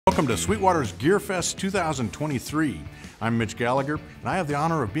Welcome to Sweetwater's GearFest 2023. I'm Mitch Gallagher, and I have the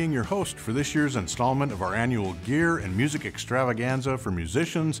honor of being your host for this year's installment of our annual gear and music extravaganza for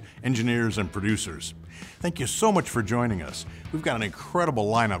musicians, engineers, and producers. Thank you so much for joining us. We've got an incredible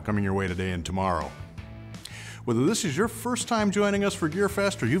lineup coming your way today and tomorrow. Whether this is your first time joining us for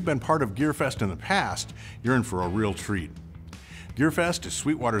GearFest or you've been part of GearFest in the past, you're in for a real treat. GearFest is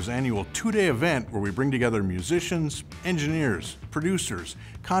Sweetwater's annual two-day event where we bring together musicians, engineers, producers,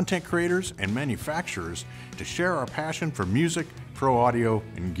 content creators, and manufacturers to share our passion for music, pro audio,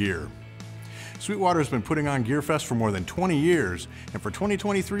 and gear. Sweetwater has been putting on GearFest for more than 20 years, and for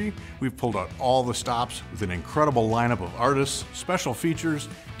 2023, we've pulled out all the stops with an incredible lineup of artists, special features,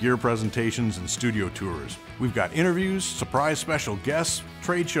 gear presentations, and studio tours. We've got interviews, surprise special guests,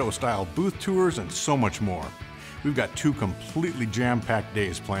 trade show-style booth tours, and so much more. We've got two completely jam-packed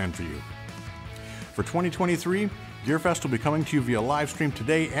days planned for you. For 2023, GearFest will be coming to you via Livestream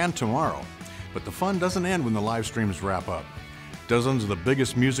today and tomorrow. But the fun doesn't end when the live streams wrap up. Dozens of the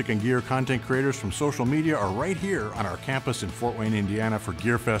biggest music and gear content creators from social media are right here on our campus in Fort Wayne, Indiana for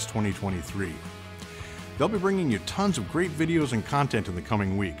GearFest 2023. They'll be bringing you tons of great videos and content in the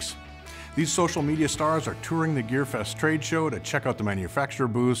coming weeks. These social media stars are touring the GearFest trade show to check out the manufacturer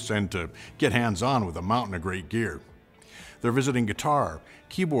booths and to get hands-on with a mountain of great gear. They're visiting guitar,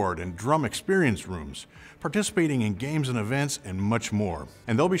 keyboard, and drum experience rooms, participating in games and events, and much more.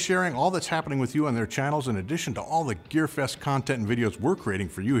 And they'll be sharing all that's happening with you on their channels in addition to all the GearFest content and videos we're creating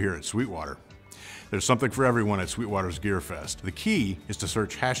for you here at Sweetwater. There's something for everyone at Sweetwater's GearFest. The key is to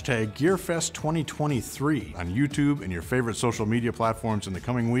search hashtag GearFest 2023 on YouTube and your favorite social media platforms in the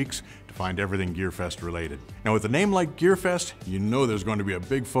coming weeks to find everything GearFest related. Now with a name like GearFest, you know there's going to be a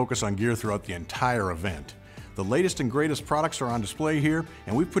big focus on gear throughout the entire event. The latest and greatest products are on display here,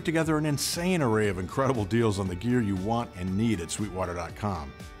 and we've put together an insane array of incredible deals on the gear you want and need at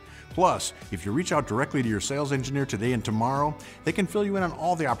Sweetwater.com. Plus, if you reach out directly to your sales engineer today and tomorrow, they can fill you in on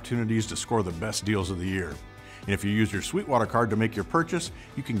all the opportunities to score the best deals of the year. And if you use your Sweetwater card to make your purchase,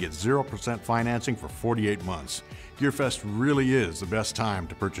 you can get 0% financing for 48 months. GearFest really is the best time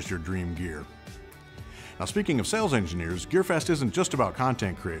to purchase your dream gear. Now speaking of sales engineers, GearFest isn't just about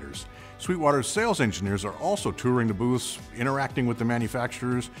content creators. Sweetwater's sales engineers are also touring the booths, interacting with the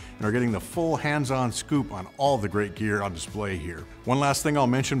manufacturers, and are getting the full hands-on scoop on all the great gear on display here. One last thing I'll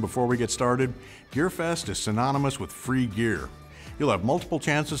mention before we get started, GearFest is synonymous with free gear. You'll have multiple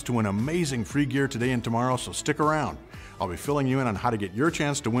chances to win amazing free gear today and tomorrow, so stick around. I'll be filling you in on how to get your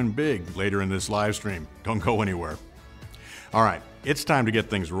chance to win big later in this live stream. Don't go anywhere. All right, it's time to get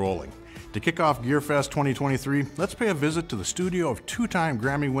things rolling. To kick off GearFest 2023, let's pay a visit to the studio of two-time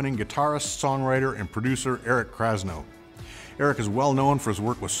Grammy-winning guitarist, songwriter, and producer Eric Krasno. Eric is well known for his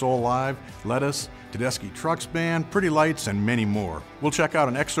work with Soul Live, Lettuce, Tedeschi Trucks Band, Pretty Lights, and many more. We'll check out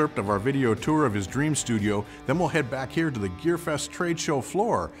an excerpt of our video tour of his dream studio, then we'll head back here to the GearFest trade show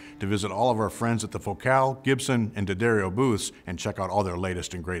floor to visit all of our friends at the Focal, Gibson, and D'Addario booths and check out all their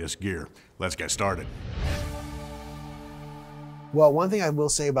latest and greatest gear. Let's get started. Well, one thing I will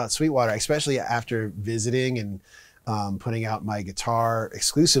say about Sweetwater, especially after visiting and putting out my guitar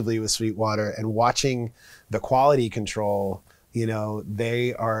exclusively with Sweetwater and watching the quality control, you know,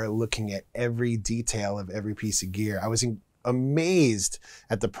 they are looking at every detail of every piece of gear. I was amazed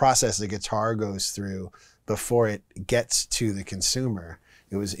at the process the guitar goes through before it gets to the consumer.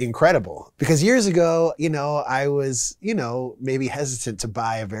 It was incredible because years ago, you know, I was, you know, maybe hesitant to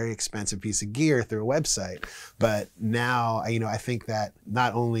buy a very expensive piece of gear through a website. But now, you know, I think that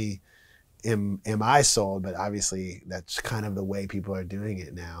not only am I sold, but obviously that's kind of the way people are doing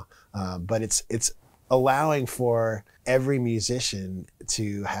it now. But it's allowing for every musician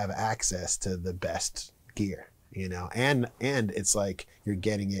to have access to the best gear, you know, and it's like you're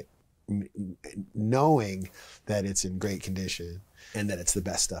getting it knowing that it's in great condition and that it's the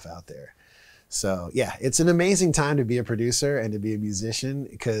best stuff out there. So yeah, it's an amazing time to be a producer and to be a musician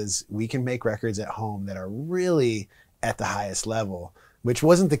because we can make records at home that are really at the highest level, which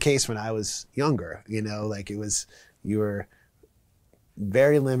wasn't the case when I was younger. You know, like you were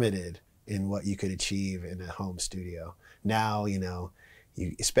very limited in what you could achieve in a home studio. Now, you know,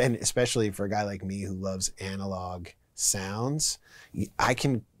 you spend, especially for a guy like me who loves analog sounds, I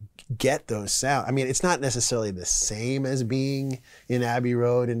can get those sounds. I mean, it's not necessarily the same as being in Abbey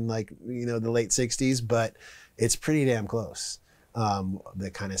Road in, like, you know, the late 60s, but it's pretty damn close.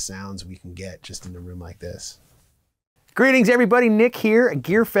 The kind of sounds we can get just in a room like this. Greetings everybody, Nick here at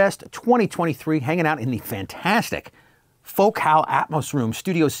GearFest 2023, hanging out in the fantastic Focal Atmos room,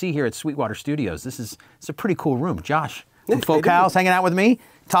 Studio C here at Sweetwater Studios. It's a pretty cool room. Josh from Focal's hanging out with me.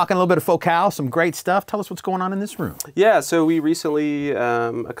 talking a little bit of Focal, some great stuff. Tell us what's going on in this room. Yeah, so we recently,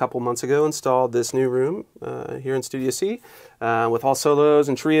 a couple months ago, installed this new room here in Studio C with all solos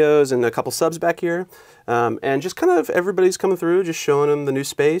and trios and a couple subs back here. And just kind of everybody's coming through, just showing them the new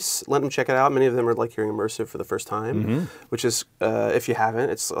space, letting them check it out. Many of them are like hearing immersive for the first time, which is, if you haven't,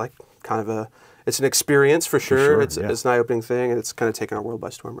 it's like kind of it's an experience for sure. It's an eye-opening thing, and it's kind of taking our world by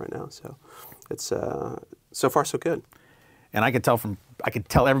storm right now. So it's so far so good. And I could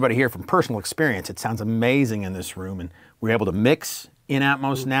tell everybody here from personal experience, it sounds amazing in this room, and we're able to mix in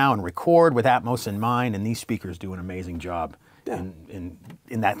Atmos now and record with Atmos in mind, and these speakers do an amazing job in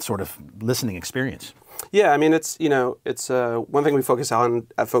that sort of listening experience. Yeah, I mean, it's one thing we focus on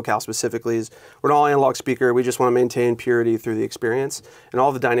at Focal specifically is we're an all-analog speaker. We just want to maintain purity through the experience and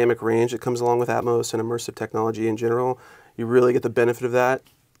all the dynamic range that comes along with Atmos and immersive technology in general. You really get the benefit of that,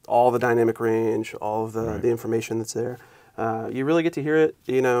 all the dynamic range, all of the information that's there. You really get to hear it,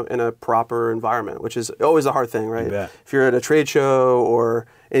 in a proper environment, which is always a hard thing, right? If you're at a trade show or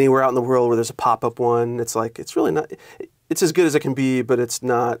anywhere out in the world where there's a pop-up one, it's like, it's really not, it's as good as it can be, but it's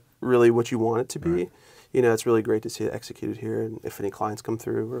not really what you want it to be. It's really great to see it executed here, and if any clients come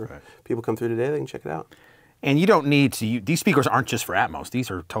through or people come through today, they can check it out. And you don't need to, these speakers aren't just for Atmos, these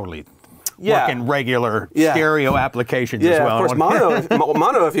are totally working regular stereo applications as well. Of course,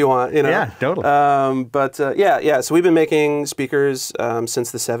 mono if you want, Yeah, totally. So we've been making speakers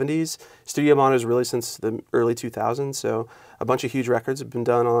since the 70s. Studio monos really since the early 2000s. So a bunch of huge records have been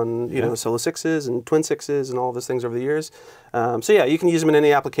done on, solo sixes and twin sixes and all those things over the years. You can use them in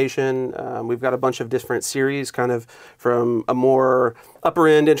any application. We've got a bunch of different series, kind of from a more upper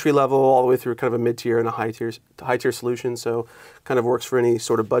end entry level all the way through kind of a mid tier and a high tier solution. So kind of works for any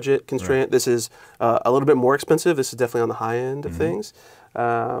sort of budget constraint. This is a little bit more expensive. This is definitely on the high end of things.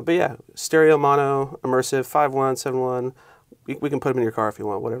 Stereo, mono, immersive, 5.1, 7.1. We can put them in your car if you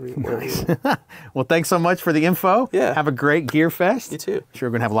want, whatever you want. Well, thanks so much for the info. Yeah. Have a great GearFest. You too. I'm sure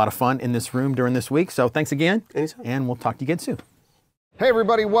we're going to have a lot of fun in this room during this week. So thanks again. Anytime. And we'll talk to you again soon. Hey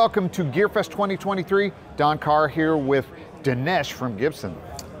everybody, welcome to GearFest 2023. Don Carr here with Dinesh from Gibson.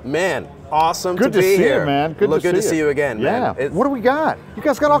 Man, awesome Good to be see here. you, man. Good to see you again, man. Yeah. What do we got? You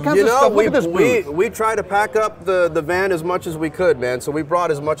guys got all kinds of stuff. Look at this booth. We tried to pack up the van as much as we could, man. So we brought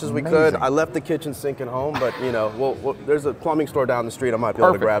as much as we could. I left the kitchen sink at home, but there's a plumbing store down the street. I might be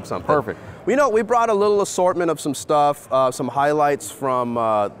able to grab something. Perfect. We brought a little assortment of some stuff, some highlights from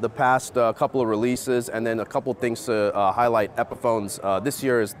the past couple of releases, and then a couple things to highlight Epiphone's. This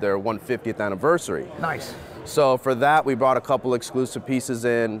year is their 150th anniversary. Nice. So for that, we brought a couple exclusive pieces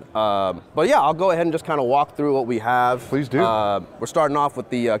in. But yeah, I'll go ahead and just kind of walk through what we have. Please do. We're starting off with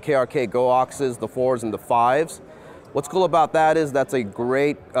the KRK Go Auxes, the 4s and the 5s. What's cool about that is that's a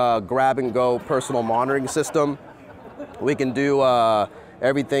great grab and go personal monitoring system. We can do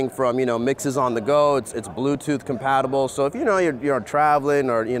everything from mixes on the go. It's Bluetooth compatible. So if you're traveling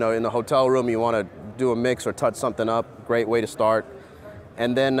or in the hotel room, you want to do a mix or touch something up, great way to start.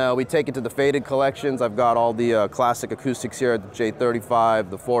 And then we take it to the faded collections. I've got all the classic acoustics here, the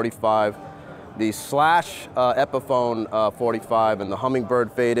J35, the 45, the Slash Epiphone 45, and the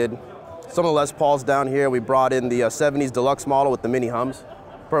Hummingbird faded. Some of the Les Pauls down here. We brought in the 70s deluxe model with the mini hums,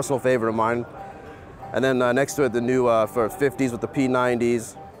 personal favorite of mine. And then next to it, the new for 50s with the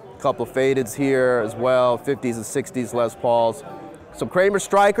P90s. A couple of fadeds here as well, 50s and 60s Les Pauls. Some Kramer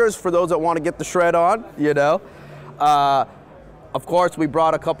Strikers for those that want to get the shred on, Of course, we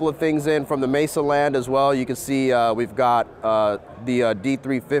brought a couple of things in from the Mesa land as well. You can see we've got the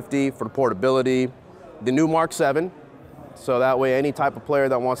D350 for the portability, the new Mark 7. So that way, any type of player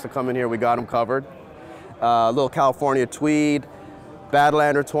that wants to come in here, we got them covered. Little California Tweed,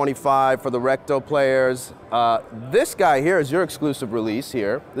 Badlander 25 for the Recto players. This guy here is your exclusive release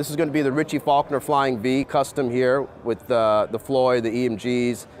here. This is going to be the Richie Faulkner Flying V custom here with the Floyd, the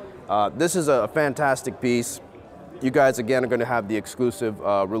EMGs. This is a fantastic piece. You guys, again, are going to have the exclusive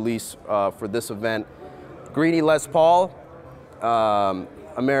release for this event. Greeny Les Paul,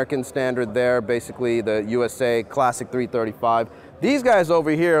 American standard there, basically the USA Classic 335. These guys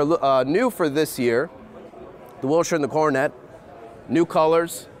over here, new for this year, the Wilshire and the Cornet, new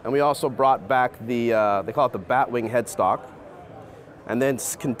colors, and we also brought back the, they call it the Batwing headstock. And then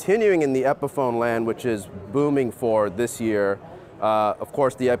continuing in the Epiphone land, which is booming for this year, of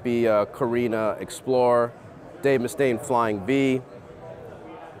course, the Epi Carina Explorer, Dave Mustaine Flying V.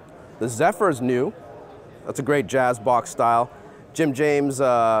 The Zephyr is new. That's a great jazz box style. Jim James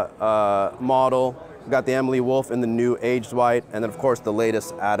model. We've got the Emily Wolf in the new aged white. And then, of course, the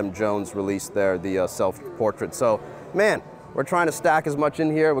latest Adam Jones release there, the self-portrait. So, man, we're trying to stack as much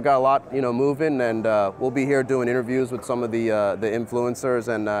in here. We got a lot, moving, and we'll be here doing interviews with some of the influencers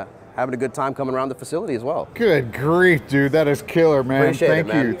and having a good time coming around the facility as well. Good grief, dude. That is killer, man. Appreciate it,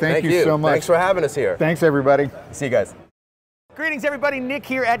 man. Thank you so much. Thanks for having us here. Thanks, everybody. See you guys. Greetings, everybody. Nick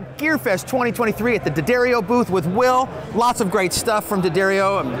here at GearFest 2023 at the D'Addario booth with Will. Lots of great stuff from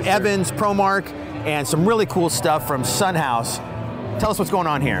D'Addario, Evans, ProMark, and some really cool stuff from Sunhouse. Tell us what's going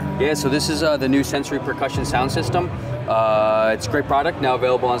on here. Yeah, so this is the new sensory percussion sound system. It's a great product, now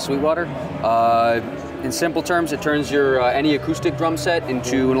available on Sweetwater. In simple terms, it turns your any acoustic drum set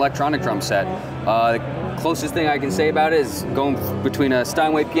into an electronic drum set. The closest thing I can say about it is going between a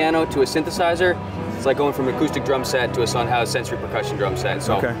Steinway piano to a synthesizer. It's like going from an acoustic drum set to a Sunhouse sensory percussion drum set.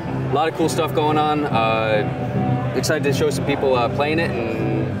 So a lot of cool stuff going on. Excited to show some people playing it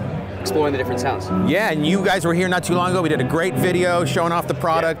and exploring the different sounds. Yeah, and you guys were here not too long ago. We did a great video showing off the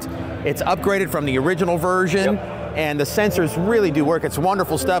product. Yeah. It's upgraded from the original version. Yep. And the sensors really do work. It's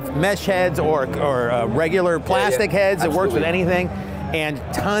wonderful stuff. Mesh heads or regular plastic heads. Absolutely. It works with anything. And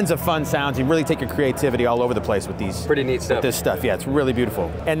tons of fun sounds. You really take your creativity all over the place with these. Pretty neat stuff. With this stuff, yeah, it's really beautiful.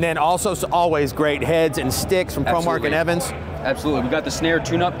 And then also always great heads and sticks from ProMark and Evans. Absolutely, we got the snare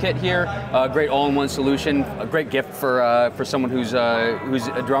tune-up kit here. Great all-in-one solution. A great gift for someone who's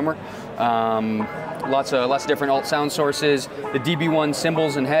a drummer. Lots of different alt sound sources. The DB1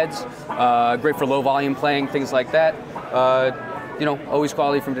 cymbals and heads. Great for low volume playing, things like that. Always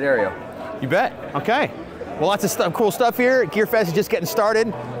quality from D'Addario. You bet. Okay. Well, lots of cool stuff here. GearFest is just getting started.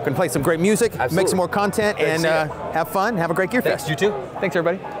 We're gonna play some great music, make some more content, and have fun. Have a great GearFest. Thanks, you too. Thanks,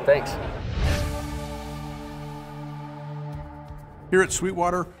 everybody. Thanks. Here at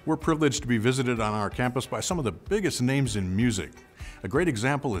Sweetwater, we're privileged to be visited on our campus by some of the biggest names in music. A great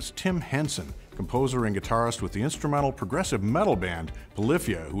example is Tim Henson, composer and guitarist with the instrumental progressive metal band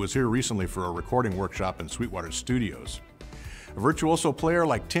Polyphia, who was here recently for a recording workshop in Sweetwater Studios. A virtuoso player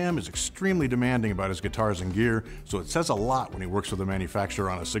like Tim is extremely demanding about his guitars and gear, so it says a lot when he works with a manufacturer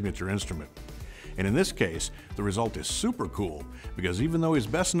on a signature instrument. And in this case, the result is super cool, because even though he's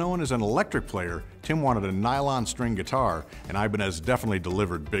best known as an electric player, Tim wanted a nylon string guitar, and Ibanez definitely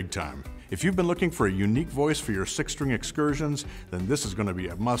delivered big time. If you've been looking for a unique voice for your 6-string excursions, then this is going to be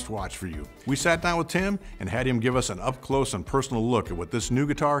a must-watch for you. We sat down with Tim and had him give us an up-close and personal look at what this new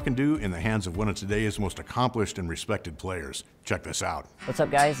guitar can do in the hands of one of today's most accomplished and respected players. Check this out. What's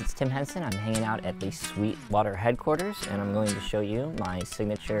up, guys? It's Tim Henson. I'm hanging out at the Sweetwater headquarters, and I'm going to show you my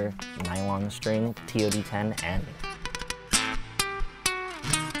signature nylon string TOD10 and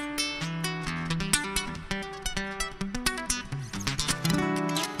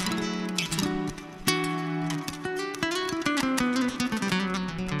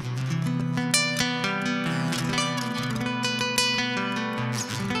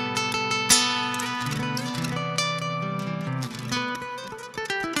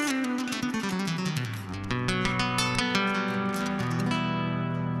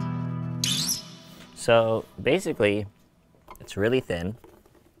So basically, it's really thin,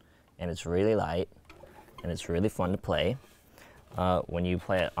 and it's really light, and it's really fun to play. When you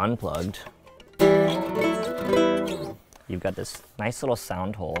play it unplugged, you've got this nice little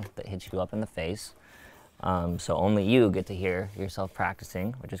sound hole that hits you up in the face. So only you get to hear yourself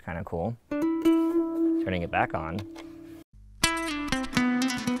practicing, which is kind of cool. Turning it back on.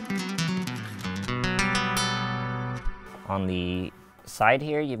 On the side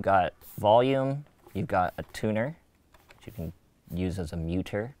here, you've got volume. You've got a tuner, which you can use as a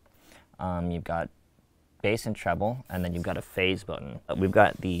muter. You've got bass and treble, and then you've got a phase button. We've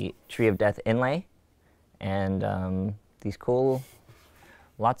got the Tree of Death inlay, and these cool,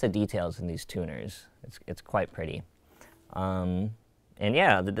 lots of details in these tuners. It's quite pretty. And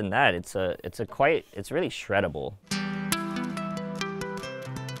yeah, other than that, it's really shreddable.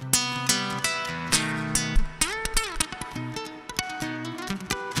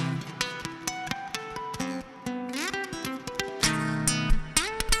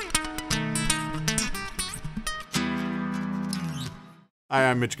 Hi,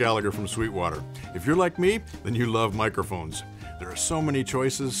 I'm Mitch Gallagher from Sweetwater. If you're like me, then you love microphones. There are so many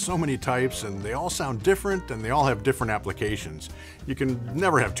choices, so many types, and they all sound different and they all have different applications. You can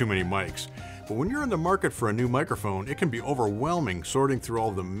never have too many mics. But when you're in the market for a new microphone, it can be overwhelming sorting through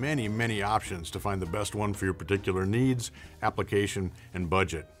all the many options to find the best one for your particular needs, application, and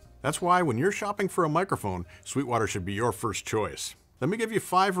budget. That's why when you're shopping for a microphone, Sweetwater should be your first choice. Let me give you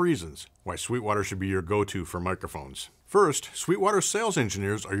 5 reasons why Sweetwater should be your go-to for microphones. First, Sweetwater sales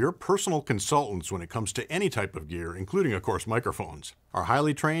engineers are your personal consultants when it comes to any type of gear, including, of course, microphones. Our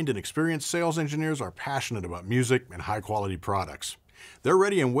highly trained and experienced sales engineers are passionate about music and high-quality products. They're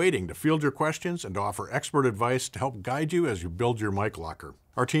ready and waiting to field your questions and to offer expert advice to help guide you as you build your mic locker.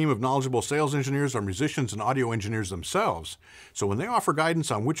 Our team of knowledgeable sales engineers are musicians and audio engineers themselves, so when they offer guidance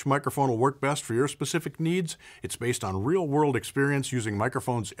on which microphone will work best for your specific needs, it's based on real-world experience using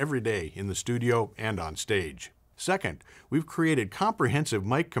microphones every day in the studio and on stage. Second, we've created comprehensive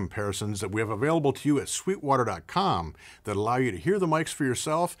mic comparisons that we have available to you at Sweetwater.com that allow you to hear the mics for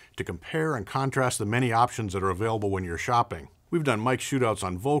yourself, to compare and contrast the many options that are available when you're shopping. We've done mic shootouts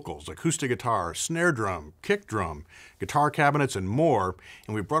on vocals, acoustic guitar, snare drum, kick drum, guitar cabinets, and more,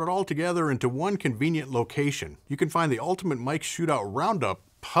 and we've brought it all together into one convenient location. You can find the Ultimate Mic Shootout Roundup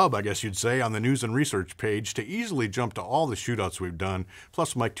hub, I guess you'd say, on the news and research page to easily jump to all the shootouts we've done,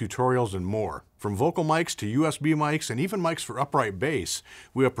 plus mic tutorials and more. From vocal mics to USB mics and even mics for upright bass,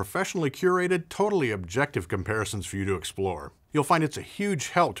 we have professionally curated, totally objective comparisons for you to explore. You'll find it's a huge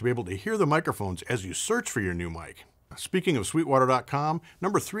help to be able to hear the microphones as you search for your new mic. Speaking of Sweetwater.com,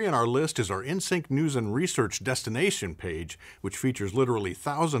 number 3 on our list is our InSync News and Research destination page, which features literally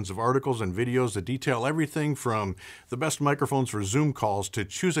thousands of articles and videos that detail everything from the best microphones for Zoom calls to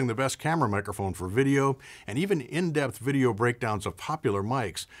choosing the best camera microphone for video, and even in-depth video breakdowns of popular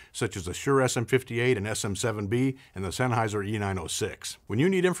mics, such as the Shure SM58 and SM7B and the Sennheiser E906. When you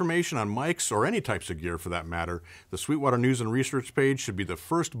need information on mics or any types of gear for that matter, the Sweetwater News and Research page should be the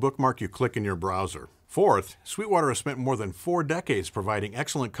first bookmark you click in your browser. Fourth, Sweetwater has spent more than 4 decades providing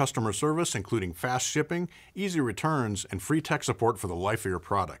excellent customer service, including fast shipping, easy returns, and free tech support for the life of your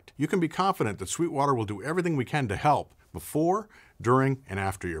product. You can be confident that Sweetwater will do everything we can to help before, during, and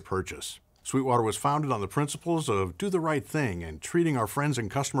after your purchase. Sweetwater was founded on the principles of do the right thing and treating our friends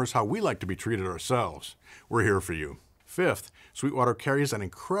and customers how we like to be treated ourselves. We're here for you. Fifth, Sweetwater carries an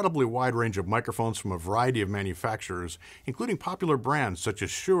incredibly wide range of microphones from a variety of manufacturers, including popular brands such as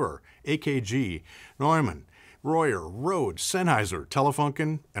Shure, AKG, Neumann, Royer, Rode, Sennheiser,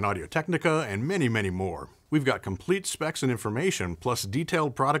 Telefunken, and Audio-Technica, and many, many more. We've got complete specs and information, plus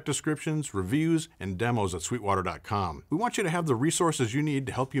detailed product descriptions, reviews, and demos at Sweetwater.com. We want you to have the resources you need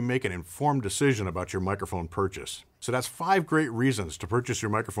to help you make an informed decision about your microphone purchase. So that's 5 great reasons to purchase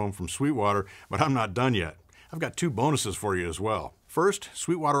your microphone from Sweetwater, but I'm not done yet. I've got 2 bonuses for you as well. First,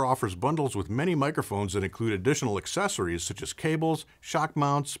 Sweetwater offers bundles with many microphones that include additional accessories such as cables, shock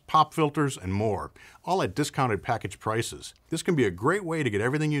mounts, pop filters, and more, all at discounted package prices. This can be a great way to get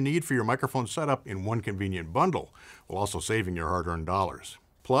everything you need for your microphone setup in one convenient bundle, while also saving your hard-earned dollars.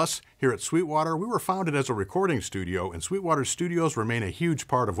 Plus, here at Sweetwater, we were founded as a recording studio, and Sweetwater studios remain a huge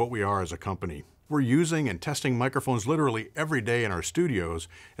part of what we are as a company. We're using and testing microphones literally every day in our studios,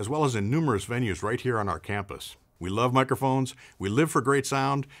 as well as in numerous venues right here on our campus. We love microphones, we live for great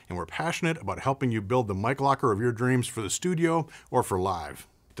sound, and we're passionate about helping you build the mic locker of your dreams for the studio or for live.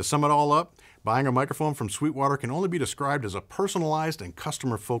 To sum it all up, buying a microphone from Sweetwater can only be described as a personalized and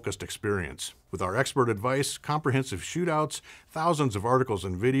customer-focused experience. With our expert advice, comprehensive shootouts, thousands of articles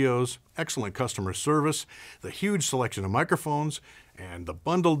and videos, excellent customer service, the huge selection of microphones, and the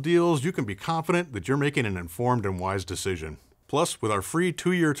bundled deals, you can be confident that you're making an informed and wise decision. Plus, with our free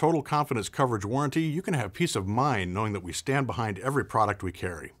 2-year total confidence coverage warranty, you can have peace of mind knowing that we stand behind every product we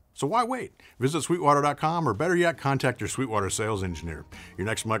carry. So why wait? Visit Sweetwater.com, or better yet, contact your Sweetwater sales engineer. Your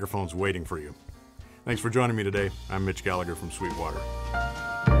next microphone's waiting for you. Thanks for joining me today. I'm Mitch Gallagher from Sweetwater.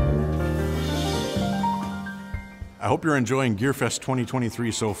 I hope you're enjoying GearFest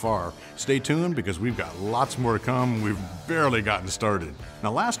 2023 so far. Stay tuned because we've got lots more to come. We've barely gotten started.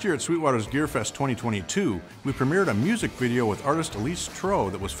 Now, last year at Sweetwater's GearFest 2022, we premiered a music video with artist Elise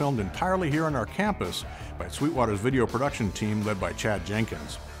Trouw that was filmed entirely here on our campus by Sweetwater's video production team led by Chad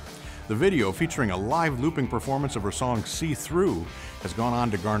Jenkins. The video, featuring a live looping performance of her song See Through, has gone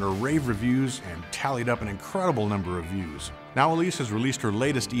on to garner rave reviews and tallied up an incredible number of views. Now Elise has released her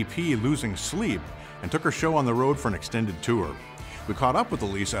latest EP, Losing Sleep, and took her show on the road for an extended tour. We caught up with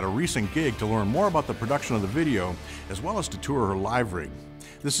Elise at a recent gig to learn more about the production of the video, as well as to tour her live rig.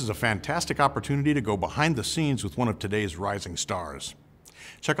 This is a fantastic opportunity to go behind the scenes with one of today's rising stars.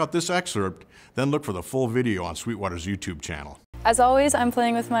 Check out this excerpt, then look for the full video on Sweetwater's YouTube channel. As always, I'm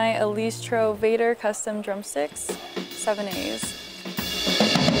playing with my Elise Trouw Vader custom drumsticks, 7As.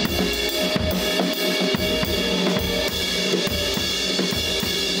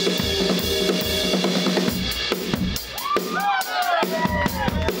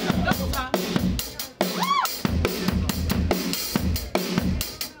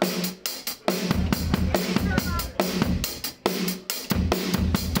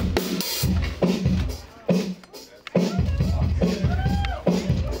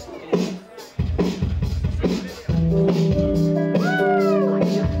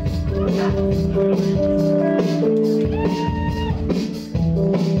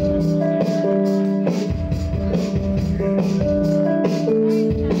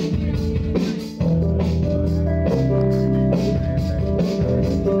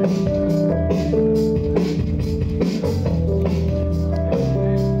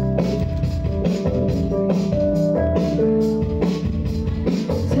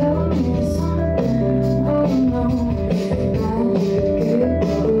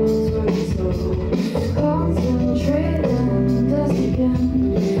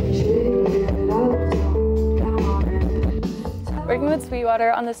 Working with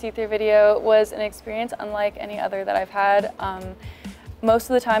Sweetwater on the See-Through video was an experience unlike any other that I've had. Most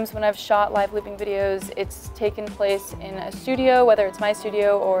of the times when I've shot live looping videos, it's taken place in a studio, whether it's my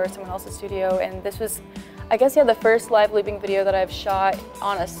studio or someone else's studio, and this was, I guess, yeah, the first live looping video that I've shot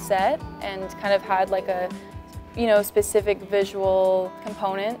on a set and kind of had like a, you know, specific visual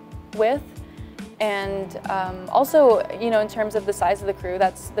component with. And also, you know, in terms of the size of the crew,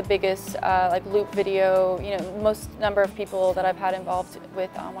 that's the biggest like loop video, you know, most number of people that I've had involved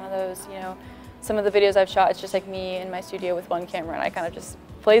with one of those, you know. Some of the videos I've shot, it's just like me in my studio with one camera and I kind of just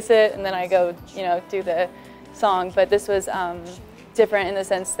place it and then I go, you know, do the song. But this was different in the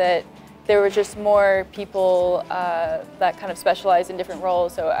sense that there were just more people that kind of specialized in different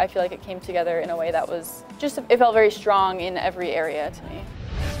roles. So I feel like it came together in a way that was just, it felt very strong in every area to me.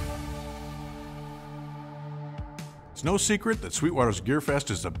 It's no secret that Sweetwater's GearFest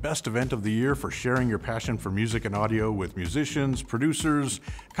is the best event of the year for sharing your passion for music and audio with musicians, producers,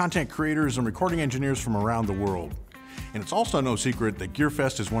 content creators, and recording engineers from around the world. And it's also no secret that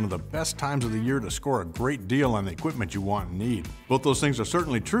GearFest is one of the best times of the year to score a great deal on the equipment you want and need. Both those things are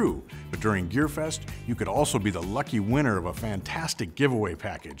certainly true, but during GearFest, you could also be the lucky winner of a fantastic giveaway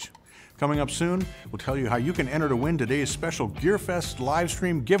package. Coming up soon, we'll tell you how you can enter to win today's special GearFest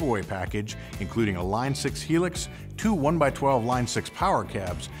Livestream giveaway package, including a Line 6 Helix, 2 1x12 Line 6 power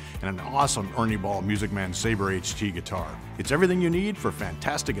cabs, and an awesome Ernie Ball Music Man Sabre HT guitar. It's everything you need for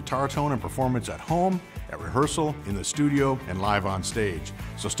fantastic guitar tone and performance at home, at rehearsal, in the studio, and live on stage.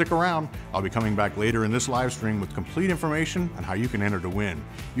 So stick around. I'll be coming back later in this live stream with complete information on how you can enter to win.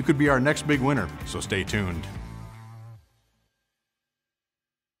 You could be our next big winner, so stay tuned.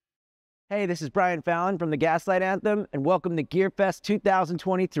 Hey, this is Brian Fallon from the Gaslight Anthem, and welcome to GearFest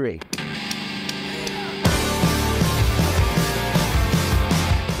 2023.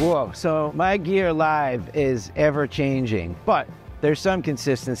 Whoa, so my gear live is ever changing, but there's some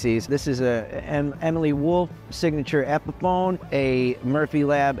consistencies. This is an Emily Wolf signature Epiphone, a Murphy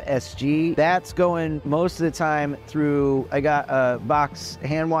Lab SG. That's going most of the time through, I got a Vox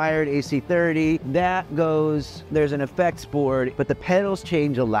hand-wired AC30. That goes, there's an effects board, but the pedals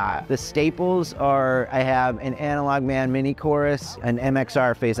change a lot. The staples are, I have an Analog Man Mini Chorus, an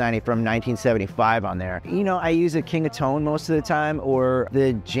MXR Phase 90 from 1975 on there. You know, I use a King of Tone most of the time, or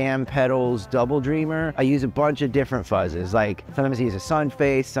the Jam Pedals Double Dreamer. I use a bunch of different fuzzes, like sometimes I use a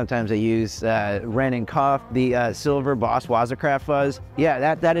Sunface, sometimes I use Wren and Cuff, the silver Boss Wazacraft fuzz.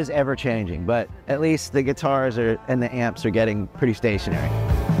 Yeah, that is ever changing, but at least the guitars and the amps are getting pretty stationary.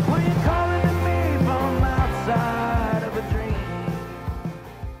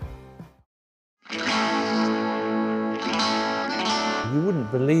 You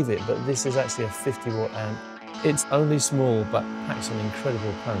wouldn't believe it, but this is actually a 50-watt amp. It's only small, but packs an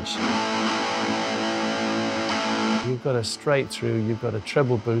incredible punch. You've got a straight through, you've got a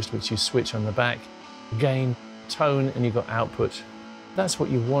treble boost, which you switch on the back, gain, tone, and you've got output. That's what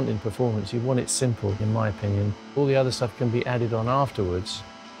you want in performance. You want it simple, in my opinion. All the other stuff can be added on afterwards.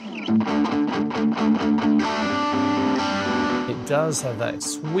 It does have that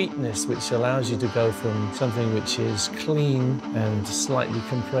sweetness which allows you to go from something which is clean and slightly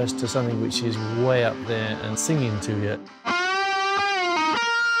compressed to something which is way up there and singing to you.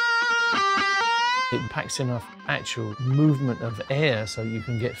 It packs enough actual movement of air so you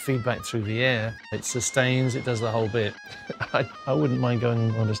can get feedback through the air. It sustains, it does the whole bit. I wouldn't mind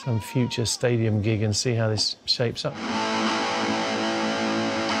going on to some future stadium gig and see how this shapes up.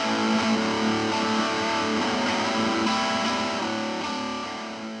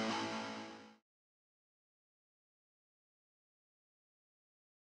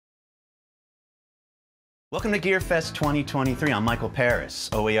 Welcome to GearFest 2023. I'm Michael Paris,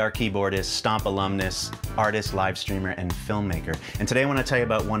 OER keyboardist, Stomp alumnus, artist, live streamer, and filmmaker. And today I want to tell you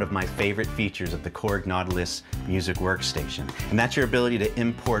about one of my favorite features of the Korg Nautilus Music Workstation, and that's your ability to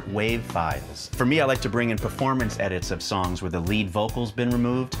import WAV files. For me, I like to bring in performance edits of songs where the lead vocal's been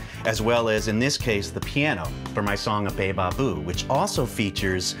removed, as well as, in this case, the piano for my song A Bay Babu, which also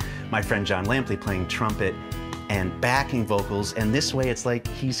features my friend John Lampley playing trumpet and backing vocals, and this way it's like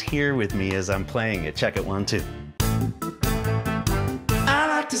he's here with me as I'm playing it. Check it, 1, 2. I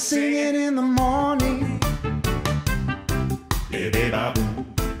like to sing it in the morning.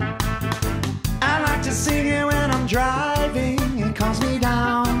 I like to sing it when I'm driving, it calms me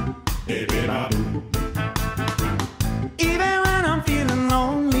down. Even when I'm feeling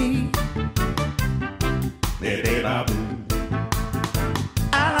lonely.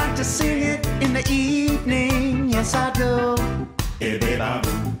 I like to sing it in the evening, yes I do.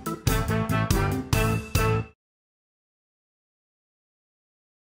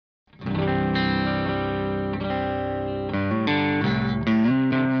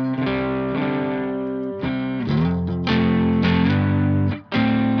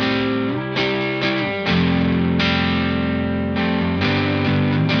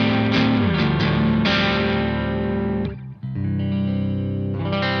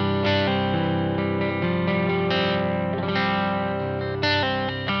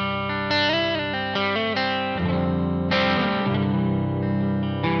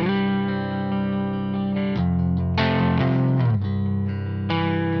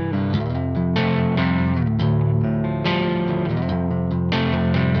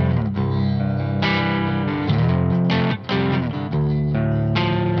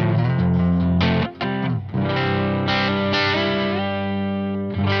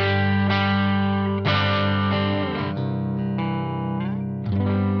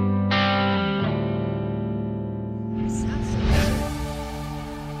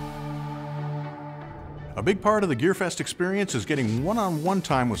 A big part of the GearFest experience is getting one-on-one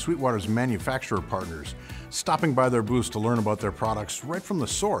time with Sweetwater's manufacturer partners, stopping by their booths to learn about their products right from the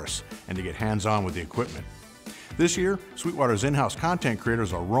source and to get hands-on with the equipment. This year, Sweetwater's in-house content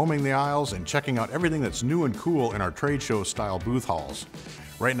creators are roaming the aisles and checking out everything that's new and cool in our trade show style booth halls.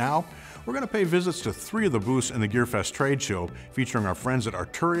 Right now, we're going to pay visits to 3 of the booths in the GearFest trade show, featuring our friends at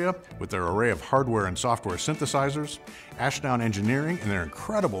Arturia with their array of hardware and software synthesizers, Ashdown Engineering and their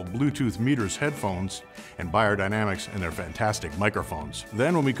incredible Bluetooth meters headphones, and Beyerdynamics and their fantastic microphones.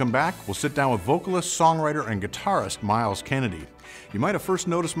 Then when we come back, we'll sit down with vocalist, songwriter, and guitarist Miles Kennedy. You might have first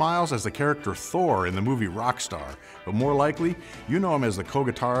noticed Miles as the character Thor in the movie Rockstar, but more likely, you know him as the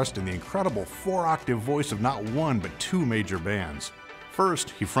co-guitarist and the incredible 4-octave voice of not one but 2 major bands. First,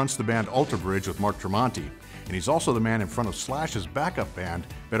 he fronts the band Ultra Bridge with Mark Tremonti, and he's also the man in front of Slash's backup band,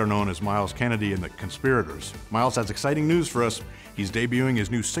 better known as Miles Kennedy and the Conspirators. Miles has exciting news for us. He's debuting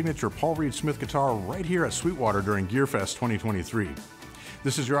his new signature Paul Reed Smith guitar right here at Sweetwater during GearFest 2023.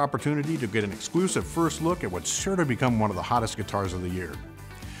 This is your opportunity to get an exclusive first look at what's sure to become one of the hottest guitars of the year.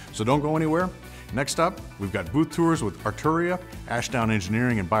 So don't go anywhere. Next up, we've got booth tours with Arturia, Ashdown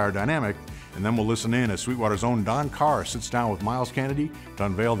Engineering, and Beyerdynamic, and then we'll listen in as Sweetwater's own Don Carr sits down with Miles Kennedy to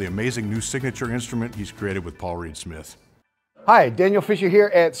unveil the amazing new signature instrument he's created with Paul Reed Smith. Hi, Daniel Fisher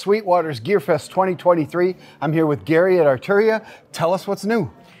here at Sweetwater's GearFest 2023. I'm here with Gary at Arturia. Tell us what's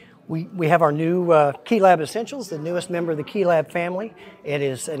new. We have our new KeyLab Essentials, the newest member of the KeyLab family. It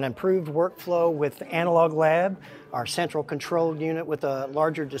is an improved workflow with Analog Lab, our central control unit with a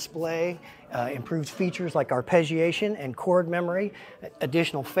larger display, improved features like arpeggiation and chord memory,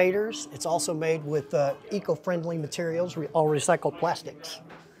 additional faders. It's also made with eco-friendly materials, all recycled plastics.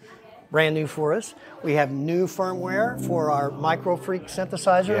 Brand new for us. We have new firmware for our MicroFreak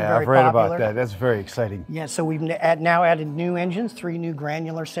synthesizer. Yeah, very I've read popular. about that. That's very exciting. Yeah, so we've now added new engines, 3 new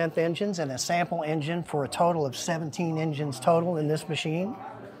granular synth engines and a sample engine for a total of 17 engines total in this machine.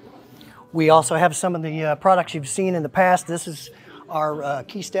 We also have some of the products you've seen in the past. This is our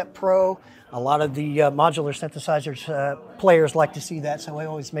KeyStep Pro. A lot of the modular synthesizers players like to see that, so we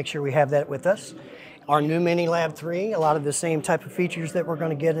always make sure we have that with us. Our new Mini Lab 3, a lot of the same type of features that we're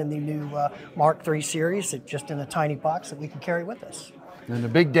going to get in the new Mark III series, just in a tiny box that we can carry with us. And the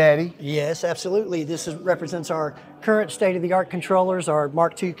Big Daddy. Yes, absolutely. This represents our current state-of-the-art controllers, our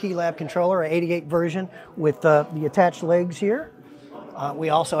Mark II KeyLab controller, an 88 version with the attached legs here. We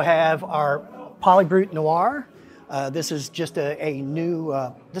also have our Polybrute Noir. This is just a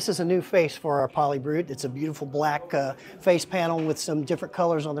new face for our Polybrute. It's a beautiful black face panel with some different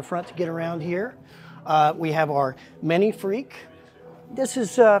colors on the front to get around here. We have our Mini Freak. This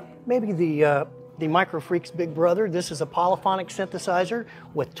is maybe the MicroFreak's big brother. This is a polyphonic synthesizer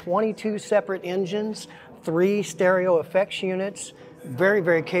with 22 separate engines, 3 stereo effects units. Very,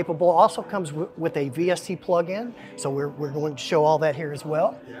 very capable. Also comes with a VST plug-in, so we're going to show all that here as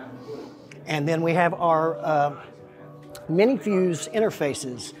well. And then we have our Mini Fuse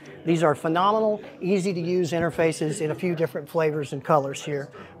interfaces. These are phenomenal, easy to use interfaces in a few different flavors and colors here.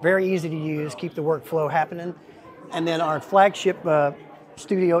 Very easy to use, keep the workflow happening. And then our flagship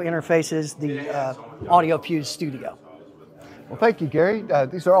studio interfaces, the Audio Fuse Studio. Well, thank you, Gary.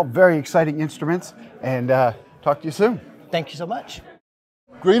 These are all very exciting instruments, and talk to you soon. Thank you so much.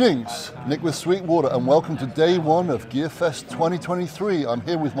 Greetings, Nick with Sweetwater, and welcome to day 1 of GearFest 2023. I'm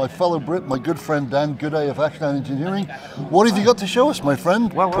here with my fellow Brit, my good friend Dan Gooday of Ashdown Engineering. What have you got to show us, my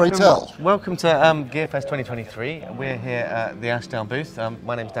friend? Well, pray tell. Welcome to GearFest 2023. We're here at the Ashdown booth.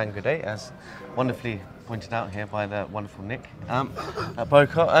 My name's Dan Gooday, as wonderfully pointed out here by the wonderful Nick at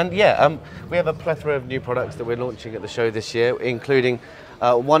Bocot. And yeah, we have a plethora of new products that we're launching at the show this year, including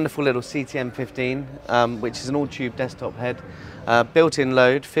a wonderful little CTM15, which is an all-tube desktop head. Built-in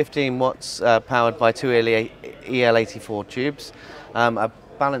load, 15 watts, powered by 2 EL84 tubes, a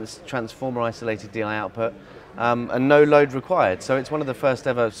balanced transformer isolated DI output, and no load required. So it's one of the first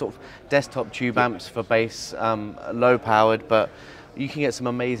ever sort of desktop tube amps for bass, low powered, but you can get some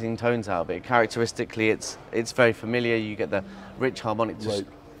amazing tones out of it. Characteristically, it's very familiar. You get the rich harmonic,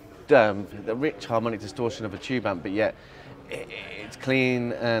 the rich harmonic distortion of a tube amp, but yet it's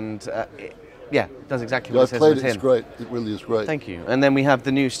clean and yeah, it does exactly what it says on the tin. It's great. It really is great. Thank you. And then we have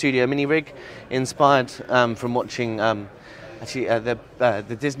the new Studio Mini Rig, inspired from watching the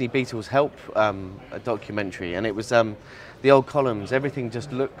Disney Beatles Help documentary, and it was the old columns. Everything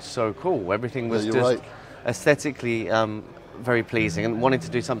just looked so cool. Everything was just aesthetically very pleasing, and wanted to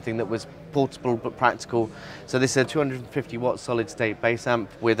do something that was portable but practical. So this is a 250 watt solid state bass amp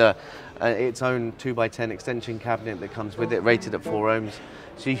with its own 2x10 extension cabinet that comes with it, rated at 4 ohms.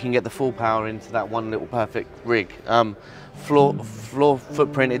 so you can get the full power into that one little perfect rig. Floor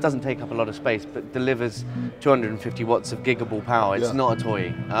footprint, it doesn't take up a lot of space, but delivers 250 watts of giggable power. It's not a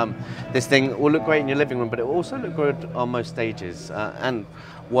toy. This thing will look great in your living room, but it will also look good on most stages, and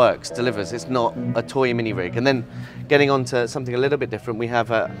works, delivers. It's not a toy mini rig. And then getting on to something a little bit different, we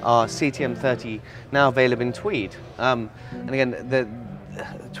have our CTM30 now available in tweed. And again, the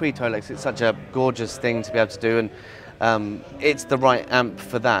tweed Tolex, it's such a gorgeous thing to be able to do, and it's the right amp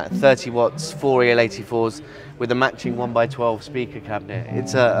for that. 30 watts, 4 EL84s with a matching 1x12 speaker cabinet.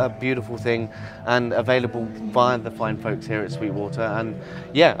 It's a beautiful thing, and available via the fine folks here at Sweetwater. And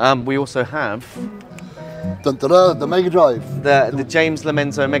yeah, we also have the Mega Drive. The James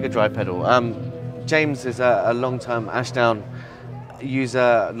Lomenzo Mega Drive pedal. James is a long-term Ashdown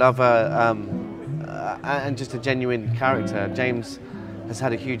user, lover, and just a genuine character. James has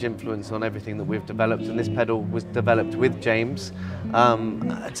had a huge influence on everything that we've developed, and this pedal was developed with James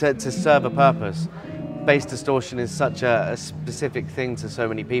to serve a purpose. Bass distortion is such a specific thing to so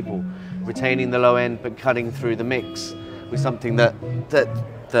many people. Retaining the low end but cutting through the mix was something that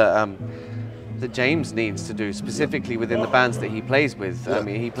James needs to do, specifically within the bands that he plays with. Yeah. I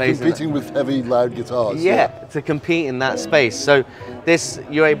mean, he plays competing with heavy, loud guitars. Yeah, to compete in that space. So this,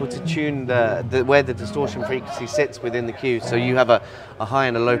 you're able to tune where the distortion frequency sits within the cue. So you have a high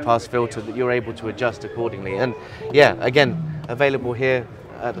and a low pass filter that you're able to adjust accordingly. And yeah, again, available here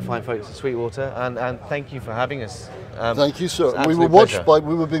at the fine folks at Sweetwater. And thank you for having us. Thank you, sir. We were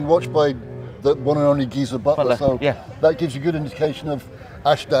being watched by the one and only Geezer Butler. So yeah, that gives you a good indication of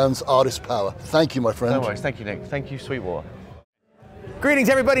Ashdown's artist power. Thank you, my friend. No worries. Thank you, Nick. Thank you, Sweetwater. Greetings,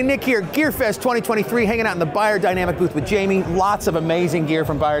 everybody. Nick here, GearFest 2023, hanging out in the Beyerdynamic booth with Jamie. Lots of amazing gear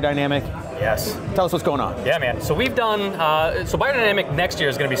from Beyerdynamic. Yes. Tell us what's going on. Yeah, man. So we've done, so Beyerdynamic next year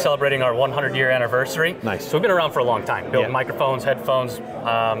is going to be celebrating our 100-year anniversary. Nice. So we've been around for a long time, building microphones, headphones,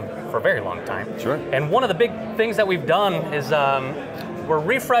 for a very long time. Sure. And one of the big things that we've done is we're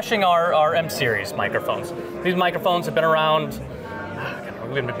refreshing our M series microphones. These microphones have been around,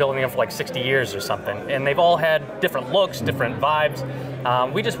 we've been building them for like 60 years or something, and they've all had different looks, different vibes.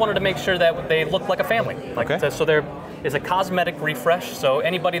 We just wanted to make sure that they look like a family. So there is a cosmetic refresh, so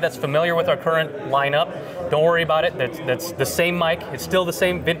anybody that's familiar with our current lineup, don't worry about it. That's the same mic. It's still the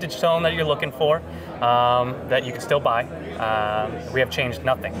same vintage tone that you're looking for, that you can still buy. We have changed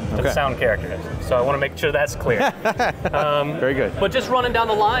nothing to the sound character, so I want to make sure that's clear. Very good. But just running down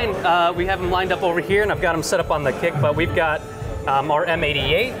the line, we have them lined up over here, and I've got them set up on the kick, but we've got our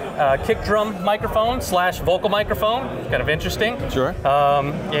M88 kick drum microphone / vocal microphone. It's kind of interesting. Sure.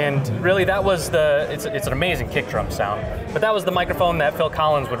 And really that was it's an amazing kick drum sound. But that was the microphone that Phil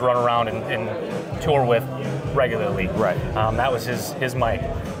Collins would run around and tour with regularly. Right. That was his mic.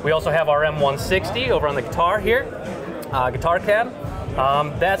 We also have our M160 over on the guitar here, guitar cab.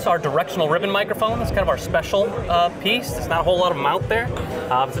 That's our directional ribbon microphone. That's kind of our special piece. There's not a whole lot of them out there.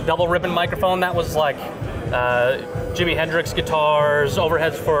 It's a double ribbon microphone. That was like Jimi Hendrix guitars,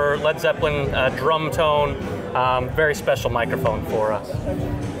 overheads for Led Zeppelin, drum tone, very special microphone for us.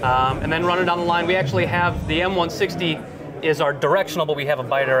 And then running down the line, we actually have the M160 is our directional, but we have a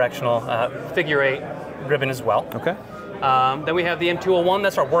bidirectional figure 8 ribbon as well. Okay. Then we have the M201,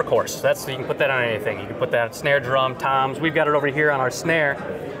 that's our workhorse. You can put that on anything. You can put that on snare drum, toms. We've got it over here on our snare,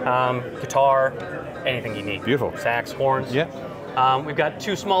 guitar, anything you need. Beautiful. Sax, horns. Yeah. We've got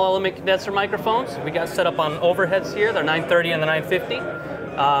 2 small element condenser microphones. We got set up on overheads here. They're 930 and the 950.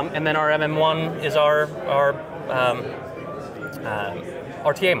 And then our MM1 is our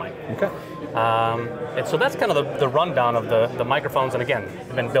RTA mic. Okay. And so that's kind of the rundown of the microphones. And again,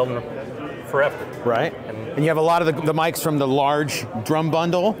 we've been building forever. Right. And you have a lot of the mics from the large drum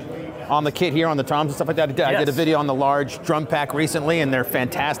bundle on the kit here, on the toms and stuff like that. I did a video on the large drum pack recently, and they're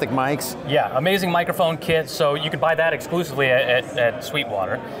fantastic mics. Yeah, amazing microphone kit. So you can buy that exclusively at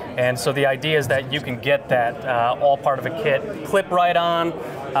Sweetwater. And so the idea is that you can get that all part of a kit, clip right on.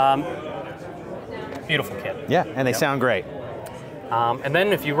 Beautiful kit. Yeah, and they sound great. And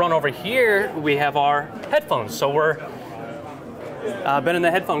then if you run over here, we have our headphones. So we're been in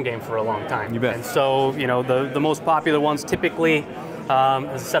the headphone game for a long time. You bet. And so, the most popular ones typically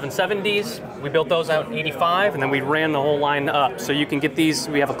the 770s. We built those out in '85, and then we ran the whole line up. So you can get these.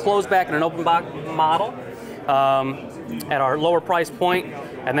 We have a closed back and an open back model at our lower price point,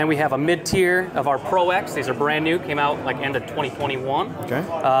 and then we have a mid-tier of our Pro X. These are brand new, came out like end of 2021. Okay.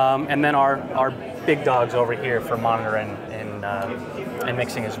 And then our big dogs over here for monitoring and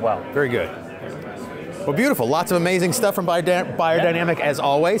mixing as well. Very good. Well, beautiful. Lots of amazing stuff from Beyerdynamic as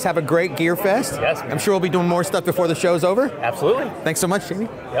always. Have a great GearFest. Yes. I'm sure we'll be doing more stuff before the show's over. Absolutely. Thanks so much, Jamie.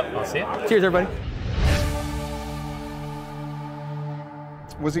 Yep, I'll see you. Cheers, everybody.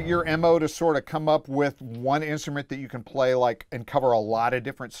 Was it your MO to sort of come up with one instrument that you can play like and cover a lot of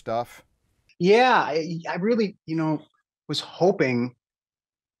different stuff? Yeah, I really, was hoping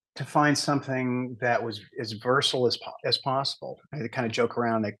to find something that was as versatile as possible. I kind of joke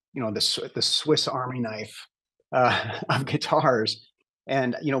around that, the Swiss Army knife of guitars.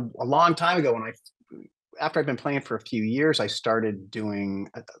 And, a long time ago after I've been playing for a few years, I started doing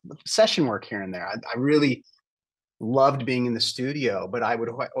session work here and there. I really loved being in the studio, but I would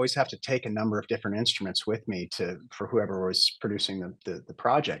always have to take a number of different instruments with me for whoever was producing the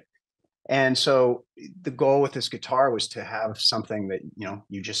project. And so the goal with this guitar was to have something that,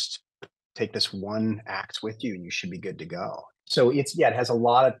 you just take this one act with you and you should be good to go. So it has a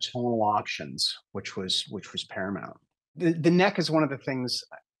lot of tonal options, which was paramount. The neck is one of the things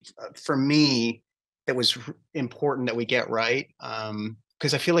for me that was important that we get right.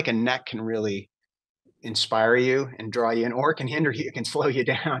 Because I feel like a neck can really inspire you and draw you in, or it can hinder you, it can slow you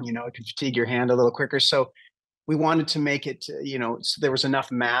down, it can fatigue your hand a little quicker. So we wanted to make it, so there was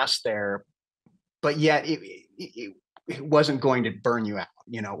enough mass there, but yet it wasn't going to burn you out.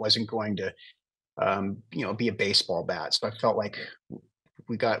 It wasn't going to, be a baseball bat. So I felt like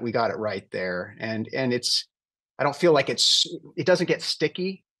we got it right there. And I don't feel like it doesn't get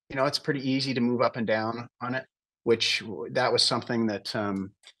sticky. It's pretty easy to move up and down on it, which that was something that,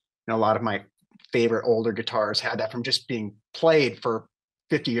 a lot of my favorite older guitars had that from just being played for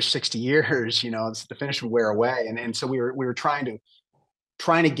 50 or 60 years, the finish would wear away. And so we were trying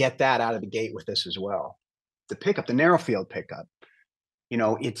to get that out of the gate with this as well. The pickup, the narrow field pickup,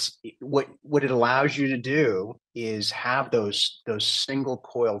 it's what it allows you to do is have those single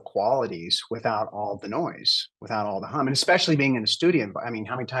coil qualities without all the noise, without all the hum, and especially being in a studio. I mean,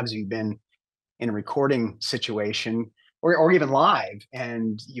 how many times have you been in a recording situation or even live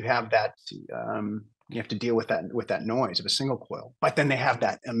and you have that, you have to deal with that noise of a single coil, but then they have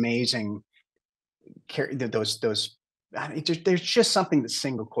that amazing there's just something that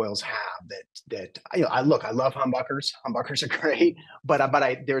single coils have that I love humbuckers. Humbuckers are great, but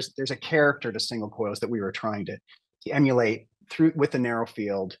there's a character to single coils that we were trying to emulate with the narrow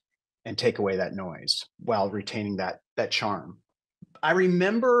field and take away that noise while retaining that charm. I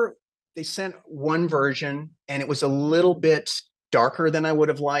remember they sent one version and it was a little bit darker than I would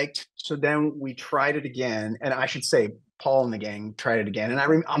have liked. So then we tried it again. And I should say, Paul and the gang tried it again.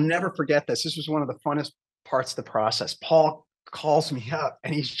 And I'll never forget this. This was one of the funnest parts of the process. Paul calls me up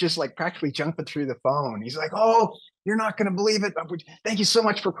and he's just like practically jumping through the phone. He's like, "Oh, you're not going to believe it. Thank you so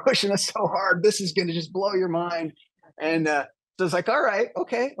much for pushing us so hard. This is going to just blow your mind." And so it's like, "All right,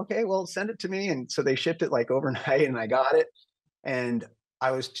 okay, well, send it to me." And so they shipped it like overnight and I got it. And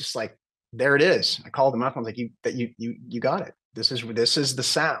I was just like, there it is. I called them up. I was like, you got it. This is the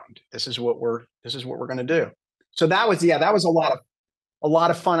sound. This is what we're going to do. So that was a lot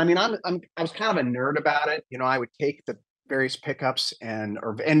of fun. I mean, I was kind of a nerd about it. I would take the various pickups and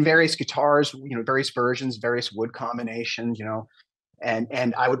various guitars, various versions, various wood combinations,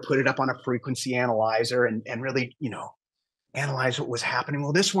 and I would put it up on a frequency analyzer and really, analyze what was happening.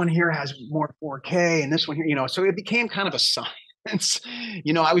 Well, this one here has more 4K and this one here, so it became kind of a science.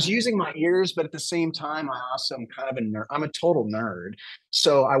 I was using my ears, but at the same time, I also am kind of a nerd. I'm a total nerd.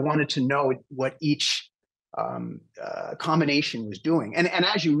 So I wanted to know what each combination was doing. And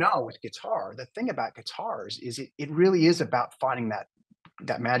as you know, with guitar, the thing about guitars is it really is about finding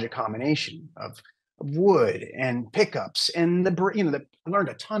that magic combination of wood and pickups and I learned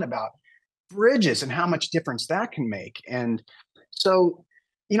a ton about bridges and how much difference that can make. And so,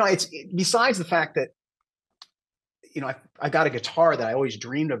 it's besides the fact that, I got a guitar that I always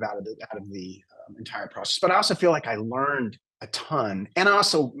dreamed of out of the entire process, but I also feel like I learned a ton, and I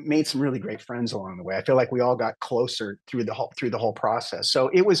also made some really great friends along the way. I feel like we all got closer through the whole process. So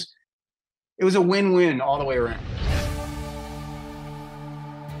it was a win-win all the way around.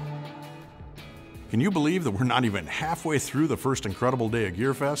 Can you believe that we're not even halfway through the first incredible day of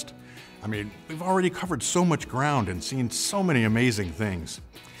GearFest? I mean, we've already covered so much ground and seen so many amazing things.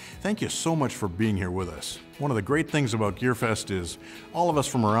 Thank you so much for being here with us. One of the great things about GearFest is all of us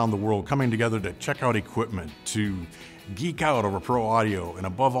from around the world coming together to check out equipment, to geek out over pro audio, and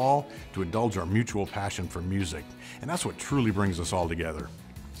above all, to indulge our mutual passion for music. And that's what truly brings us all together.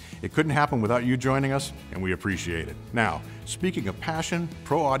 It couldn't happen without you joining us, and we appreciate it. Now, speaking of passion,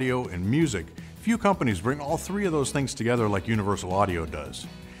 pro audio, and music, few companies bring all three of those things together like Universal Audio does.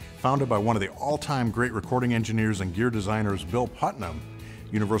 Founded by one of the all-time great recording engineers and gear designers, Bill Putnam,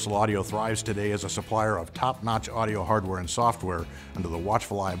 Universal Audio thrives today as a supplier of top-notch audio hardware and software under the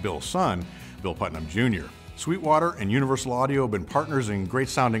watchful eye of Bill's son, Bill Putnam Jr. Sweetwater and Universal Audio have been partners in great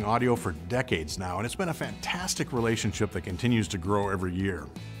sounding audio for decades now, and it's been a fantastic relationship that continues to grow every year.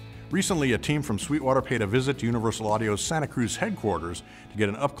 Recently, a team from Sweetwater paid a visit to Universal Audio's Santa Cruz headquarters to get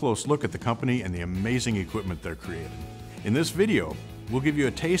an up-close look at the company and the amazing equipment they're creating. In this video, we'll give you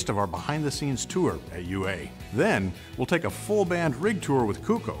a taste of our behind-the-scenes tour at UA. Then, we'll take a full band rig tour with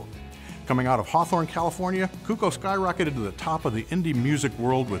Kuko. Coming out of Hawthorne, California, Kuko skyrocketed to the top of the indie music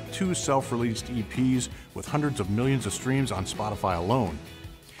world with 2 self-released EPs with hundreds of millions of streams on Spotify alone.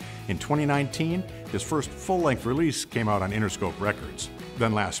 In 2019, his first full-length release came out on Interscope Records.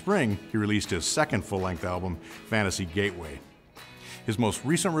 Then last spring, he released his second full-length album, Fantasy Gateway. His most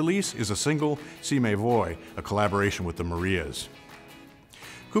recent release is a single, Si Me Voy, a collaboration with the Marias.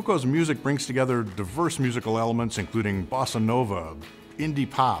 Kuko's music brings together diverse musical elements including bossa nova, indie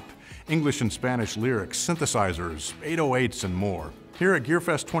pop, English and Spanish lyrics, synthesizers, 808s, and more. Here at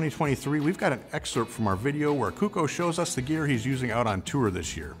GearFest 2023, we've got an excerpt from our video where Kuko shows us the gear he's using out on tour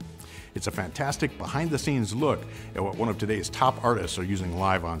this year. It's a fantastic behind-the-scenes look at what one of today's top artists are using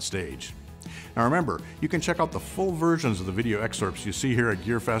live on stage. Now remember, you can check out the full versions of the video excerpts you see here at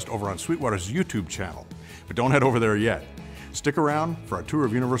GearFest over on Sweetwater's YouTube channel. But don't head over there yet. Stick around for our tour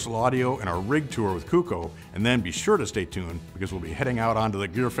of Universal Audio and our rig tour with Kuko, and then be sure to stay tuned because we'll be heading out onto the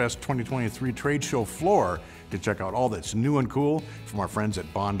GearFest 2023 trade show floor to check out all that's new and cool from our friends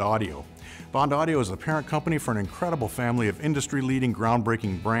at Bond Audio. Bond Audio is the parent company for an incredible family of industry-leading,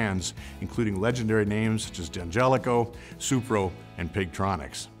 groundbreaking brands, including legendary names such as D'Angelico, Supro, and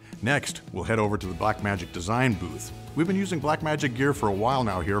Pigtronics. Next, we'll head over to the Blackmagic Design booth. We've been using Blackmagic gear for a while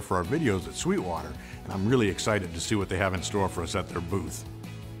now here for our videos at Sweetwater, and I'm really excited to see what they have in store for us at their booth.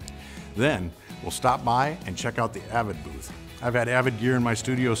 Then, we'll stop by and check out the Avid booth. I've had Avid gear in my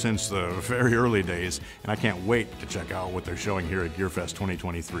studio since the very early days, and I can't wait to check out what they're showing here at GearFest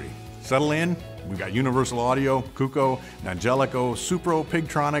 2023. Settle in, we've got Universal Audio, Kuko, D'Angelico, Supro,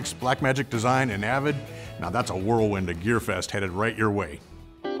 Pigtronics, Blackmagic Design, and Avid. Now that's a whirlwind of GearFest headed right your way.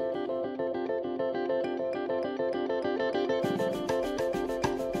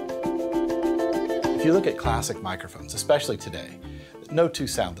 If you look at classic microphones, especially today, no two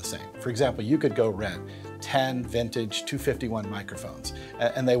sound the same. For example, you could go rent 10 vintage 251 microphones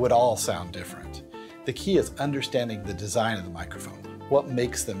and they would all sound different. The key is understanding the design of the microphone. What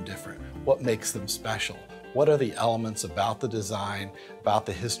makes them different? What makes them special? What are the elements about the design, about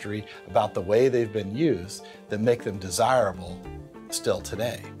the history, about the way they've been used that make them desirable still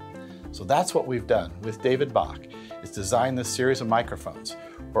today? So that's what we've done with David Bach, is design this series of microphones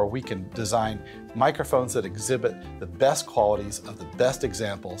where we can design microphones that exhibit the best qualities of the best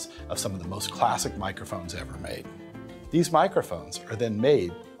examples of some of the most classic microphones ever made. These microphones are then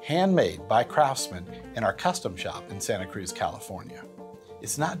handmade by craftsmen in our custom shop in Santa Cruz, California.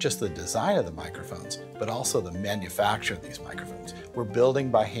 It's not just the design of the microphones, but also the manufacture of these microphones. We're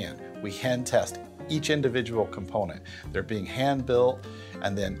building by hand. We hand test each individual component. They're being hand built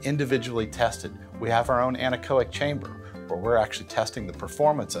and then individually tested. We have our own anechoic chamber where we're actually testing the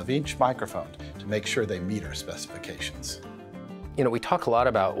performance of each microphone to make sure they meet our specifications. You know, we talk a lot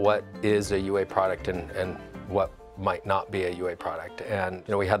about what is a UA product and what might not be a UA product. And you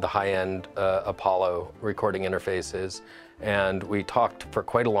know, we had the high-end Apollo recording interfaces, and we talked for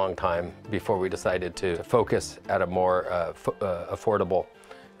quite a long time before we decided to focus at a more affordable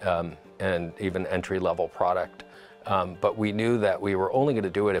and even entry-level product. But we knew that we were only going to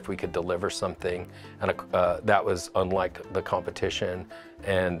do it if we could deliver something and that was unlike the competition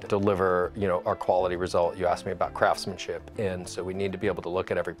and deliver, you know, our quality result. You asked me about craftsmanship, and so we need to be able to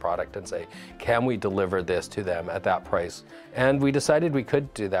look at every product and say, can we deliver this to them at that price? And we decided we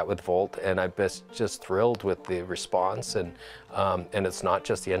could do that with Volt, and I'm just thrilled with the response. And it's not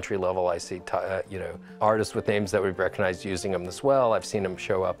just the entry level. I see, you know, artists with names that we've recognized using them as well. I've seen them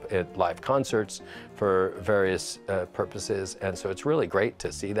show up at live concerts for various purposes, and so it's really great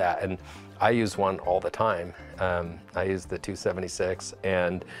to see that. And I use one all the time. I use the 276,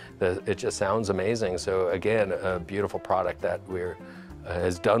 and it just sounds amazing. So again, a beautiful product that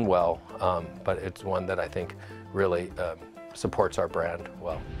has done well, but it's one that I think really supports our brand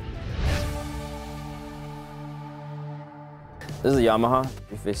well. This is a Yamaha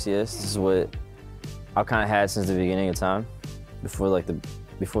 350S. This is what I've kind of had since the beginning of time, before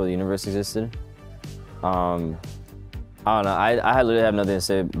the universe existed. I don't know, I literally have nothing to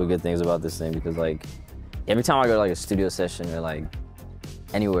say but good things about this thing, because like every time I go to like a studio session or like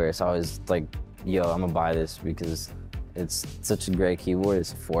anywhere, it's always like, yo, I'm gonna buy this because it's such a great keyboard.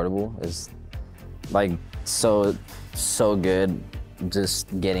 It's affordable. It's like so good,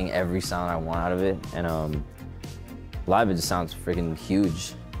 just getting every sound I want out of it. And live it just sounds freaking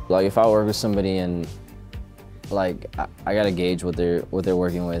huge. Like if I work with somebody and like I gotta gauge what they're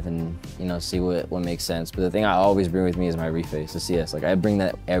working with and see what makes sense. But the thing I always bring with me is my reface, the CS. Like I bring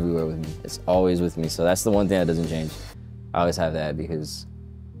that everywhere with me. It's always with me. So that's the one thing that doesn't change. I always have that because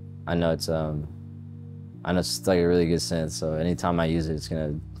I know it's like a really good synth. So anytime I use it, it's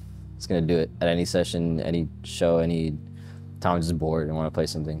gonna do it at any session, any show, any time I'm just bored and want to play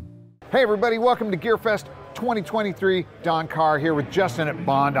something. Hey everybody, welcome to GearFest 2023. Don Carr here with Justin at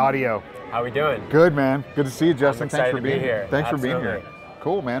Bond Audio. How we doing? Good, man. Good to see you, Justin. I'm excited to be here. Thanks for being here.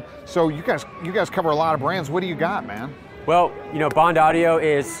 Cool, man. So you guys cover a lot of brands. What do you got, man? Well, Bond Audio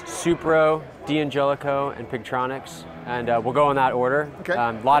is Supro, D'Angelico, and Pigtronics, and we'll go in that order. Okay.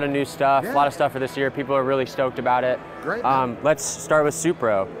 A lot of new stuff, a lot of stuff for this year. People are really stoked about it. Great. Let's start with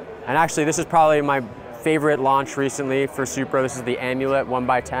Supro. And actually, this is probably my favorite launch recently for Supro. This is the Amulet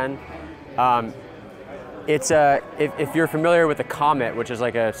 1x10. If you're familiar with the Comet, which is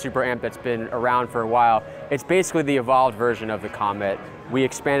like a super amp that's been around for a while, it's basically the evolved version of the Comet. We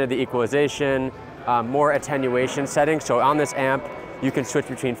expanded the equalization, more attenuation settings. So on this amp, you can switch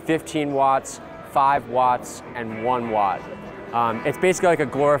between 15 watts, 5 watts, and 1 watt. It's basically like a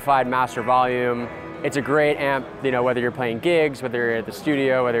glorified master volume. It's a great amp, whether you're playing gigs, whether you're at the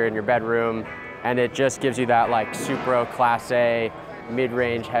studio, whether you're in your bedroom, and it just gives you that like Supro Class A,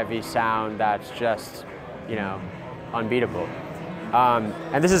 mid-range heavy sound that's just, unbeatable.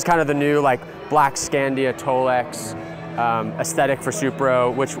 And this is kind of the new like Black Scandia Tolex aesthetic for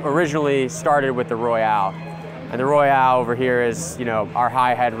Supro, which originally started with the Royale. And the Royale over here is, our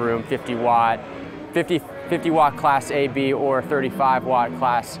high headroom 50 watt Class AB or 35 watt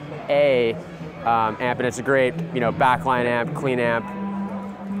Class A amp, and it's a great, backline amp, clean amp,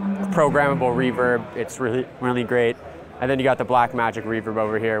 programmable reverb. It's really, really great. And then you got the Blackmagic reverb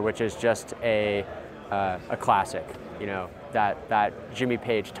over here, which is just a classic. That Jimmy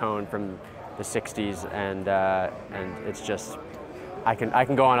Page tone from the '60s, and it's just, I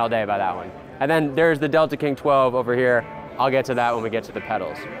can go on all day about that one. And then there's the Delta King 12 over here. I'll get to that when we get to the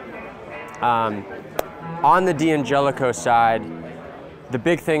pedals. On the D'Angelico side, the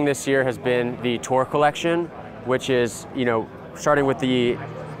big thing this year has been the Tour collection, which is, starting with the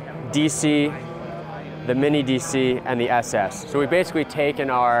DC, the Mini DC, and the SS. So we've basically taken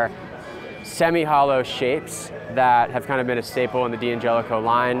our semi-hollow shapes that have kind of been a staple in the D'Angelico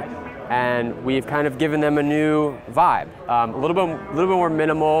line, and we've kind of given them a new vibe. A little bit more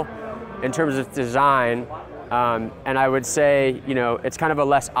minimal in terms of design, and I would say, it's kind of a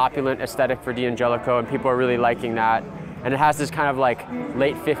less opulent aesthetic for D'Angelico, and people are really liking that. And it has this kind of like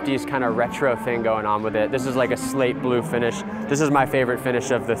late 50s kind of retro thing going on with it. This is like a slate blue finish. This is my favorite finish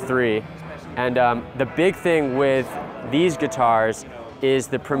of the three. And the big thing with these guitars is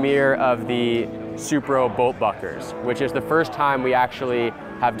the premiere of the Supro bolt buckers, which is the first time we actually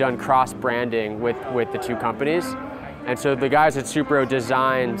have done cross-branding with the two companies. And so the guys at Supro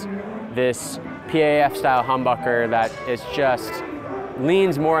designed this PAF style humbucker that is just,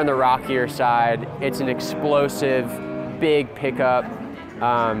 leans more on the rockier side. It's an explosive, big pickup,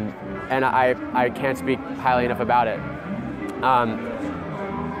 and I can't speak highly enough about it.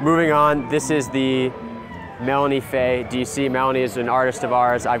 Moving on, this is the Melanie Faye DC. Melanie is an artist of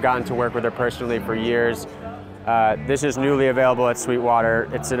ours. I've gotten to work with her personally for years. This is newly available at Sweetwater.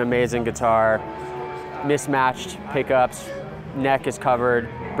 It's an amazing guitar. Mismatched pickups, neck is covered,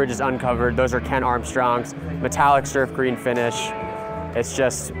 bridge is uncovered. Those are Ken Armstrong's. Metallic surf green finish. It's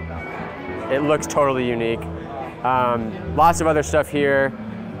just, it looks totally unique. Lots of other stuff here.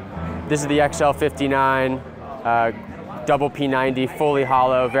 This is the XL59, double P90, fully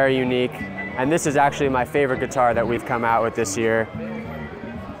hollow, very unique. And this is actually my favorite guitar that we've come out with this year,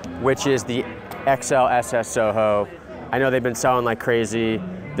 which is the XL SS Soho. I know they've been selling like crazy.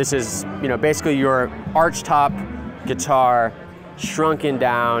 This is, basically your archtop guitar shrunken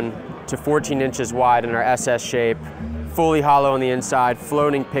down to 14 inches wide in our SS shape, fully hollow on the inside,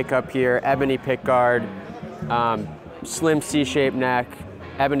 floating pickup here, ebony pickguard, slim C-shaped neck,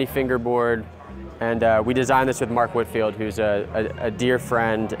 ebony fingerboard, and we designed this with Mark Whitfield, who's a dear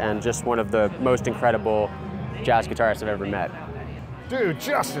friend and just one of the most incredible jazz guitarists I've ever met. Dude,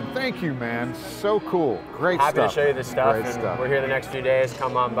 Justin, thank you, man. So cool. Great stuff. Happy to show you this stuff. Great stuff. We're here the next few days.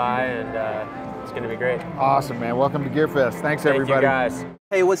 Come on by, and it's going to be great. Awesome, man. Welcome to GearFest. Thanks, everybody. Thank you, guys.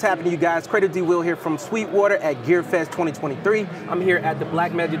 Hey, what's happening, you guys? Cradle D. Will here from Sweetwater at GearFest 2023. I'm here at the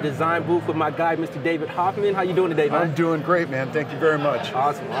Blackmagic Design booth with my guy, Mr. David Hoffman. How you doing today, man? I'm doing great, man. Thank you very much.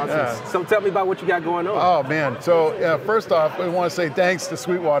 Awesome, awesome. Yeah. So tell me about what you got going on. Oh, man. So, first off, we want to say thanks to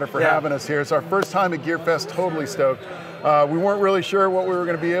Sweetwater for having us here. It's our first time at GearFest, totally stoked. We weren't really sure what we were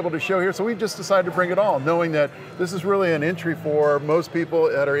going to be able to show here, so we just decided to bring it all, knowing that this is really an entry for most people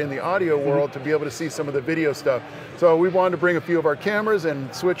that are in the audio world to be able to see some of the video stuff. So we wanted to bring a few of our cameras and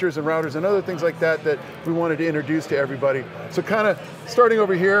switchers and routers and other things like that that we wanted to introduce to everybody. So kind of starting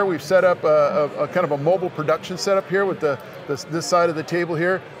over here, we've set up a kind of a mobile production setup here with this side of the table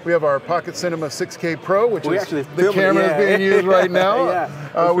here. We have our Pocket Cinema 6K Pro, which is the camera that's being used right now.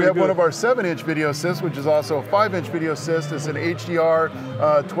 We have one of our 7-inch video assists, which is also a 5-inch video assist. It's an HDR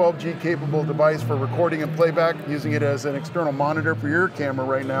 12G capable device for recording and playback, using it as an external monitor for your camera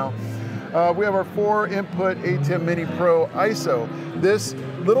right now. We have our 4-input ATEM Mini Pro ISO. This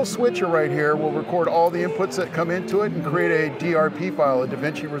little switcher right here will record all the inputs that come into it and create a DRP file, a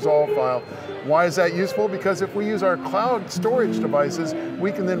DaVinci Resolve file. Why is that useful? Because if we use our cloud storage devices,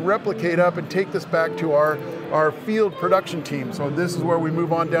 we can then replicate up and take this back to our field production team. So this is where we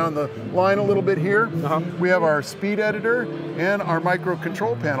move on down the line a little bit here. We have our speed editor and our micro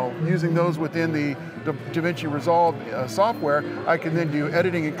control panel. Using those within the DaVinci Resolve software, I can then do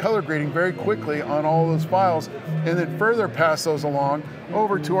editing and color grading very quickly on all those files, and then further pass those along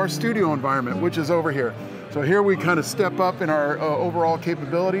over to our studio environment, which is over here. So here we kind of step up in our overall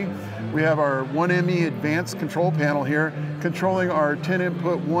capability. We have our 1ME advanced control panel here, controlling our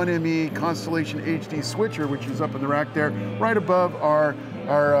 10-input 1ME Constellation HD switcher, which is up in the rack there, right above our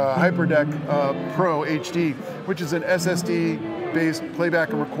HyperDeck Pro HD, which is an SSD-based playback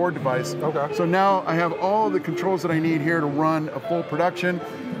and record device. So now I have all the controls that I need here to run a full production,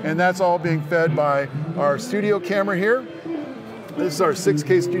 and that's all being fed by our studio camera here. This is our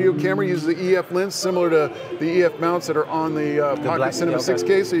 6K studio camera. Uses the EF lens, similar to the EF mounts that are on the Pocket Cinema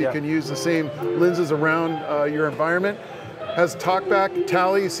 6K, so you can use the same lenses around your environment. Has talkback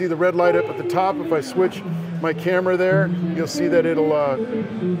tally. You see the red light up at the top. If I switch my camera there, you'll see that it'll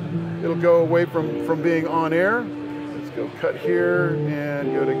go away from being on air. Let's go cut here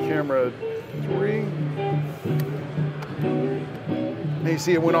and go to camera 3. And you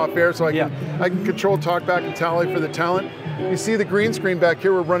see it went off air, so I can control talkback and tally for the talent. You see the green screen back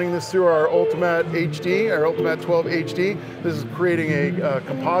here. We're running this through our Ultimate HD, our Ultimate 12 HD. This is creating a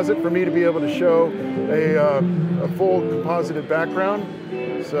composite for me to be able to show a full composited background.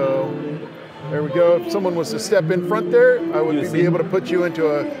 So there we go. If someone was to step in front there, I would be able to put you into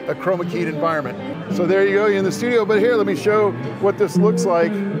a chroma keyed environment. So there you go, you're in the studio. But here, let me show what this looks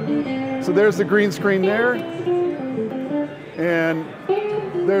like. So there's the green screen there. And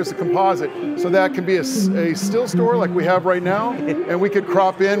there's the composite. So that can be a still store like we have right now, and we could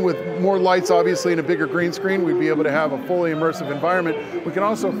crop in with more lights, obviously, and a bigger green screen. We'd be able to have a fully immersive environment. We can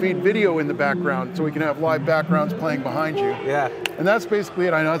also feed video in the background, so we can have live backgrounds playing behind you. And that's basically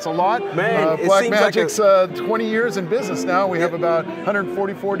it. I know it's a lot. Blackmagic's 20 years in business now. We have about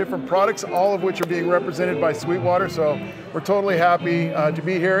 144 different products, all of which are being represented by Sweetwater. So we're totally happy to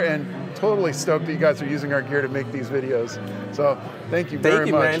be here, and totally stoked that you guys are using our gear to make these videos. So thank you very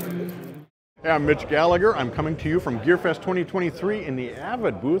much. Hey, I'm Mitch Gallagher. I'm coming to you from GearFest 2023 in the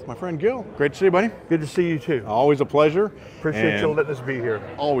Avid booth. My friend Gil, great to see you, buddy. Good to see you too. Always a pleasure. Appreciate you letting us be here.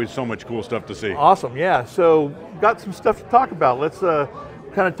 Always so much cool stuff to see. Awesome, yeah. So got some stuff to talk about. Let's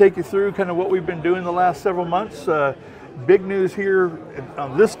kind of take you through kind of what we've been doing the last several months. Big news here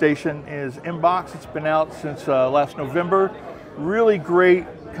on this station is Inbox. It's been out since last November. Really great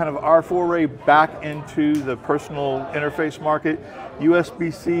kind of our foray back into the personal interface market.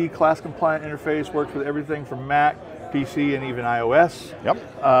 USB-C class compliant interface, works with everything from Mac, PC, and even iOS.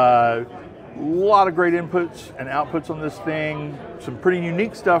 A lot of great inputs and outputs on this thing. Some pretty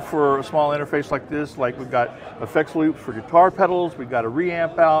unique stuff for a small interface like this. Like we've got effects loops for guitar pedals. We've got a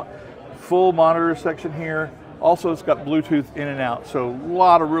reamp out, full monitor section here. Also, it's got Bluetooth in and out. So a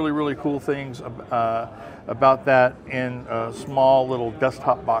lot of really, really cool things about that in a small little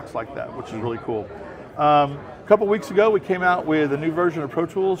desktop box like that, which is really cool. A couple weeks ago, we came out with a new version of Pro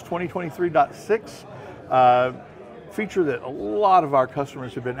Tools 2023.6, feature that a lot of our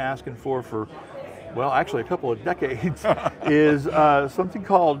customers have been asking for, well, actually a couple of decades, is something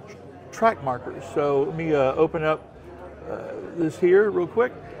called track markers. So let me open up this here real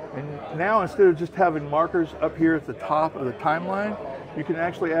quick. And now, instead of just having markers up here at the top of the timeline, you can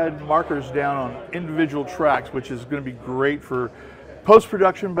actually add markers down on individual tracks, which is going to be great for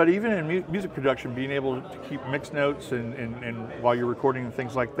post-production, but even in music production, being able to keep mix notes and while you're recording and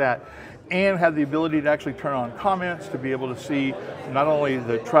things like that, and have the ability to actually turn on comments to be able to see not only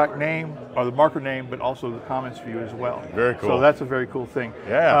the track name or the marker name, but also the comments view as well. Very cool. So that's a very cool thing.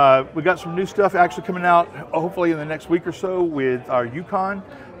 Yeah. We got some new stuff actually coming out, hopefully in the next week or so, with our Yukon.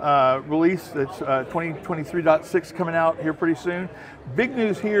 release that's 2023.6 coming out here pretty soon. Big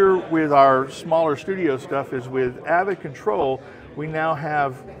news here with our smaller studio stuff is with Avid Control, we now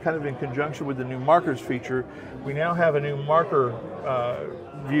have, kind of in conjunction with the new markers feature, we now have a new marker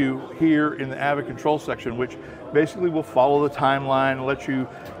view here in the Avid Control section, which basically will follow the timeline and let you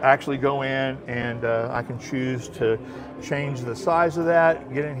actually go in, and I can choose to change the size of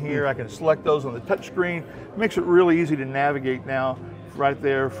that, get in here, I can select those on the touch screen. It makes it really easy to navigate now right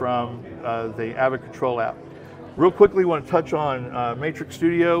there from the Avid Control app. Real quickly, want to touch on Matrix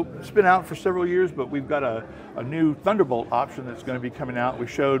Studio. It's been out for several years, but we've got a new Thunderbolt option that's going to be coming out. We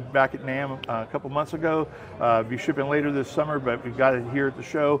showed back at NAMM a couple months ago. Be shipping later this summer, but we've got it here at the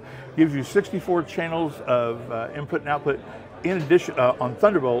show. Gives you 64 channels of input and output in addition on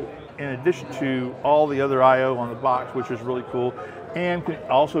Thunderbolt, in addition to all the other I/O on the box, which is really cool, and can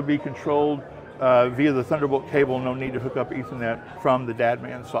also be controlled via the Thunderbolt cable. No need to hook up Ethernet from the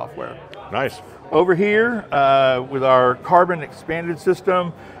Dadman software. Nice. Over here with our Carbon expanded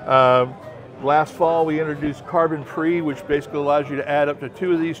system, last fall we introduced Carbon Pre, which basically allows you to add up to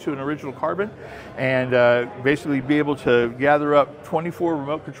 2 of these to an original Carbon, and basically be able to gather up 24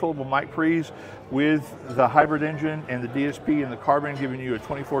 remote controllable mic pre's with the hybrid engine and the DSP and the Carbon, giving you a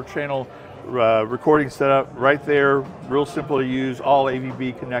 24 channel recording setup right there, real simple to use, all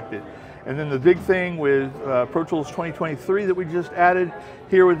AVB connected. And then the big thing with Pro Tools 2023 that we just added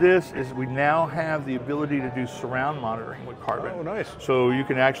here with this is we now have the ability to do surround monitoring with Carbon. Oh, nice. So you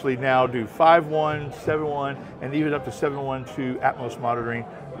can actually now do 5.1, 7.1, and even up to 7.1.2 Atmos monitoring,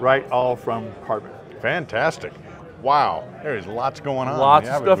 right all from Carbon. Fantastic. Wow, there's lots going on. Lots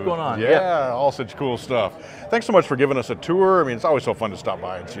of stuff going on. Yeah, all such cool stuff. Thanks so much for giving us a tour. I mean, it's always so fun to stop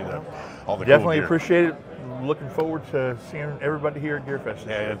by and see all the Definitely cool gear. appreciate it. Looking forward to seeing everybody here at GearFest.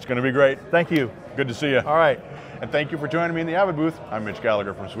 Yeah, it's going to be great. Thank you. Good to see you. All right. And thank you for joining me in the Avid booth. I'm Mitch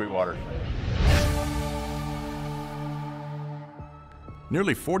Gallagher from Sweetwater.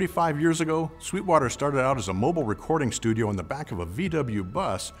 Nearly 45 years ago, Sweetwater started out as a mobile recording studio in the back of a VW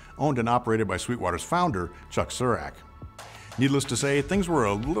bus owned and operated by Sweetwater's founder, Chuck Surak. Needless to say, things were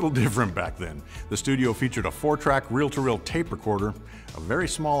a little different back then. The studio featured a 4-track reel-to-reel tape recorder, a very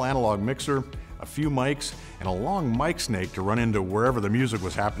small analog mixer, a few mics, and a long mic snake to run into wherever the music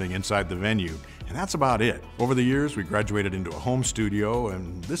was happening inside the venue. And that's about it. Over the years, we graduated into a home studio,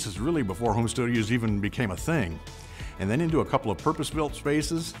 and this is really before home studios even became a thing. And then into a couple of purpose-built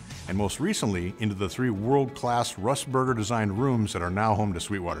spaces, and most recently into the 3 world-class Rustberger designed rooms that are now home to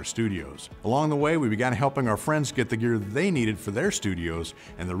Sweetwater Studios. Along the way, we began helping our friends get the gear they needed for their studios,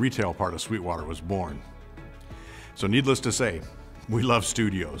 and the retail part of Sweetwater was born. So needless to say, we love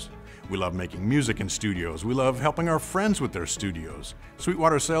studios. We love making music in studios. We love helping our friends with their studios.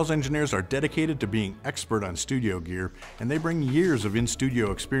 Sweetwater sales engineers are dedicated to being expert on studio gear, and they bring years of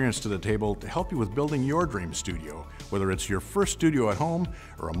in-studio experience to the table to help you with building your dream studio, whether it's your first studio at home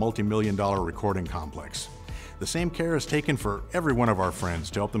or a multi-million-dollar recording complex. The same care is taken for every one of our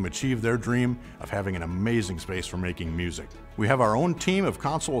friends to help them achieve their dream of having an amazing space for making music. We have our own team of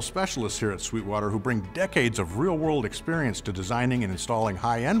console specialists here at Sweetwater who bring decades of real-world experience to designing and installing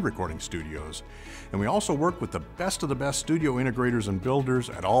high-end recording studios. And we also work with the best of the best studio integrators and builders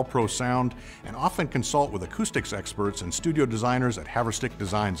at All Pro Sound, and often consult with acoustics experts and studio designers at Haverstick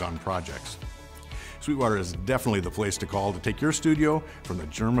Designs on projects. Sweetwater is definitely the place to call to take your studio from the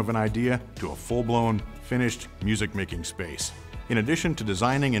germ of an idea to a full-blown, finished music-making space. In addition to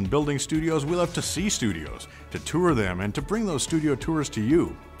designing and building studios, we love to see studios, to tour them, and to bring those studio tours to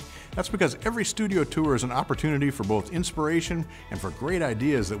you. That's because every studio tour is an opportunity for both inspiration and for great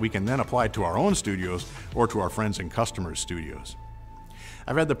ideas that we can then apply to our own studios or to our friends and customers' studios.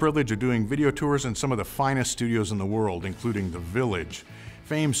 I've had the privilege of doing video tours in some of the finest studios in the world, including The Village,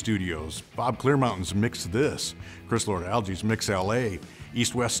 Fame Studios, Bob Clearmountain's Mix This, Chris Lord Alge's Mix LA,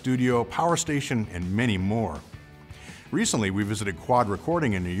 East West Studio, Power Station, and many more. Recently, we visited Quad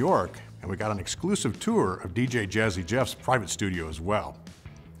Recording in New York, and we got an exclusive tour of DJ Jazzy Jeff's private studio as well.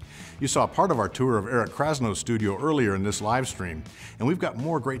 You saw part of our tour of Eric Krasno's studio earlier in this live stream, and we've got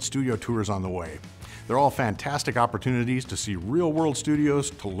more great studio tours on the way. They're all fantastic opportunities to see real-world studios,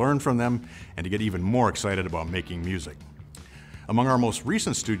 to learn from them, and to get even more excited about making music. Among our most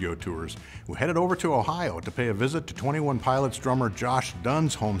recent studio tours, we headed over to Ohio to pay a visit to 21 Pilots drummer Josh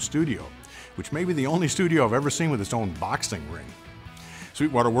Dunn's home studio, which may be the only studio I've ever seen with its own boxing ring.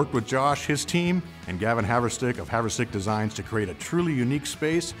 Sweetwater worked with Josh, his team, and Gavin Haverstick of Haverstick Designs to create a truly unique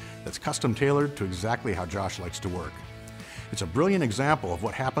space that's custom tailored to exactly how Josh likes to work. It's a brilliant example of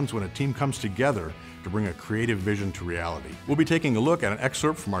what happens when a team comes together to bring a creative vision to reality. We'll be taking a look at an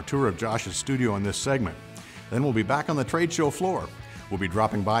excerpt from our tour of Josh's studio in this segment. Then we'll be back on the trade show floor. We'll be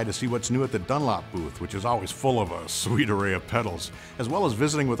dropping by to see what's new at the Dunlop booth, which is always full of a sweet array of pedals, as well as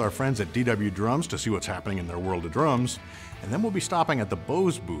visiting with our friends at DW Drums to see what's happening in their world of drums. And then we'll be stopping at the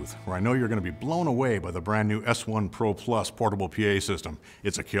Bose booth, where I know you're going to be blown away by the brand new S1 Pro Plus portable PA system.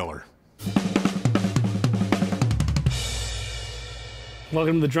 It's a killer.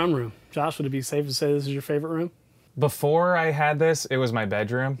 Welcome to the drum room. Josh, would it be safe to say this is your favorite room? Before I had this, it was my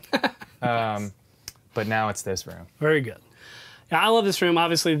bedroom, but now it's this room. Very good. Yeah, I love this room,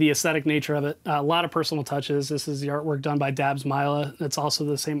 obviously the aesthetic nature of it. A lot of personal touches. This is the artwork done by Dabs Mila. It's also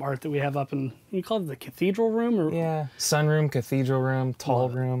the same art that we have up in, you call it the cathedral room? Or? Yeah, sunroom, cathedral room, tall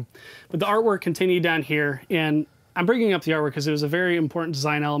room. But the artwork continued down here, and I'm bringing up the artwork because it was a very important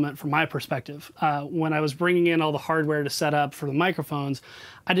design element from my perspective. When I was bringing in all the hardware to set up for the microphones,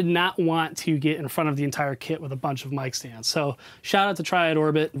 I did not want to get in front of the entire kit with a bunch of mic stands. So shout out to Triad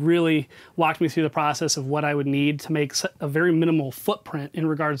Orbit, really walked me through the process of what I would need to make a very minimal footprint in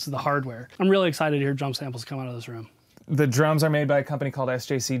regards to the hardware. I'm really excited to hear drum samples come out of this room. The drums are made by a company called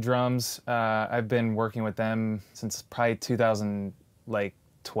SJC Drums. I've been working with them since probably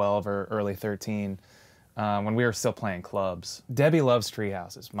 2012 or early 13. When we were still playing clubs. Debbie loves tree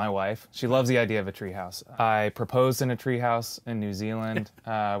houses, my wife. She loves the idea of a tree house. I proposed in a tree house in New Zealand.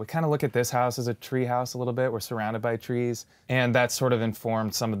 We kind of look at this house as a tree house a little bit. We're surrounded by trees. And that sort of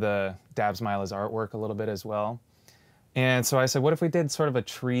informed some of the Dabs Mila's artwork a little bit as well. And so I said, what if we did sort of a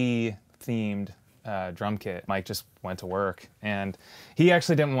tree-themed drum kit? Mike just went to work. And he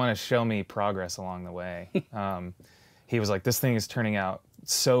actually didn't want to show me progress along the way. He was like, this thing is turning out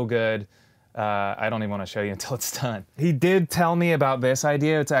so good. I don't even want to show you until it's done. He did tell me about this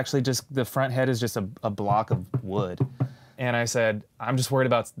idea. It's actually just, the front head is just a block of wood. And I said, I'm just worried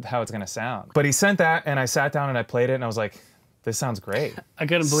about how it's going to sound. But he sent that, and I sat down and I played it, and I was like, this sounds great. I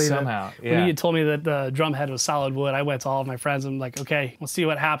couldn't believe somehow. it. When you told me that the drum head was solid wood, I went to all of my friends and I'm like, okay, we'll see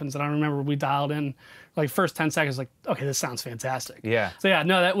what happens. And I remember we dialed in, like first 10 seconds, like, okay, this sounds fantastic. Yeah. So yeah,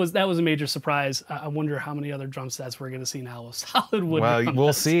 no, that was a major surprise. I wonder how many other drum sets we're going to see now with solid wood. Well,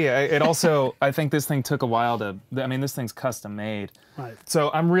 we'll see. It also, I think this thing took a while to, I mean, this thing's custom made. Right. So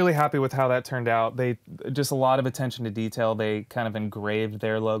I'm really happy with how that turned out. They just a lot of attention to detail. They kind of engraved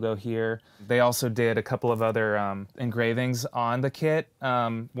their logo here. They also did a couple of other engravings on the kit.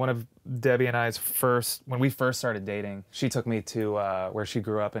 One of Debbie and I's when we first started dating, she took me to where she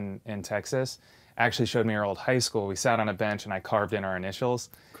grew up in Texas. Actually showed me her old high school. We sat on a bench and I carved in our initials.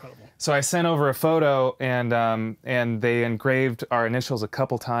 Incredible. So I sent over a photo and they engraved our initials a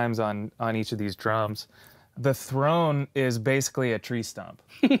couple times on each of these drums. The throne is basically a tree stump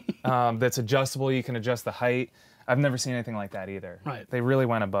that's adjustable. You can adjust the height. I've never seen anything like that either. Right. They really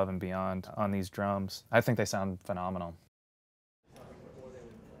went above and beyond on these drums. I think they sound phenomenal.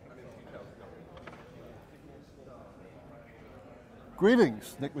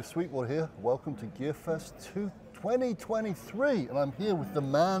 Greetings, Nick with Sweetwater here. Welcome to GearFest 2023, and I'm here with the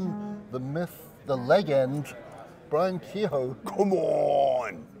man, the myth, the legend, Brian Kehoe. Come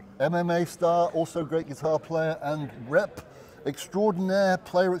on! MMA star, also great guitar player and rep extraordinaire,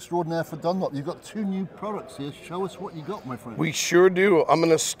 player extraordinaire for Dunlop. You've got two new products here. Show us what you got, my friend. We sure do. I'm going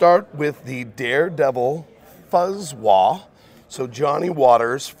to start with the Daredevil Fuzz Wah. So Johnny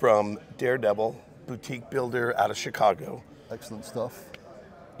Waters from Daredevil, boutique builder out of Chicago. Excellent stuff.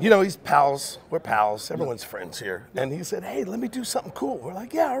 You know, he's pals. We're pals. Everyone's friends here. And he said, hey, let me do something cool. We're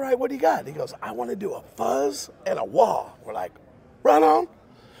like, yeah, all right, what do you got? He goes, I want to do a fuzz and a wah. We're like, right on.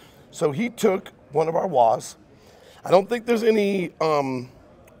 So he took one of our wahs. I don't think there's any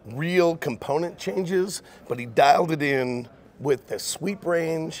real component changes, but he dialed it in with the sweep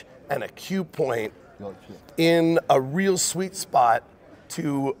range and a cue point in a real sweet spot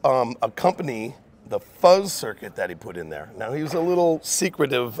to accompany the fuzz circuit that he put in there. Now, he was a little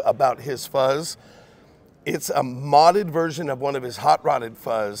secretive about his fuzz. It's a modded version of one of his hot rodded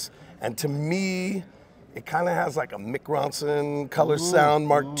fuzz, and to me, it kind of has like a Mick Ronson Color Sound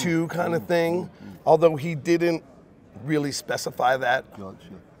Mark II kind of thing, although he didn't really specify that. Gotcha.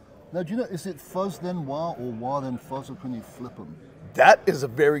 Now, do you know, is it fuzz then wah or wah then fuzz, or can you flip them? That is a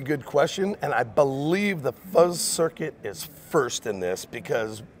very good question, and I believe the fuzz circuit is first in this,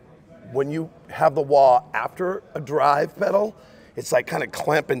 because when you have the wah after a drive pedal, it's like kind of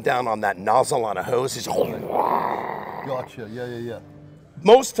clamping down on that nozzle on a hose. It's Gotcha, yeah.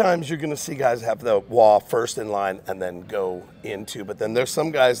 Most times you're gonna see guys have the wah first in line and then go into, but then there's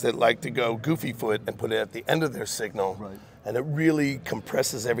some guys that like to go goofy foot and put it at the end of their signal, and it really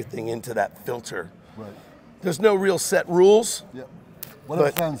compresses everything into that filter. Right. There's no real set rules. Yeah.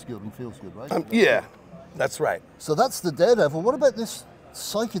 Whatever sounds good and feels good, right? Yeah, that's right. So that's the Daredevil. What about this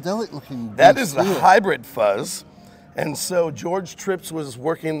psychedelic looking? That is the hybrid fuzz. And so George Trips was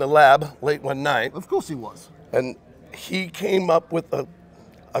working the lab late one night. Of course he was. And he came up with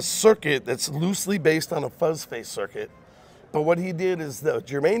a circuit that's loosely based on a fuzz face circuit. But what he did is the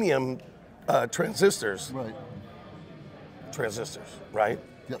germanium transistors. Right. Transistors, right?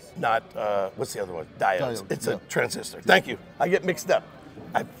 Yes. Not, what's the other one? Diodes. Diodes, It's yeah. a transistor. Thank you. I get mixed up.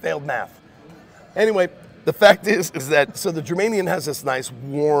 I failed math. Anyway, the fact is that, so the germanium has this nice,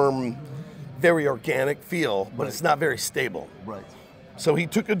 warm, very organic feel, but it's not very stable. Right. So he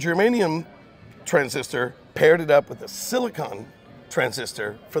took a germanium transistor, paired it up with a silicon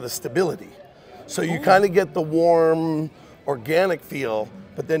transistor for the stability. So you kind of get the warm, organic feel,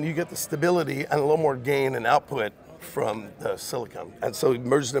 but then you get the stability and a little more gain and output from the silicon. And so he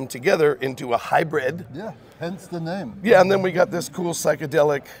merged them together into a hybrid. Yeah, hence the name. Yeah, and then we got this cool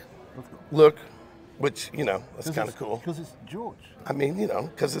psychedelic look, which, you know, that's kind of cool. Because it's George. I mean, you know,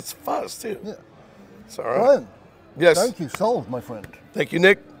 because it's fuzz too. Yeah. It's all right. Brian. Yes. Thank you, sold, my friend. Thank you,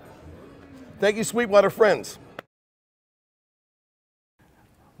 Nick. Thank you, Sweetwater friends.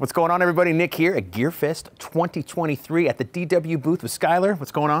 What's going on, everybody? Nick here at GearFest 2023 at the DW booth with Skylar.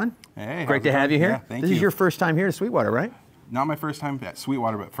 What's going on? Hey, great to have you here. Yeah, thank This you. is your first time here to Sweetwater, right? Not my first time at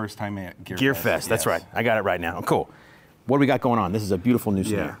Sweetwater, but first time at GearFest. GearFest, that's right. I got it right now. Oh, cool. What do we got going on? This is a beautiful new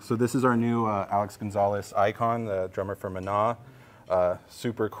snare. Yeah, so this is our new Alex Gonzalez Icon, the drummer for Mana.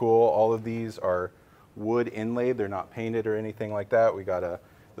 Super cool. All of these are wood inlaid. They're not painted or anything like that. We got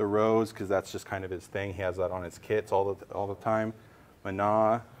the rose, because that's just kind of his thing. He has that on his kits all the time.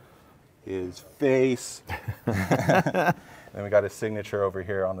 Mana, his face. Then we got his signature over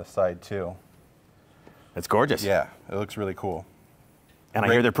here on the side too. It's gorgeous. Yeah, it looks really cool. And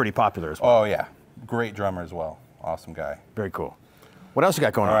I hear they're pretty popular as well. Oh yeah, great drummer as well. Awesome guy. Very cool. What else you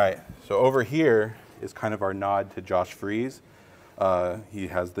got going on? All right, so over here is kind of our nod to Josh Freese. He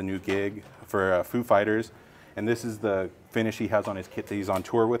has the new gig for Foo Fighters, and this is the finish he has on his kit that he's on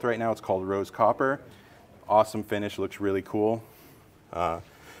tour with right now. It's called Rose Copper. Awesome finish, looks really cool.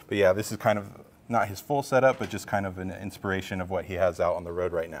 But yeah, this is kind of not his full setup, but just kind of an inspiration of what he has out on the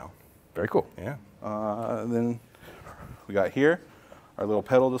road right now. Very cool. Yeah. Then we got here our little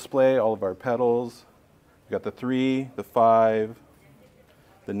pedal display, all of our pedals. We got the 3, the 5,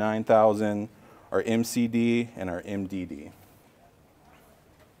 the 9000, our MCD, and our MDD.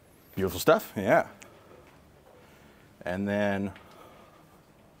 Beautiful stuff. Yeah. And then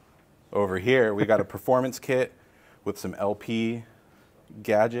over here, we got a performance kit with some LP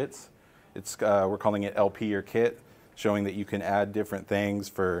gadgets. It's we're calling it LP Your Kit, showing that you can add different things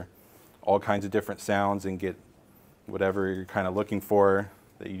for all kinds of different sounds and get whatever you're kind of looking for,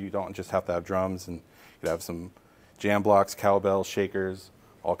 that you don't just have to have drums, and you could have some jam blocks, cowbells, shakers,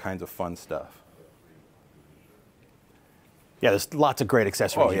 all kinds of fun stuff. Yeah, there's lots of great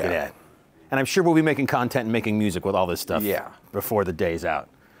accessories you can add. And I'm sure we'll be making content and making music with all this stuff before the day's out.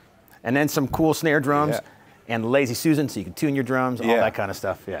 And then some cool snare drums and Lazy Susan, so you can tune your drums, all that kind of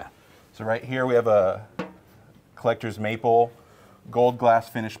stuff, So right here we have a collector's maple, gold glass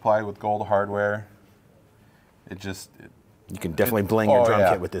finish ply with gold hardware. It just... you can definitely bling your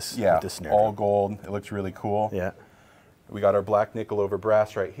drum kit with this snare drum. All gold. It looks really cool. Yeah. We got our black nickel over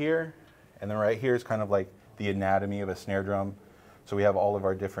brass right here. And then right here is kind of like the anatomy of a snare drum. So we have all of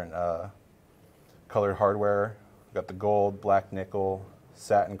our different colored hardware. We got the gold, black nickel,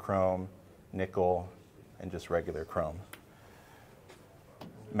 satin chrome, nickel, and just regular chrome.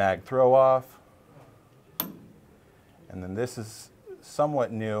 Mag throw off. And then this is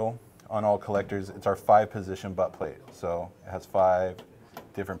somewhat new on all collectors. It's our 5-position butt plate. So it has 5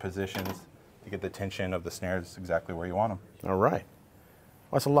 different positions to get the tension of the snares exactly where you want them. All right.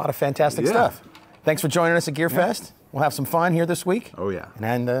 Well, that's a lot of fantastic stuff. Thanks for joining us at GearFest. We'll have some fun here this week. Oh, yeah.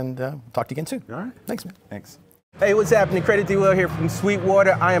 And talk to you again soon. All right. Thanks, man. Thanks. Hey, what's happening? Credit D Will here from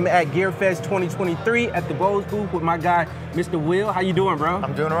Sweetwater. I am at GearFest 2023 at the Bose booth with my guy, Mr. Will. How you doing, bro?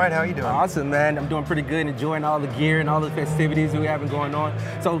 I'm doing all right. How are you doing? Awesome, man. I'm doing pretty good, enjoying all the gear and all the festivities we have going on.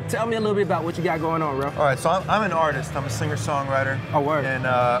 So tell me a little bit about what you got going on, bro. All right, so I'm an artist. I'm a singer-songwriter. Oh, word. And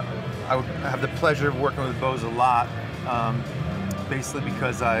I have the pleasure of working with Bose a lot, basically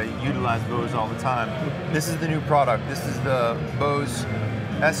because I utilize Bose all the time. This is the new product. This is the Bose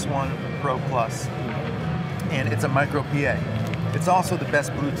S1 Pro Plus. And it's a micro PA. It's also the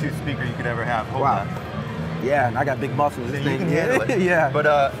best Bluetooth speaker you could ever have. Hold on. Yeah, and I got big muscles. You can handle it. Yeah.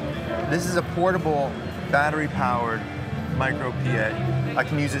 But this is a portable, battery-powered micro PA. I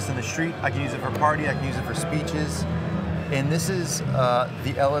can use this in the street. I can use it for party. I can use it for speeches. And this is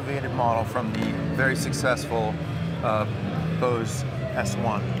the elevated model from the very successful Bose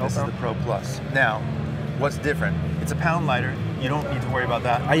S1. This is the Pro Plus. Now, what's different? It's a pound lighter. You don't need to worry about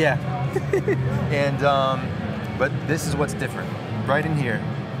that. Yeah. And But this is what's different. Right in here,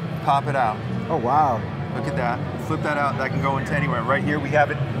 pop it out. Oh, wow. Look at that. Flip that out, that can go into anywhere. Right here we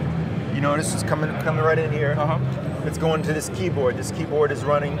have it, you notice it's coming right in here. It's going to this keyboard. This keyboard is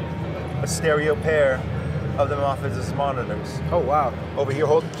running a stereo pair of them off as monitors. Oh, wow. Over here,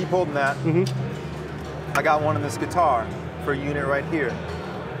 keep holding that. I got one on this guitar for a unit right here.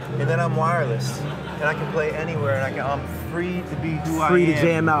 And then I'm wireless, and I can play anywhere, and I'm free to be who I am. Free to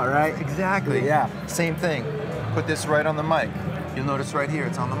jam out, right? Exactly. Yeah. Same thing. Put this right on the mic. You'll notice right here,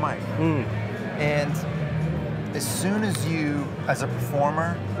 it's on the mic. And as soon as you, as a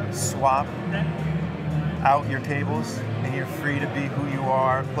performer, swap out your cables, and you're free to be who you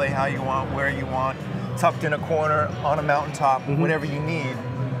are, play how you want, where you want, tucked in a corner, on a mountaintop, whatever you need,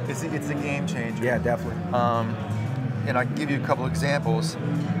 it's a game changer. Yeah, definitely. And I can give you a couple examples,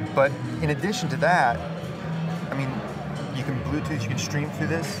 but in addition to that, I mean, you can Bluetooth, you can stream through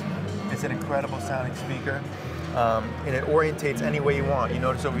this. It's an incredible sounding speaker, and it orientates any way you want. You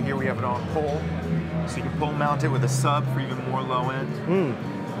notice over here we have it on pull, so you can pull mount it with a sub for even more low end.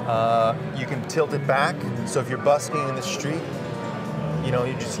 You can tilt it back, so if you're busking in the street, you know,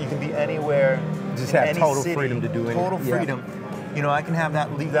 you can be anywhere. Just have any total city, freedom to do anything. Total freedom. You know, I can have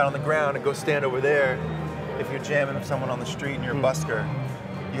that, leave that on the ground and go stand over there. If you're jamming with someone on the street and you're a busker,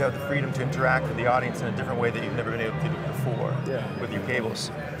 you have the freedom to interact with the audience in a different way that you've never been able to do before with your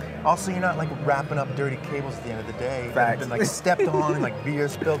cables. Also, you're not like wrapping up dirty cables at the end of the day. That have been like stepped on and like beer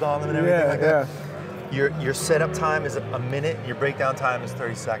spilled on them and everything like that. Your setup time is a minute. Your breakdown time is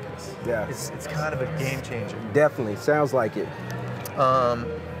 30 seconds. Yeah, it's kind of a game changer. Definitely, sounds like it.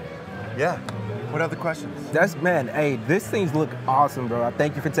 Yeah. What other questions? Man, hey, these things look awesome, bro. I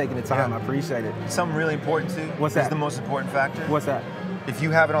thank you for taking the time. I appreciate it. Something really important too. What's that? Is the most important factor. What's that? If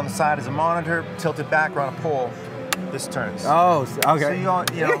you have it on the side as a monitor, tilt it back or on a pole, this turns. Oh, okay. So you know,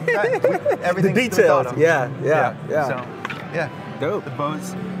 everything. The details. Yeah. So, yeah. Dope. The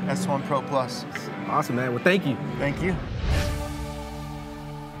Bose S1 Pro Plus. Awesome, man. Well, thank you. Thank you.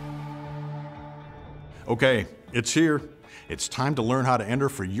 Okay, it's here. It's time to learn how to enter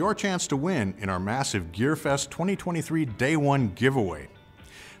for your chance to win in our massive GearFest 2023 Day 1 giveaway.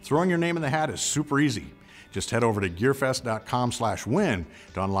 Throwing your name in the hat is super easy. Just head over to gearfest.com/win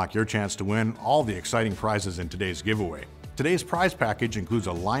to unlock your chance to win all the exciting prizes in today's giveaway. Today's prize package includes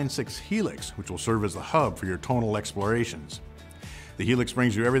a Line 6 Helix, which will serve as the hub for your tonal explorations. The Helix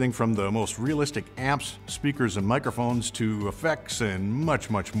brings you everything from the most realistic amps, speakers, and microphones to effects and much,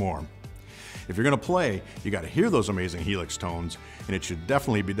 much more. If you're going to play, you got to hear those amazing Helix tones, and it should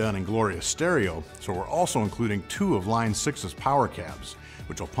definitely be done in glorious stereo, so we're also including 2 of Line 6's power cabs,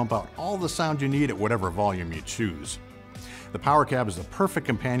 which will pump out all the sound you need at whatever volume you choose. The power cab is the perfect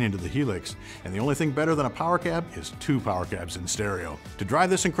companion to the Helix, and the only thing better than a power cab is 2 power cabs in stereo. To drive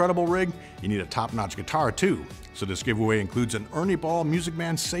this incredible rig, you need a top-notch guitar too, so this giveaway includes an Ernie Ball Music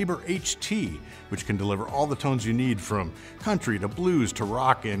Man Sabre HT, which can deliver all the tones you need from country to blues to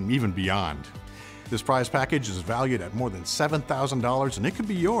rock and even beyond. This prize package is valued at more than $7,000 and it could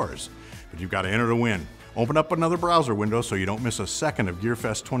be yours, but you've got to enter to win. Open up another browser window so you don't miss a second of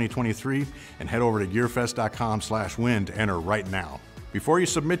GearFest 2023 and head over to gearfest.com/win to enter right now. Before you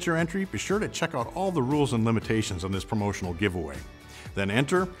submit your entry, be sure to check out all the rules and limitations on this promotional giveaway. Then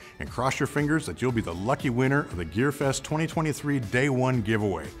enter and cross your fingers that you'll be the lucky winner of the GearFest 2023 Day 1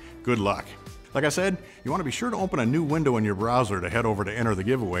 giveaway. Good luck. Like I said, you want to be sure to open a new window in your browser to head over to enter the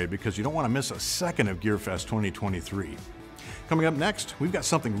giveaway because you don't want to miss a second of GearFest 2023. Coming up next, we've got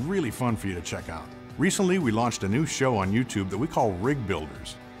something really fun for you to check out. Recently, we launched a new show on YouTube that we call Rig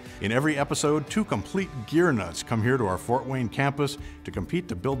Builders. In every episode, 2 complete gear nuts come here to our Fort Wayne campus to compete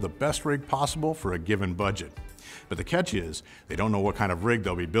to build the best rig possible for a given budget. But the catch is, they don't know what kind of rig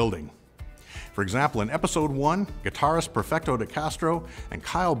they'll be building. For example, in episode 1, guitarist Perfecto de Castro and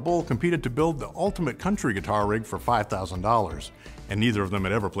Kyle Bull competed to build the ultimate country guitar rig for $5,000, and neither of them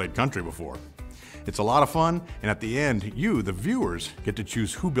had ever played country before. It's a lot of fun, and at the end, you, the viewers, get to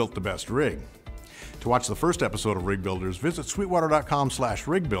choose who built the best rig. To watch the first episode of Rig Builders, visit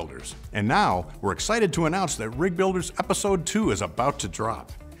sweetwater.com/rigbuilders. And now, we're excited to announce that Rig Builders Episode 2 is about to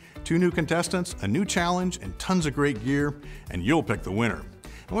drop. 2 new contestants, a new challenge, and tons of great gear, and you'll pick the winner.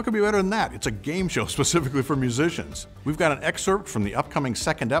 And what could be better than that? It's a game show specifically for musicians. We've got an excerpt from the upcoming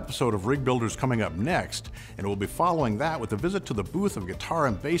 2nd episode of Rig Builders coming up next, and we'll be following that with a visit to the booth of guitar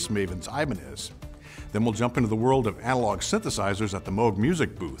and bass mavens Ibanez. Then we'll jump into the world of analog synthesizers at the Moog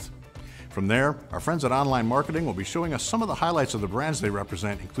Music booth. From there, our friends at Online Marketing will be showing us some of the highlights of the brands they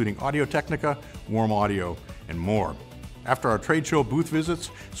represent, including Audio-Technica, Warm Audio, and more. After our trade show booth visits,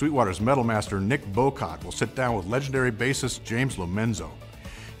 Sweetwater's metal master Nick Bocott will sit down with legendary bassist James Lomenzo.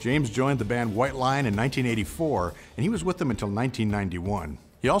 James joined the band White Lion in 1984, and he was with them until 1991.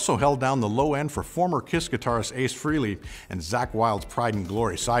 He also held down the low end for former Kiss guitarist Ace Frehley and Zakk Wylde's Pride and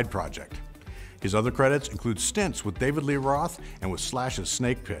Glory side project. His other credits include stints with David Lee Roth and with Slash's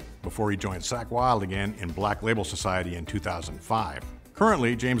Snake Pit, before he joined Zakk Wylde again in Black Label Society in 2005.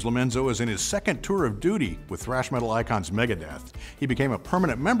 Currently, James Lomenzo is in his second tour of duty with thrash metal icons Megadeth. He became a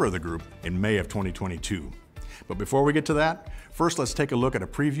permanent member of the group in May of 2022. But before we get to that, first let's take a look at a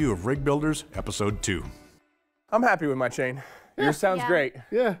preview of Rig Builders Episode 2. I'm happy with my chain. Yours sounds great.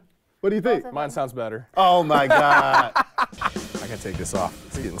 Yeah. What do you think? Mine sounds better. Oh my God. I gotta take this off.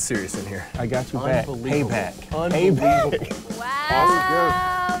 It's getting serious in here. I got you back. Payback. Payback.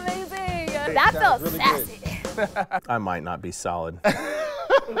 Wow, amazing. That felt really sassy. I might not be solid.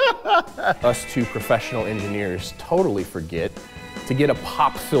 Us two professional engineers totally forget to get a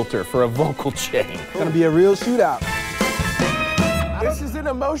pop filter for a vocal chain. It's gonna be a real shootout. This is an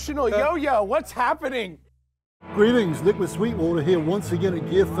emotional yo-yo. What's happening? Greetings, Nick with Sweetwater here once again at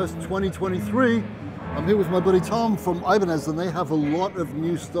GearFest 2023. I'm here with my buddy Tom from Ibanez, and they have a lot of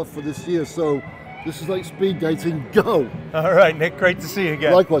new stuff for this year, so this is like speed dating. Go! All right, Nick, great to see you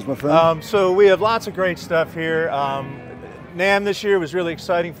again. Likewise, my friend. So we have lots of great stuff here. NAMM this year was really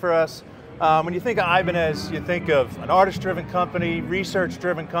exciting for us. When you think of Ibanez, you think of an artist-driven company,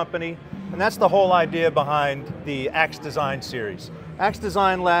 research-driven company, and that's the whole idea behind the Axe Design series. Axe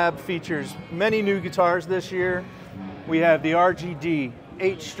Design Lab features many new guitars this year. We have the RGD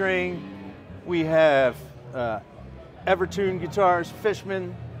 8-string, we have Evertune guitars,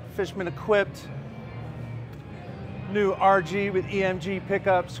 Fishman equipped, new RG with EMG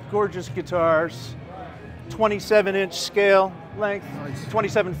pickups, gorgeous guitars, 27-inch scale length,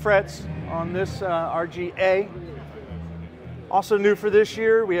 27 frets on this RGA. Also new for this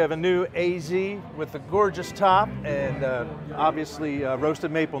year, we have a new AZ with a gorgeous top and obviously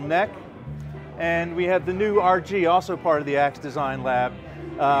roasted maple neck. And we have the new RG, also part of the Axe Design Lab.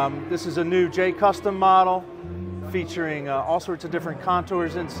 This is a new J Custom model featuring all sorts of different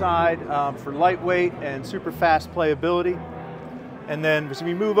contours inside for lightweight and super fast playability. And then as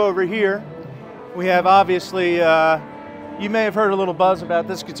we move over here, we have obviously, you may have heard a little buzz about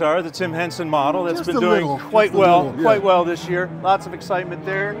this guitar, the Tim Henson model. That's been doing quite well this year. Lots of excitement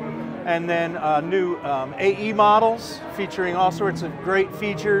there. And then new AE models featuring all sorts of great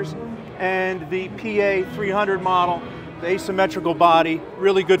features. And the PA 300 model, the asymmetrical body,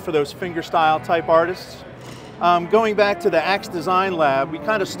 really good for those fingerstyle type artists. Going back to the Axe Design Lab, we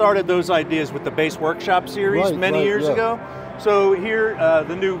kind of started those ideas with the Bass Workshop series many years ago. So here,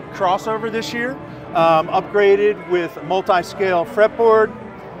 the new crossover this year, upgraded with multi-scale fretboard.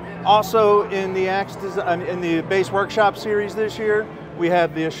 Also in the in the Bass Workshop series this year, we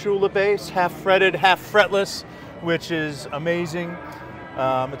have the Ashula bass, half fretted, half fretless, which is amazing.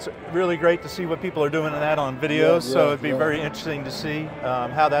 It's really great to see what people are doing in that on videos, so it'd be very interesting to see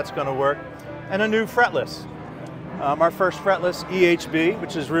how that's going to work. And a new fretless, our first fretless EHB,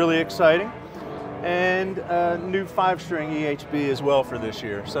 which is really exciting. And a new 5-string EHB as well for this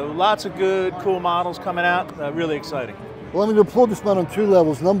year. So lots of good, cool models coming out, really exciting. Well, I'm going to applaud this man on two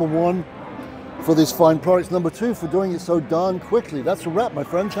levels. Number one, for this fine product. Number two, for doing it so darn quickly. That's a wrap, my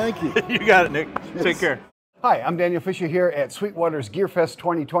friend. Thank you. You got it, Nick. Take care. Hi, I'm Daniel Fisher here at Sweetwater's GearFest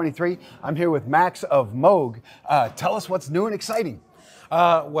 2023. I'm here with Max of Moog. Tell us what's new and exciting.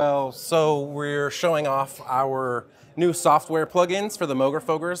 So we're showing off our new software plugins for the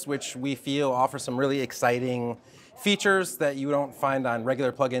Mogerfogers, which we feel offer some really exciting features that you don't find on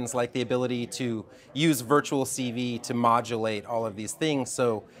regular plugins, like the ability to use virtual CV to modulate all of these things.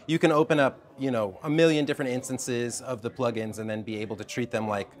 So you can open up, a million different instances of the plugins and then be able to treat them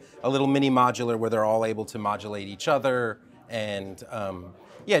like a little mini modular where they're all able to modulate each other and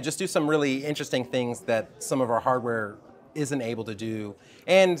just do some really interesting things that some of our hardware isn't able to do.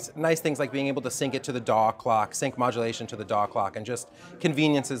 And nice things like being able to sync it to the DAW clock, sync modulation to the DAW clock, and just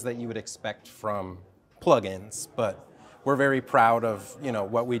conveniences that you would expect from plugins. But we're very proud of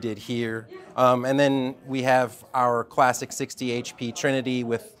what we did here. And then we have our classic 60 HP Trinity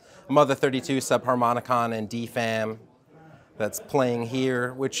with Mother 32 subharmonicon and DFAM that's playing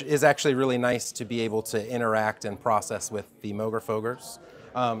here, which is actually really nice to be able to interact and process with the Mogerfogers.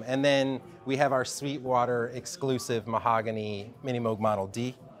 And then we have our Sweetwater exclusive mahogany Mini Moog Model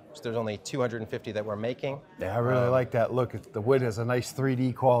D, which there's only 250 that we're making. Yeah, I really like that look. The wood has a nice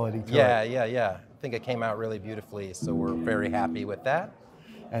 3D quality to it. Yeah. I think it came out really beautifully, so we're very happy with that.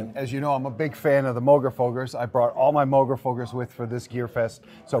 And as you know, I'm a big fan of the Mogerfogers. I brought all my Mogerfogers with for this GearFest,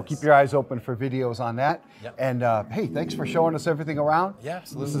 so keep your eyes open for videos on that. Yep. And hey, thanks for showing us everything around. Yeah,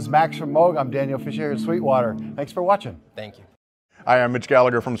 absolutely. This is Max from Moog. I'm Daniel Fisher here at Sweetwater. Thanks for watching. Thank you. Hi, I'm Mitch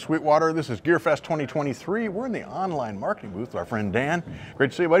Gallagher from Sweetwater. This is GearFest 2023. We're in the online marketing booth with our friend Dan. Great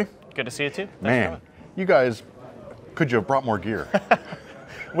to see you, buddy. Good to see you too. Man, you guys, could you have brought more gear?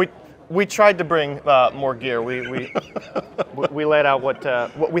 We tried to bring more gear. We laid out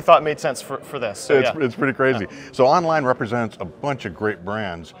what we thought made sense for this. So, It's pretty crazy. So online represents a bunch of great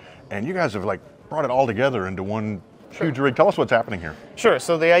brands, and you guys have like brought it all together into one huge rig. Tell us what's happening here. Sure.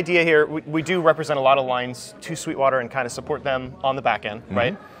 So the idea here, we do represent a lot of lines to Sweetwater and kind of support them on the back end,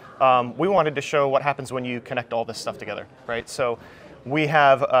 right? We wanted to show what happens when you connect all this stuff together, right? So we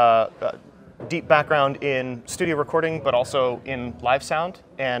have a deep background in studio recording, but also in live sound,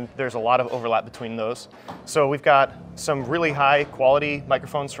 and there's a lot of overlap between those. So we've got some really high quality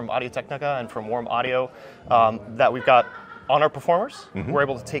microphones from Audio-Technica and from Warm Audio that we've got on our performers. We're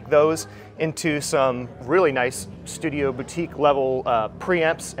able to take those into some really nice studio boutique level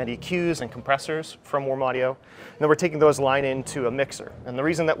preamps and EQs and compressors from Warm Audio. And then we're taking those line into a mixer. And the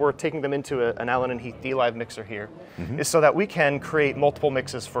reason that we're taking them into an Allen & Heath D-Live mixer here is so that we can create multiple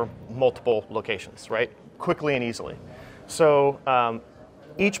mixes for multiple locations, right? Quickly and easily. So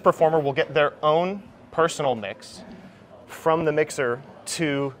each performer will get their own personal mix from the mixer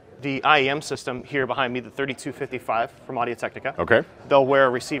to the IEM system here behind me, the 3255 from Audio-Technica. Okay. They'll wear a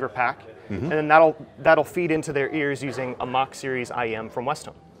receiver pack, and then that'll feed into their ears using a Mach Series IEM from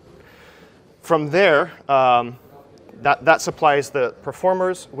Westone. From there, that supplies the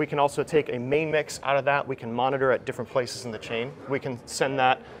performers. We can also take a main mix out of that. We can monitor at different places in the chain. We can send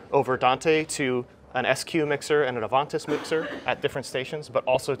that over Dante to an SQ mixer and an Avantis mixer at different stations, but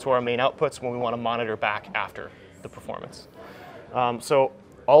also to our main outputs when we want to monitor back after the performance. So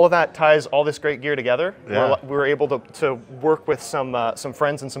all of that ties all this great gear together. Yeah. We're able to work with some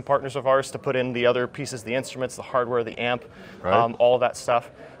friends and some partners of ours to put in the other pieces, the instruments, the hardware, the amp, all of that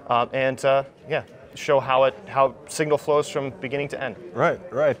stuff, and show how signal flows from beginning to end. Right.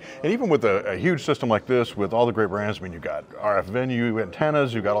 And even with a huge system like this, with all the great brands, I mean, you've got RF venue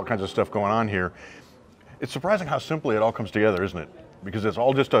antennas, you've got all kinds of stuff going on here. It's surprising how simply it all comes together, isn't it? Because it's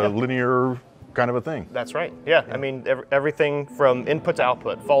all just a linear kind of a thing. That's right. Yeah. I mean, everything from input to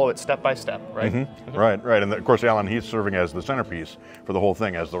output, follow it step by step, right? Right. And of course, Allen Heath's serving as the centerpiece for the whole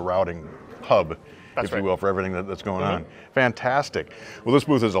thing, as the routing hub, if you will, for everything that's going on. Fantastic. Well, this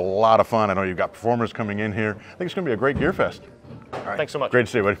booth is a lot of fun. I know you've got performers coming in here. I think it's going to be a great GearFest. All right. Thanks so much. Great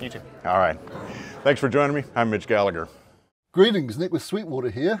to see you, buddy. You too. All right. Thanks for joining me. I'm Mitch Gallagher. Greetings, Nick with Sweetwater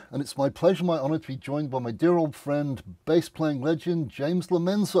here, and it's my pleasure, my honor to be joined by my dear old friend, bass-playing legend, James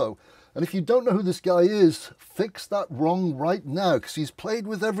Lomenzo. And if you don't know who this guy is, fix that wrong right now, because he's played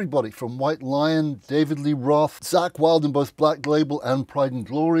with everybody from White Lion, David Lee Roth, Zakk Wylde in both Black Label and Pride and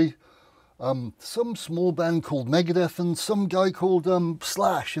Glory, some small band called Megadeth, and some guy called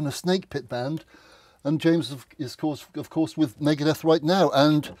Slash in a Snake Pit band. And James is, of course, with Megadeth right now,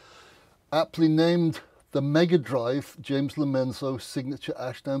 and aptly named the Mega Drive James Lomenzo signature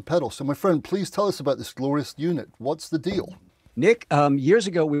Ashdown pedal. So my friend, please tell us about this glorious unit. What's the deal? Nick, years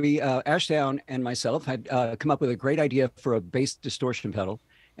ago, Ashdown and myself had come up with a great idea for a bass distortion pedal,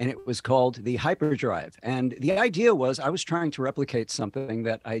 and it was called the Hyperdrive. And the idea was I was trying to replicate something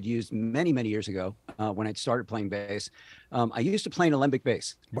that I'd used many, many years ago when I'd started playing bass. I used to play an alembic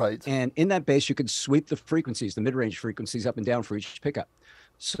bass. Right. And in that bass, you could sweep the frequencies, the mid-range frequencies up and down for each pickup.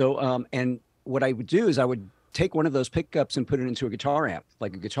 So, and what I would do is I would take one of those pickups and put it into a guitar amp,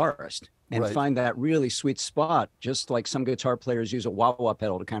 like a guitarist, and find that really sweet spot, just like some guitar players use a wah-wah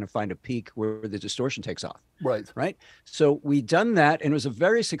pedal to kind of find a peak where the distortion takes off. Right. So we done that, and it was a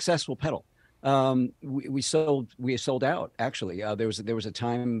very successful pedal. We sold out, actually. There was a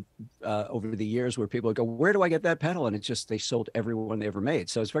time over the years where people would go, where do I get that pedal? And it's just, they sold every one they ever made.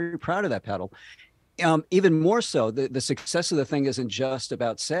 So I was very proud of that pedal. Even more so, the success of the thing isn't just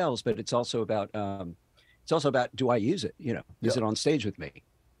about sales, but it's also about do I use it? You know, is it on stage with me?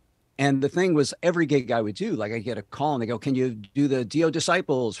 And the thing was, every gig I would do, like I get a call and they go, can you do the Dio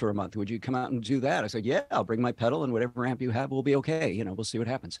Disciples for a month? Would you come out and do that? I said, yeah, I'll bring my pedal and whatever amp you have will be okay. You know, we'll see what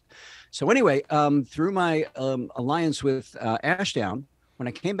happens. So anyway, through my alliance with Ashdown, when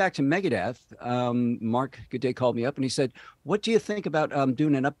I came back to Megadeth, Mark Goodday called me up and he said, what do you think about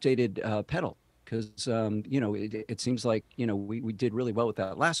doing an updated pedal? Because, you know, it seems like, you know, we did really well with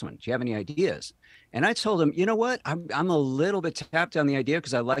that last one. Do you have any ideas? And I told him, you know what, I'm a little bit tapped on the idea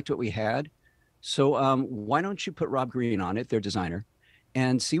because I liked what we had. So why don't you put Rob Green on it, their designer,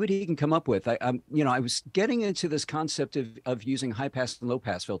 and see what he can come up with. You know, I was getting into this concept of using high pass and low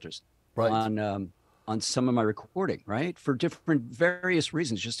pass filters on on some of my recording, right? For different various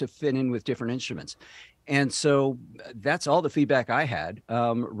reasons, just to fit in with different instruments. And so that's all the feedback I had.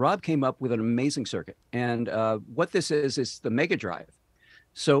 Rob came up with an amazing circuit. And what this is the Mega Drive.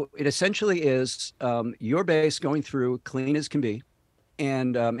 So it essentially is your bass going through clean as can be.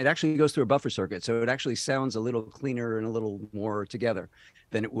 And it actually goes through a buffer circuit. So it actually sounds a little cleaner and a little more together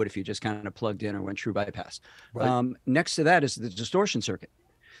than it would if you just kind of plugged in or went true bypass. Right. Next to that is the distortion circuit.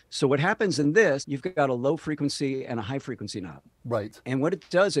 So what happens in this, you've got a low frequency and a high frequency knob. Right. And what it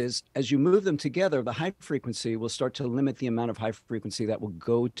does is, as you move them together, the high frequency will start to limit the amount of high frequency that will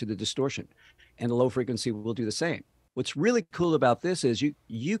go to the distortion. And the low frequency will do the same. What's really cool about this is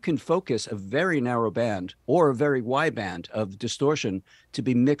you can focus a very narrow band or a very wide band of distortion to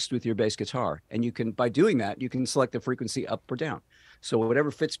be mixed with your bass guitar. And you can, by doing that, you can select the frequency up or down. So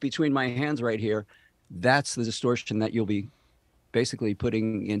whatever fits between my hands right here, that's the distortion that you'll be basically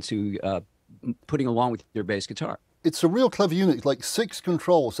putting into, putting along with your bass guitar. It's a real clever unit, like 6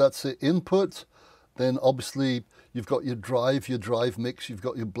 controls. That's the input. Then obviously you've got your drive mix, you've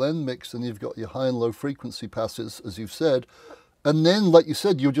got your blend mix, and you've got your high and low frequency passes, as you've said. And then, like you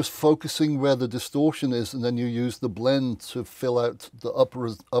said, you're just focusing where the distortion is, and then you use the blend to fill out the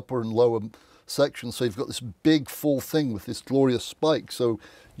upper and lower section. So you've got this big full thing with this glorious spike. So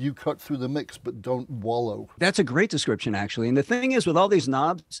you cut through the mix, but don't wallow. That's a great description, actually. And the thing is, with all these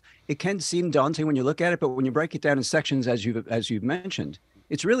knobs, it can seem daunting when you look at it, but when you break it down in sections, as you've mentioned,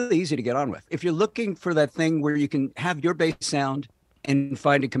 it's really easy to get on with. If you're looking for that thing where you can have your bass sound and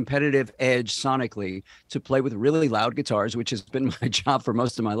find a competitive edge sonically to play with really loud guitars, which has been my job for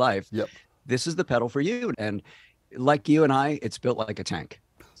most of my life, this is the pedal for you. And like you and I, it's built like a tank.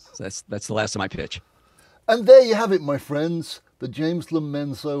 So that's the last of my pitch. And there you have it, my friends, the James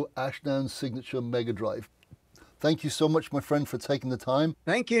Lomenzo Ashdown Signature Mega Drive. Thank you so much, my friend, for taking the time.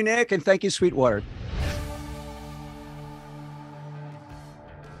 Thank you, Nick, and thank you, Sweetwater.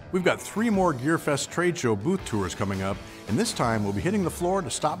 We've got 3 more GearFest trade show booth tours coming up, and this time we'll be hitting the floor to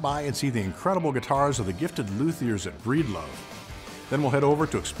stop by and see the incredible guitars of the gifted luthiers at Breedlove. Then we'll head over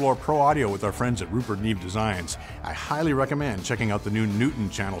to explore pro audio with our friends at Rupert Neve Designs. I highly recommend checking out the new Newton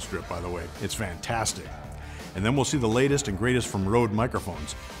channel strip, by the way. It's fantastic. And then we'll see the latest and greatest from Rode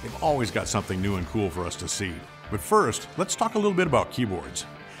microphones. They've always got something new and cool for us to see. But first, let's talk a little bit about keyboards.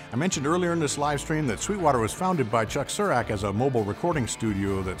 I mentioned earlier in this live stream that Sweetwater was founded by Chuck Surak as a mobile recording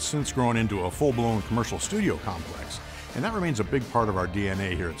studio that's since grown into a full-blown commercial studio complex, and that remains a big part of our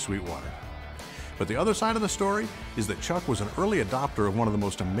DNA here at Sweetwater. But the other side of the story is that Chuck was an early adopter of one of the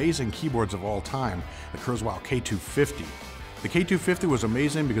most amazing keyboards of all time, the Kurzweil K250. The K250 was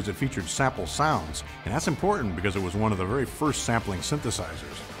amazing because it featured sample sounds, and that's important because it was one of the very first sampling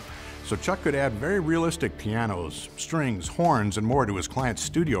synthesizers. So Chuck could add very realistic pianos, strings, horns, and more to his clients'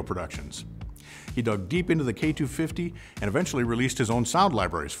 studio productions. He dug deep into the K250 and eventually released his own sound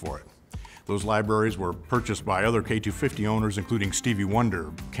libraries for it. Those libraries were purchased by other K250 owners, including Stevie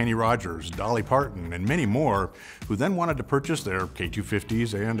Wonder, Kenny Rogers, Dolly Parton, and many more, who then wanted to purchase their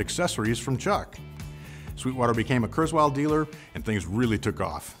K250s and accessories from Chuck. Sweetwater became a Kurzweil dealer, and things really took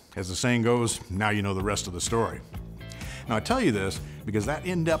off. As the saying goes, now you know the rest of the story. Now I tell you this because that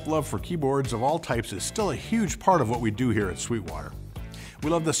in-depth love for keyboards of all types is still a huge part of what we do here at Sweetwater. We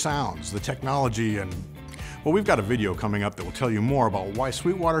love the sounds, the technology, and well, we've got a video coming up that will tell you more about why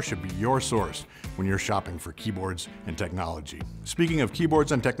Sweetwater should be your source when you're shopping for keyboards and technology. Speaking of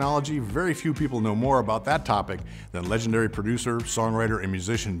keyboards and technology, very few people know more about that topic than legendary producer, songwriter, and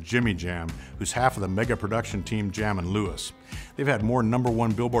musician Jimmy Jam, who's half of the mega production team Jam & Lewis. They've had more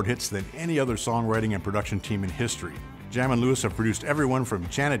 #1 Billboard hits than any other songwriting and production team in history. Jam & Lewis have produced everyone from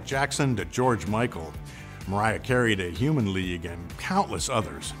Janet Jackson to George Michael, Mariah Carey to Human League, and countless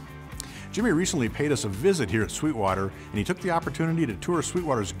others. Jimmy recently paid us a visit here at Sweetwater, and he took the opportunity to tour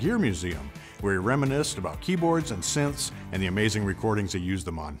Sweetwater's Gear Museum, where he reminisced about keyboards and synths and the amazing recordings he used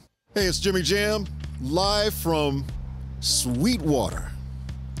them on. Hey, it's Jimmy Jam, live from Sweetwater.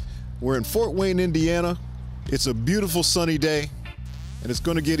 We're in Fort Wayne, Indiana. It's a beautiful sunny day, and it's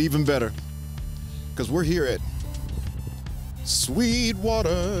gonna get even better, because we're here at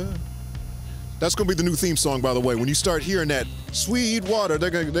Sweetwater. That's gonna be the new theme song, by the way. When you start hearing that Sweetwater, they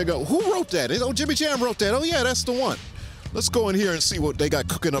go, who wrote that? Oh, Jimmy Jam wrote that. Oh yeah, that's the one. Let's go in here and see what they got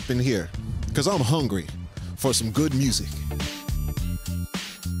cooking up in here, because I'm hungry for some good music.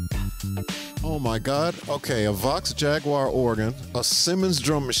 Oh my God. Okay, a Vox Jaguar organ, a Simmons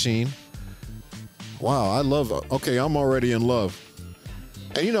drum machine. Wow, I love it. Okay, I'm already in love.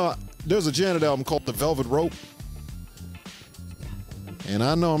 And you know, there's a Janet album called The Velvet Rope. And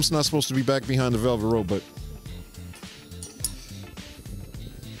I know I'm not supposed to be back behind the velvet rope, but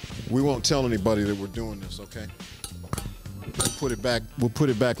We won't tell anybody that we're doing this, okay? We'll put it back. We'll put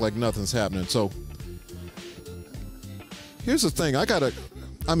it back like nothing's happening. So here's the thing.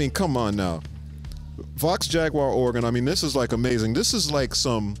 I mean, come on now. Vox Jaguar organ. I mean, this is like amazing. This is like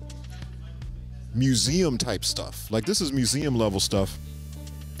some museum type stuff. Like this is museum level stuff.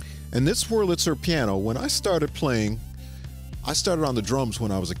 And this Wurlitzer piano, when I started playing, I started on the drums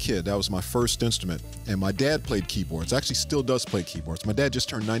when I was a kid. That was my first instrument. And my dad played keyboards. Actually still does play keyboards. My dad just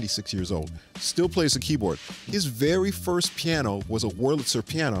turned 96 years old. Still plays the keyboard. His very first piano was a Wurlitzer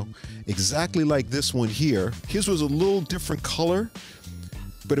piano, exactly like this one here. His was a little different color,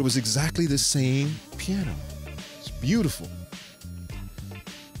 but it was exactly the same piano. It's beautiful.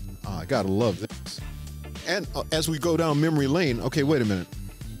 I gotta love this. And as we go down memory lane, okay, wait a minute.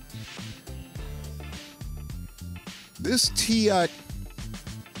 This TI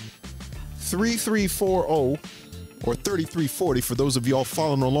 3340 or 3340, for those of y'all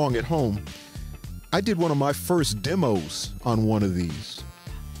following along at home, I did one of my first demos on one of these.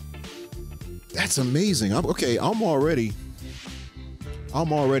 That's amazing. I'm already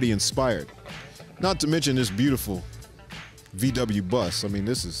inspired. Not to mention this beautiful VW bus. I mean,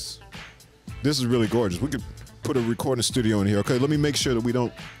 this is really gorgeous. We could put a recording studio in here. Okay, let me make sure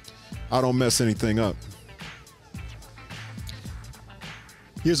that I don't mess anything up.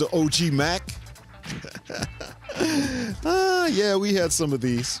 Here's an OG Mac. Yeah, we had some of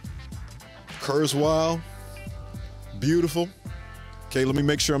these. Kurzweil, beautiful. Okay, let me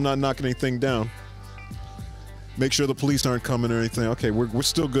make sure I'm not knocking anything down. Make sure the police aren't coming or anything. Okay, we're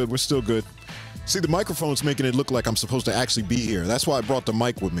still good, we're still good. See, the microphone's making it look like I'm supposed to actually be here. That's why I brought the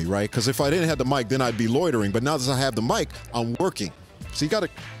mic with me, right? Because if I didn't have the mic, then I'd be loitering. But now that I have the mic, I'm working. So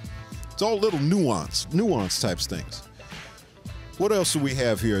it's all little nuance types things. What else do we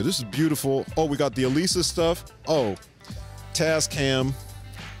have here? This is beautiful. Oh, we got the Elise stuff. Oh, Tascam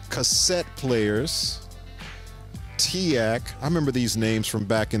cassette players. TIAC. I remember these names from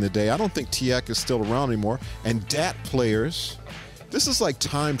back in the day. I don't think TIAC is still around anymore. And DAT players. This is like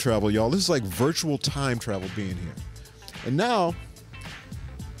time travel, y'all. This is like virtual time travel being here. And now,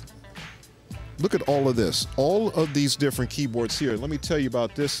 look at all of this. All of these different keyboards here. Let me tell you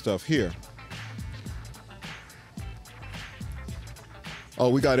about this stuff here. Oh,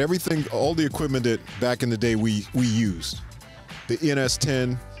 we got everything, all the equipment that back in the day we used. The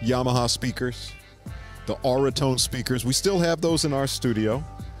NS10 Yamaha speakers, the Auratone speakers. We still have those in our studio.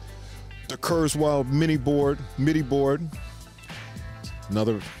 The Kurzweil MIDI board.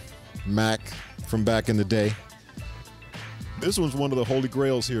 Another Mac from back in the day. This one's one of the holy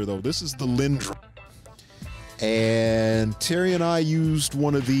grails here, though. This is the Lindrum. And Terry and I used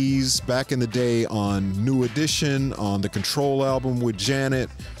one of these back in the day on New Edition, on the Control album with Janet.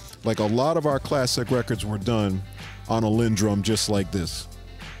 Like a lot of our classic records were done on a Lindrum just like this.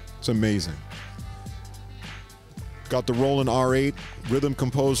 It's amazing. Got the Roland R8. Rhythm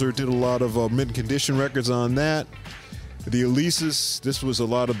Composer did a lot of mint condition records on that. The Elises, this was a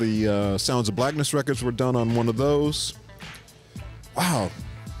lot of the Sounds of Blackness records were done on one of those. Wow,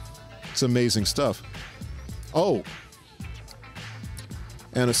 it's amazing stuff. Oh,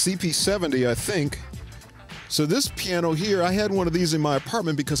 and a CP70, I think. So this piano here, I had one of these in my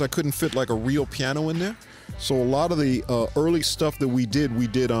apartment because I couldn't fit like a real piano in there. So a lot of the early stuff that we did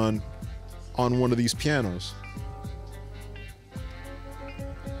on one of these pianos.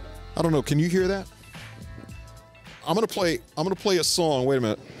 I don't know, can you hear that? I'm gonna play a song. Wait a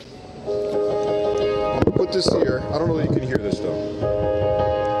minute. I'm gonna put this here. I don't know that you can hear this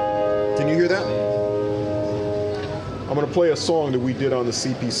though. Can you hear that? I'm gonna play a song that we did on the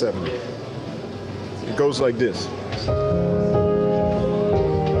CP70. It goes like this.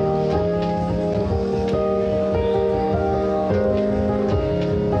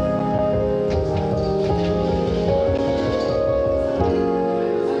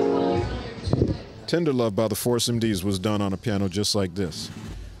 Tender Love by the Force MDs was done on a piano just like this.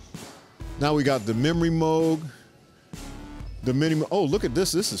 Now we got the Memory Moog. Oh, look at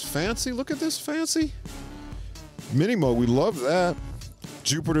this. This is fancy. Look at this fancy. Mini Moog, we love that.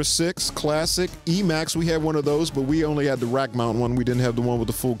 Jupiter 6, classic. Emax, we had one of those, but we only had the rack mount one. We didn't have the one with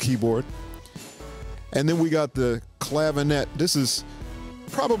the full keyboard. And then we got the clavinet. This is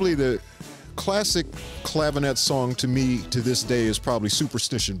probably the classic clavinet song to me to this day is probably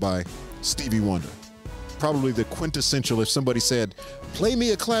Superstition by Stevie Wonder. Probably the quintessential, if somebody said, play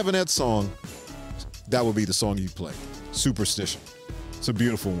me a clavinet song, that would be the song you'd play. Superstition. It's a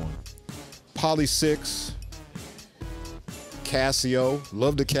beautiful one. Poly 6, Casio,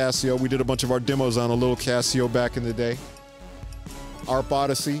 love the Casio. We did a bunch of our demos on a little Casio back in the day. ARP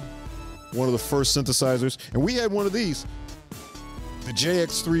Odyssey, one of the first synthesizers. And we had one of these, the the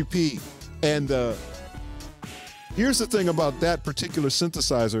JX3P. And here's the thing about that particular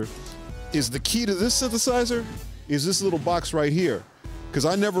synthesizer is the key to this synthesizer is this little box right here. Because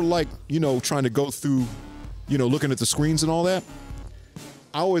I never like, you know, trying to go through, you know, looking at the screens and all that.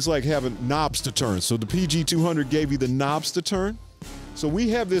 I always like having knobs to turn. So the PG200 gave you the knobs to turn. So we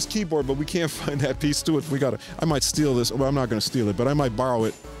have this keyboard, but we can't find that piece to it. I might steal this. Well, I'm not gonna steal it, but I might borrow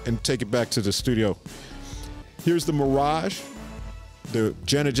it and take it back to the studio. Here's the Mirage, the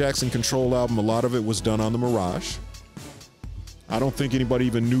Janet Jackson Control album. A lot of it was done on the Mirage. I don't think anybody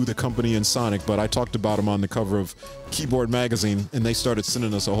even knew the company in Sonic, but I talked about them on the cover of Keyboard Magazine, and they started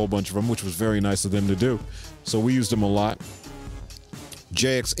sending us a whole bunch of them, which was very nice of them to do. So we used them a lot.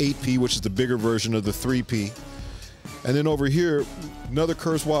 JX8P, which is the bigger version of the 3P. And then over here, another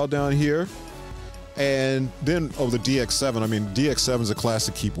Kurzweil down here. And then, the DX7. I mean, DX7 is a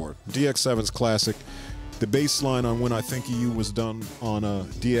classic keyboard. DX7 is classic. The bass line on When I Think of You was done on a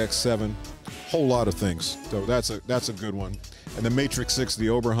DX7. Whole lot of things. So that's a good one. And the Matrix 6, the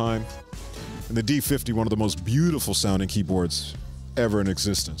Oberheim. And the D50, one of the most beautiful sounding keyboards ever in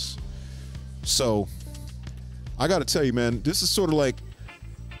existence. So, I gotta tell you, man, this is sort of like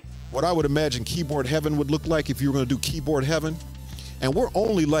what I would imagine keyboard heaven would look like if you were gonna do keyboard heaven. And we're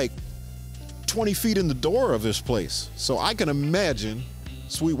only like 20 feet in the door of this place. So I can imagine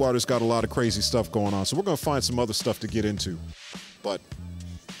Sweetwater's got a lot of crazy stuff going on. So we're gonna find some other stuff to get into. But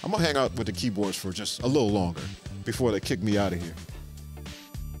I'm gonna hang out with the keyboards for just a little longer before they kick me out of here.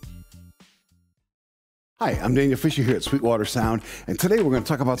 Hi, I'm Daniel Fisher here at Sweetwater Sound, and today we're going to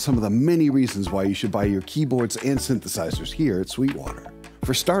talk about some of the many reasons why you should buy your keyboards and synthesizers here at Sweetwater.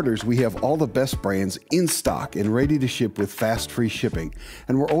 For starters, we have all the best brands in stock and ready to ship with fast free shipping,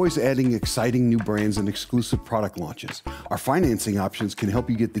 and we're always adding exciting new brands and exclusive product launches. Our financing options can help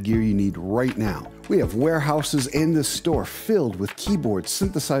you get the gear you need right now. We have warehouses and this store filled with keyboards,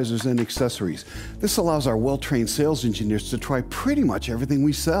 synthesizers, and accessories. This allows our well-trained sales engineers to try pretty much everything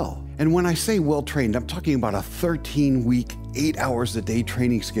we sell. And when I say well-trained, I'm talking about a 13-week, 8 hours a day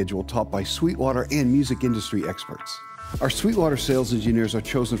training schedule taught by Sweetwater and music industry experts. Our Sweetwater sales engineers are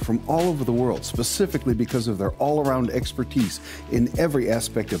chosen from all over the world specifically because of their all-around expertise in every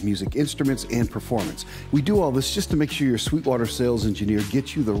aspect of music instruments and performance. We do all this just to make sure your Sweetwater sales engineer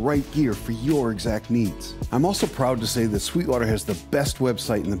gets you the right gear for your exact needs. I'm also proud to say that Sweetwater has the best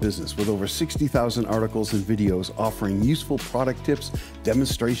website in the business with over 60,000 articles and videos offering useful product tips,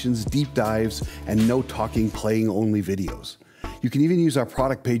 demonstrations, deep dives, and no talking, playing only videos. You can even use our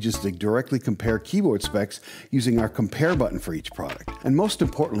product pages to directly compare keyboard specs using our compare button for each product. And most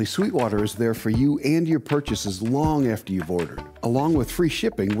importantly, Sweetwater is there for you and your purchases long after you've ordered. Along with free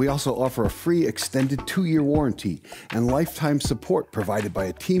shipping, we also offer a free extended 2-year warranty and lifetime support provided by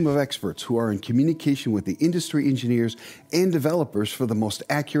a team of experts who are in communication with the industry engineers and developers for the most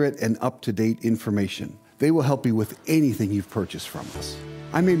accurate and up-to-date information. They will help you with anything you've purchased from us.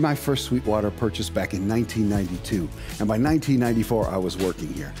 I made my first Sweetwater purchase back in 1992, and by 1994 I was working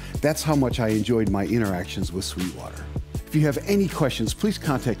here. That's how much I enjoyed my interactions with Sweetwater. If you have any questions, please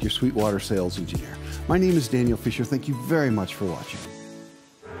contact your Sweetwater sales engineer. My name is Daniel Fisher. Thank you very much for watching.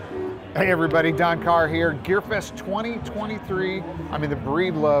 Hey everybody, Don Carr here. GearFest 2023. I'm in the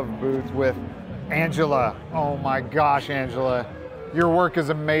Breedlove booth with Angela. Oh my gosh, Angela. Your work is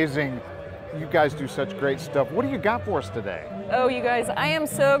amazing. You guys do such great stuff. What do you got for us today? Oh, you guys, I am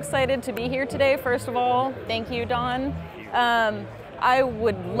so excited to be here today. First of all, thank you, Don. I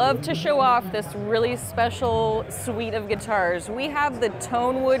would love to show off this really special suite of guitars. We have the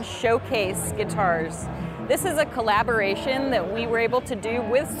Tonewood Showcase guitars. This is a collaboration that we were able to do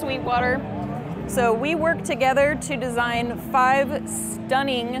with Sweetwater. So we worked together to design 5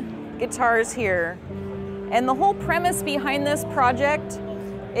 stunning guitars here. And the whole premise behind this project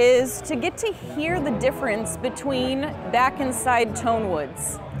is to get to hear the difference between back and side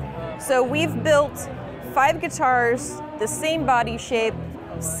Tonewoods. So we've built 5 guitars, the same body shape,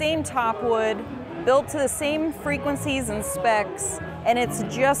 same top wood, built to the same frequencies and specs, and it's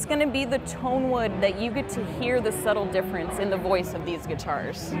just gonna be the Tonewood that you get to hear the subtle difference in the voice of these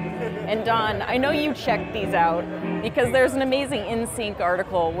guitars. And Don, I know you checked these out because there's an amazing InSync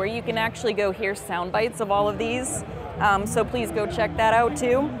article where you can actually go hear sound bites of all of these. So please go check that out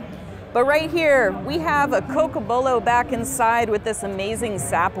too. But right here, we have a Cocobolo back inside with this amazing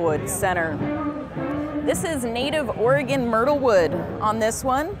sapwood center. This is native Oregon myrtle wood on this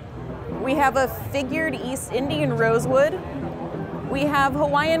one. We have a figured East Indian rosewood. We have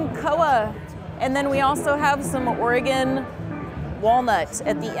Hawaiian koa, and then we also have some Oregon walnut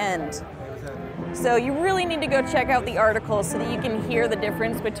at the end. So you really need to go check out the article so that you can hear the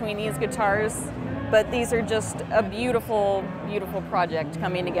difference between these guitars. but these are just a beautiful, beautiful project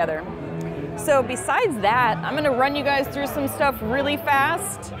coming together. So besides that, I'm gonna run you guys through some stuff really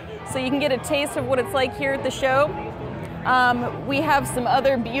fast so you can get a taste of what it's like here at the show. We have some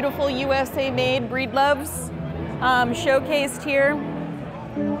other beautiful USA-made breedloves showcased here.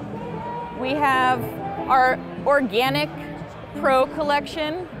 We have our organic Pro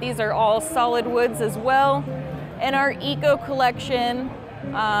collection. These are all solid woods as well. And our Eco collection.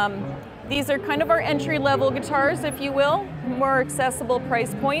 These are kind of our entry-level guitars, if you will, more accessible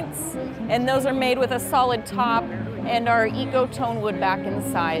price points. And those are made with a solid top and our Eco tone wood back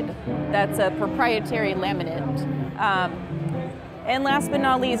inside. That's a proprietary laminate. And last but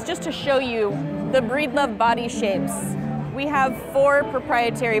not least, just to show you the breedlove body shapes. We have 4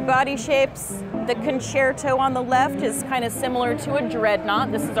 proprietary body shapes. The concerto on the left is kind of similar to a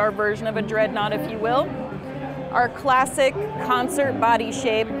dreadnought. This is our version of a dreadnought, if you will. Our classic concert body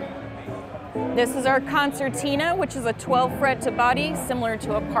shape. This is our concertina, which is a 12 fret to body, similar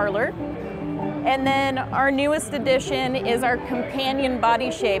to a parlor. And then our newest addition is our companion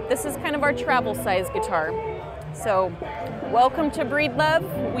body shape. This is kind of our travel size guitar. So welcome to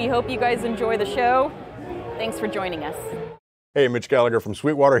Breedlove. We hope you guys enjoy the show. Thanks for joining us. Hey, Mitch Gallagher from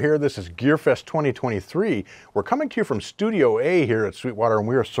Sweetwater here. This is GearFest 2023. We're coming to you from Studio A here at Sweetwater, and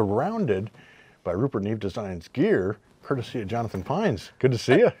we are surrounded by Rupert Neve Designs gear, courtesy of Jonathan Pines. Good to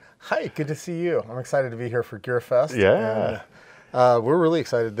see you. Hi, good to see you. I'm excited to be here for GearFest. Yeah. And, we're really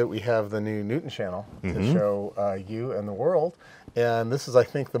excited that we have the new Newton channel to show you and the world. And this is, I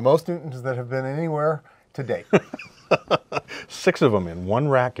think, the most Newtons that have been anywhere to date. 6 of them in one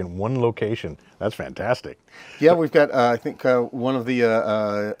rack in one location. That's fantastic. Yeah, we've got, I think, one of the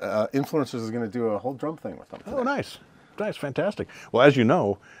influencers is going to do a whole drum thing with them today. Oh, nice. Nice, fantastic. Well, as you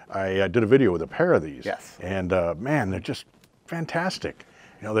know, I did a video with a pair of these. Yes. And man, they're just fantastic.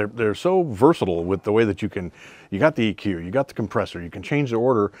 You know, they're so versatile with the way that you got the EQ, you got the compressor, you can change the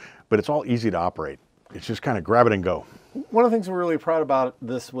order, but it's all easy to operate. It's just kind of grab it and go. One of the things we're really proud about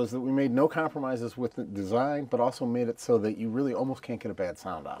this was that we made no compromises with the design, but also made it so that you really almost can't get a bad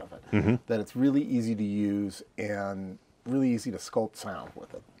sound out of it. That it's really easy to use and really easy to sculpt sound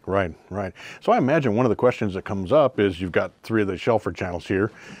with it. Right, right. So I imagine one of the questions that comes up is you've got 3 of the Shelford channels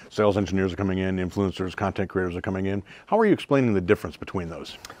here. Sales engineers are coming in, influencers, content creators are coming in. How are you explaining the difference between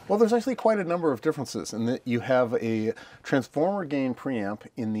those? Well, there's actually quite a number of differences in that you have a transformer gain preamp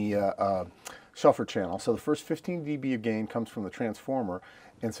in the Shelford channel. So the first 15 dB of gain comes from the transformer,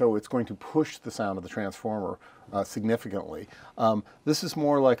 and so it's going to push the sound of the transformer significantly. This is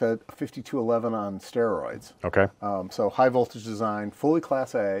more like a 5211 on steroids. Okay. So high voltage design, fully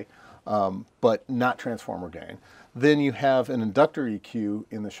Class A, but not transformer gain. Then you have an inductor EQ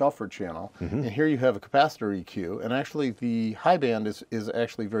in the Shelford channel, and here you have a capacitor EQ, and actually the high band is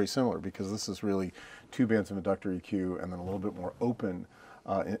actually very similar because this is really 2 bands of inductor EQ and then a little bit more open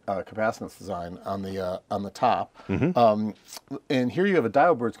capacitance design on the top. And here you have a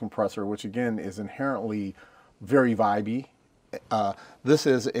dial-bridge compressor, which again is inherently very vibey. This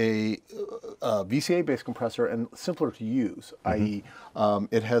is a VCA-based compressor and simpler to use, i.e.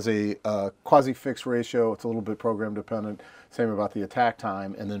 It has a quasi-fixed ratio, it's a little bit program dependent, same about the attack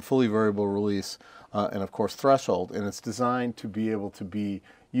time, and then fully variable release, and of course threshold, and it's designed to be able to be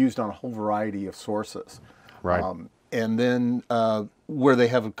used on a whole variety of sources. Right. And then where they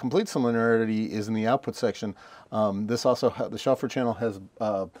have a complete similarity is in the output section. This also, the Shelford channel has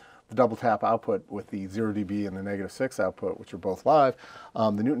the double tap output with the 0 dB and the -6 output, which are both live.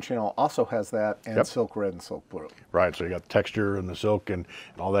 The Newton channel also has that, and Silk Red and Silk Blue. Right, so you got the texture and the silk and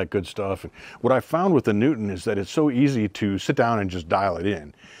all that good stuff. And what I found with the Newton is that it's so easy to sit down and just dial it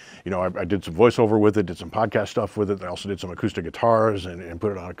in. You know, I did some voiceover with it, did some podcast stuff with it. I also did some acoustic guitars and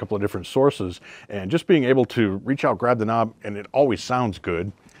put it on a couple of different sources. And just being able to reach out, grab the knob, and it always sounds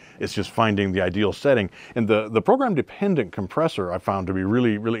good. It's just finding the ideal setting. And the program-dependent compressor I found to be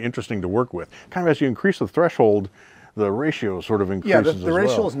really, really interesting to work with. Kind of as you increase the threshold, the ratio sort of increases as well. Yeah, the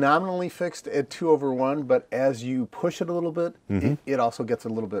ratio is nominally fixed at 2/1, but as you push it a little bit, it also gets a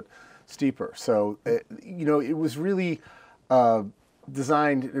little bit steeper. So, you know, it was really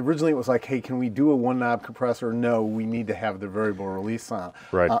designed, originally it was like, hey, can we do a 1-knob compressor? No, we need to have the variable release on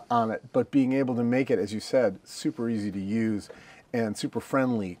it. But being able to make it, as you said, super easy to use and super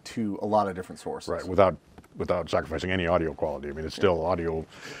friendly to a lot of different sources. Right, without sacrificing any audio quality. I mean, it's still audio.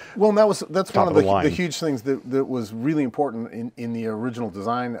 Well, and that's one of the huge things that was really important in the original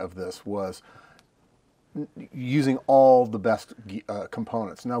design of this was using all the best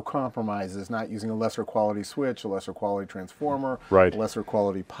components, no compromises, not using a lesser quality switch, a lesser quality transformer, lesser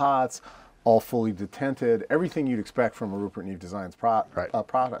quality pots, all fully detented, everything you'd expect from a Rupert Neve Designs product.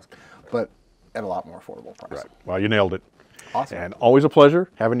 But at a lot more affordable price. Right. Well, you nailed it. Awesome. And always a pleasure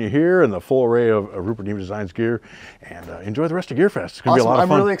having you here and the full array of Rupert Neve Designs gear. And enjoy the rest of GearFest. It's going to be a lot of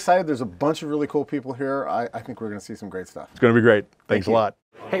fun. I'm really excited. There's a bunch of really cool people here. I think we're going to see some great stuff. It's going to be great. Thanks a lot.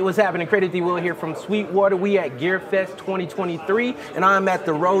 Hey, what's happening? Credit D. Will here from Sweetwater. We at GearFest 2023, and I'm at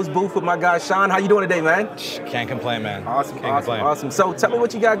the Rose booth with my guy Sean. How you doing today, man? Can't complain, man. Awesome. So tell me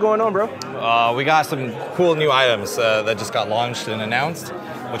what you got going on, bro. We got some cool new items that just got launched and announced,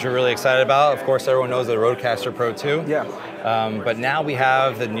 which we're really excited about. Of course, everyone knows the Rodecaster Pro 2. Yeah. But now we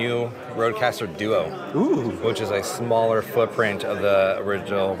have the new Rodecaster Duo, which is a smaller footprint of the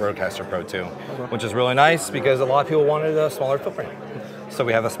original Rodecaster Pro 2, which is really nice because a lot of people wanted a smaller footprint. So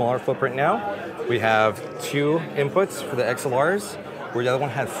we have a smaller footprint now. We have 2 inputs for the XLRs, where the other one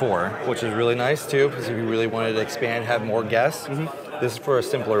had 4, which is really nice too, because if you really wanted to expand, have more guests, this is for a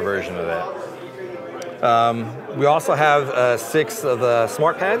simpler version of it. We also have 6 of the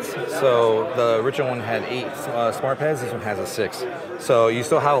smart pads. So the original one had 8 smart pads, this one has a 6. So you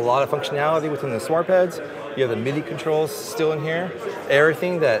still have a lot of functionality within the smart pads. You have the MIDI controls still in here.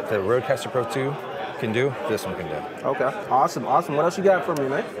 Everything that the Rodecaster Pro 2 can do, this one can do. Okay, awesome. What else you got for me,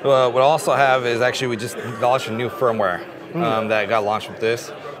 man? What I also have is actually we just launched a new firmware that got launched with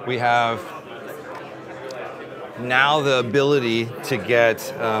this. We have now the ability to get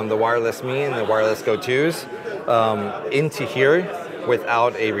the wireless Me and the wireless Go 2s into here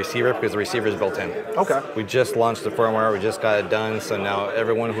without a receiver because the receiver is built in. Okay. We just launched the firmware, we just got it done, so now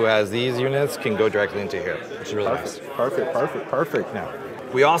everyone who has these units can go directly into here, which is really nice. Perfect. Now,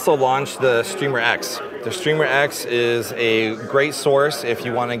 we also launched the Streamer X. The Streamer X is a great source if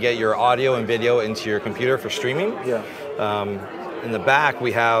you want to get your audio and video into your computer for streaming. Yeah. In the back,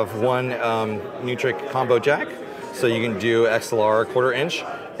 we have one Nutric combo jack, so you can do XLR 1/4 inch,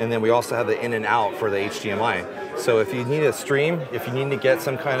 and then we also have the in and out for the HDMI. So if you need a stream, if you need to get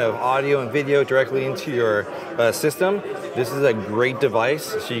some kind of audio and video directly into your system, this is a great device,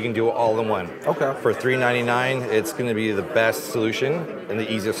 so you can do it all in one. Okay. For $399, it's going to be the best solution and the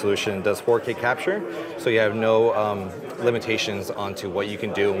easiest solution. It does 4K capture, so you have no limitations onto what you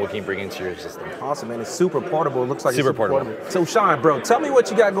can do and what you can bring into your system. Awesome, man. It's super portable. It looks like super it's portable. So Sean, bro, tell me what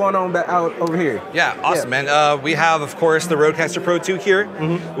you got going on out over here. Yeah, awesome, man. We have, of course, the Rodecaster Pro 2 here.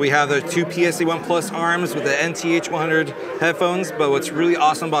 We have the 2 PSA-1 Plus arms with the NTH100 headphones, but what's really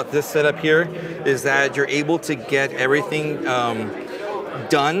awesome about this setup here is that you're able to get everything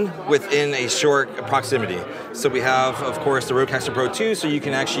done within a short proximity. So we have, of course, the Rodecaster Pro 2, so you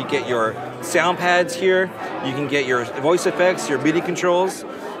can actually get your sound pads here, you can get your voice effects, your MIDI controls.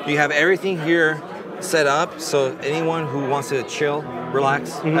 You have everything here set up, so anyone who wants to chill,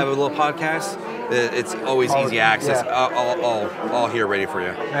 relax, have a little podcast, it's always easy access, all here ready for you.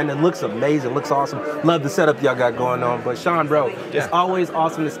 And it looks amazing, looks awesome. Love the setup y'all got going on. But Sean, bro, it's always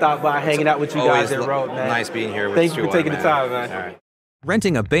awesome to stop by, hanging out with you guys at Rode, man. Nice being here with Thank you for taking the time, man. All right.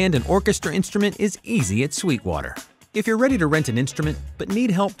 Renting a band and orchestra instrument is easy at Sweetwater. If you're ready to rent an instrument but need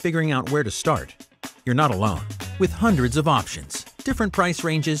help figuring out where to start, you're not alone. With hundreds of options, different price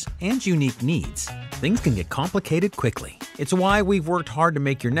ranges, and unique needs, things can get complicated quickly. It's why we've worked hard to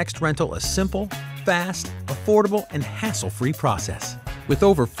make your next rental a simple, fast, affordable, and hassle-free process. With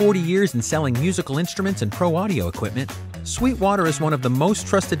over 40 years in selling musical instruments and pro audio equipment, Sweetwater is one of the most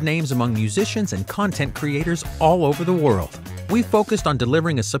trusted names among musicians and content creators all over the world. We focused on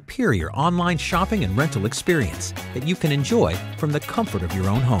delivering a superior online shopping and rental experience that you can enjoy from the comfort of your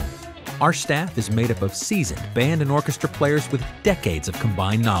own home. Our staff is made up of seasoned band and orchestra players with decades of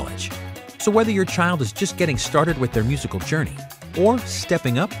combined knowledge. So whether your child is just getting started with their musical journey or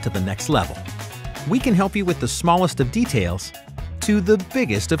stepping up to the next level, we can help you with the smallest of details to the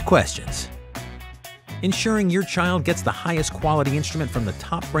biggest of questions. Ensuring your child gets the highest quality instrument from the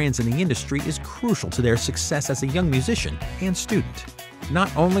top brands in the industry is crucial to their success as a young musician and student.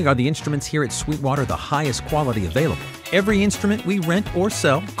 Not only are the instruments here at Sweetwater the highest quality available, every instrument we rent or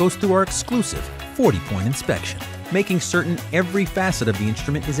sell goes through our exclusive 40-point inspection, making certain every facet of the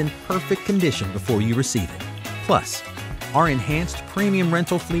instrument is in perfect condition before you receive it. Plus, our enhanced premium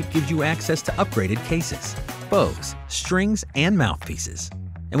rental fleet gives you access to upgraded cases, bows, strings, and mouthpieces.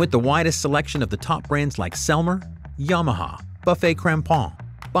 And with the widest selection of the top brands like Selmer, Yamaha, Buffet Crampon,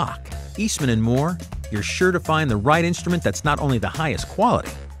 Bach, Eastman, and more, you're sure to find the right instrument that's not only the highest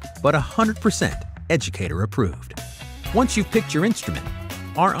quality, but 100% educator approved. Once you've picked your instrument,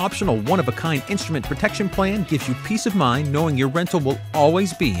 our optional one-of-a-kind instrument protection plan gives you peace of mind knowing your rental will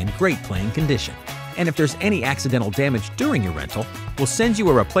always be in great playing condition. And if there's any accidental damage during your rental, we'll send you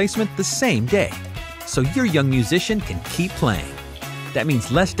a replacement the same day, so your young musician can keep playing. That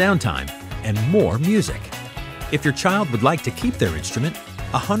means less downtime and more music. If your child would like to keep their instrument,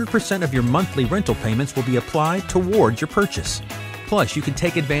 100% of your monthly rental payments will be applied towards your purchase. Plus, you can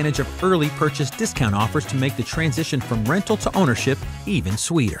take advantage of early purchase discount offers to make the transition from rental to ownership even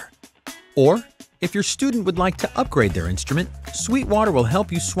sweeter. Or, if your student would like to upgrade their instrument, Sweetwater will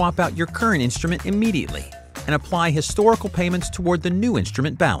help you swap out your current instrument immediately and apply historical payments toward the new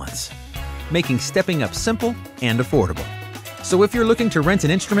instrument balance, making stepping up simple and affordable. So if you're looking to rent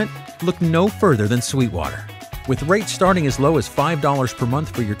an instrument, look no further than Sweetwater. With rates starting as low as $5 per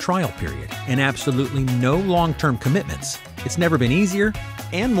month for your trial period and absolutely no long-term commitments, it's never been easier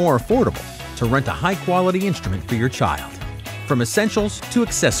and more affordable to rent a high-quality instrument for your child. From essentials to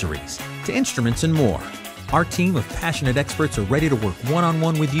accessories to instruments and more, our team of passionate experts are ready to work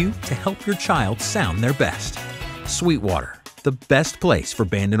one-on-one with you to help your child sound their best. Sweetwater, the best place for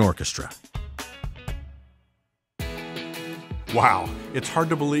band and orchestra. Wow, it's hard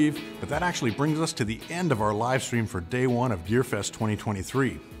to believe, but that actually brings us to the end of our live stream for day one of GearFest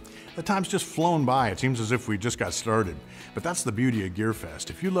 2023. The time's just flown by. It seems as if we just got started. But that's the beauty of GearFest.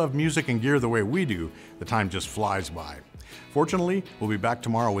 If you love music and gear the way we do, the time just flies by. Fortunately, we'll be back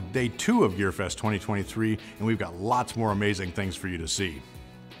tomorrow with day two of GearFest 2023, and we've got lots more amazing things for you to see.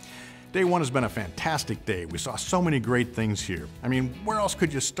 Day one has been a fantastic day. We saw so many great things here. I mean, where else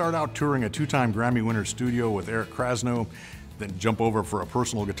could you start out touring a two-time Grammy winner studio with Eric Krasno, then jump over for a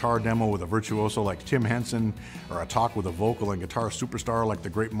personal guitar demo with a virtuoso like Tim Henson, or a talk with a vocal and guitar superstar like the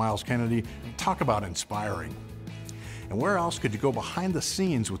great Miles Kennedy? Talk about inspiring. And where else could you go behind the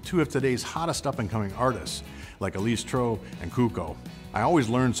scenes with two of today's hottest up-and-coming artists, like Elise, Trouw, and Kuko? I always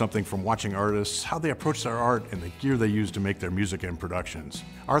learn something from watching artists, how they approach their art, and the gear they use to make their music and productions.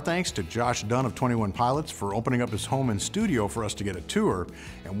 Our thanks to Josh Dunn of 21 Pilots for opening up his home and studio for us to get a tour,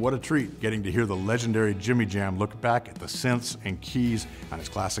 and what a treat getting to hear the legendary Jimmy Jam look back at the synths and keys on his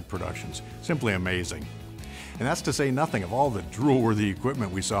classic productions. Simply amazing. And that's to say nothing of all the drool-worthy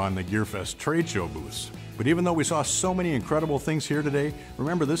equipment we saw in the GearFest trade show booths. But even though we saw so many incredible things here today,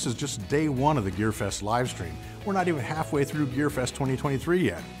 remember this is just day one of the GearFest live stream. We're not even halfway through GearFest 2023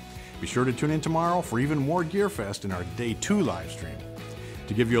 yet. Be sure to tune in tomorrow for even more GearFest in our day two live stream.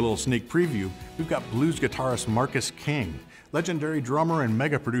 To give you a little sneak preview, we've got blues guitarist Marcus King, legendary drummer and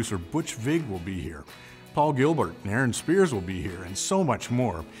mega producer Butch Vig will be here. Paul Gilbert and Aaron Spears will be here, and so much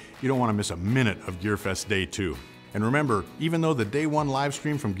more. You don't want to miss a minute of GearFest Day 2. And remember, even though the Day 1 live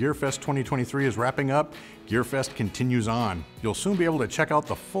stream from GearFest 2023 is wrapping up, GearFest continues on. You'll soon be able to check out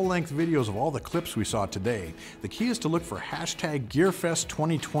the full-length videos of all the clips we saw today. The key is to look for hashtag GearFest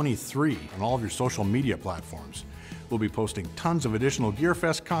 2023 on all of your social media platforms. We'll be posting tons of additional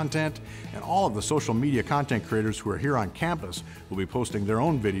GearFest content, and all of the social media content creators who are here on campus will be posting their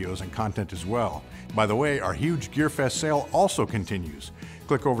own videos and content as well. By the way, our huge GearFest sale also continues.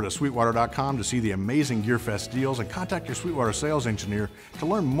 Click over to Sweetwater.com to see the amazing GearFest deals and contact your Sweetwater sales engineer to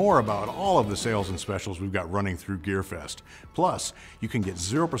learn more about all of the sales and specials we've got running through GearFest. Plus, you can get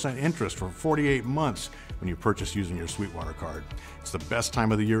 0% interest for 48 months when you purchase using your Sweetwater card. It's the best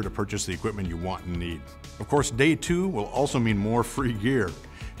time of the year to purchase the equipment you want and need. Of course, Day 2 will also mean more free gear.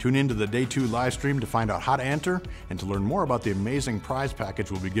 Tune into the Day 2 live stream to find out how to enter and to learn more about the amazing prize package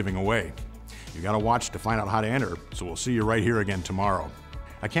we'll be giving away. You gotta watch to find out how to enter, so we'll see you right here again tomorrow.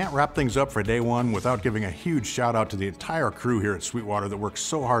 I can't wrap things up for Day 1 without giving a huge shout out to the entire crew here at Sweetwater that works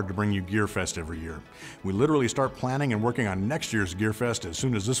so hard to bring you GearFest every year. We literally start planning and working on next year's GearFest as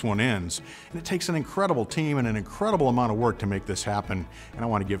soon as this one ends, and it takes an incredible team and an incredible amount of work to make this happen, and I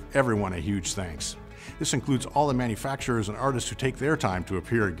want to give everyone a huge thanks. This includes all the manufacturers and artists who take their time to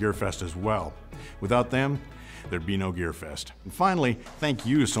appear at GearFest as well. Without them, there'd be no GearFest. And finally, thank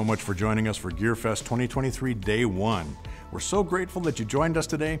you so much for joining us for GearFest 2023 Day 1. We're so grateful that you joined us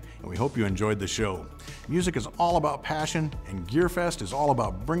today, and we hope you enjoyed the show. Music is all about passion, and GearFest is all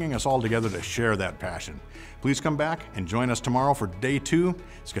about bringing us all together to share that passion. Please come back and join us tomorrow for Day 2.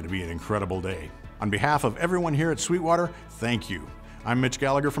 It's going to be an incredible day. On behalf of everyone here at Sweetwater, thank you. I'm Mitch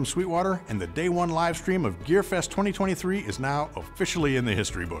Gallagher from Sweetwater, and the Day 1 live stream of GearFest 2023 is now officially in the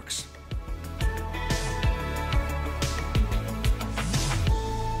history books.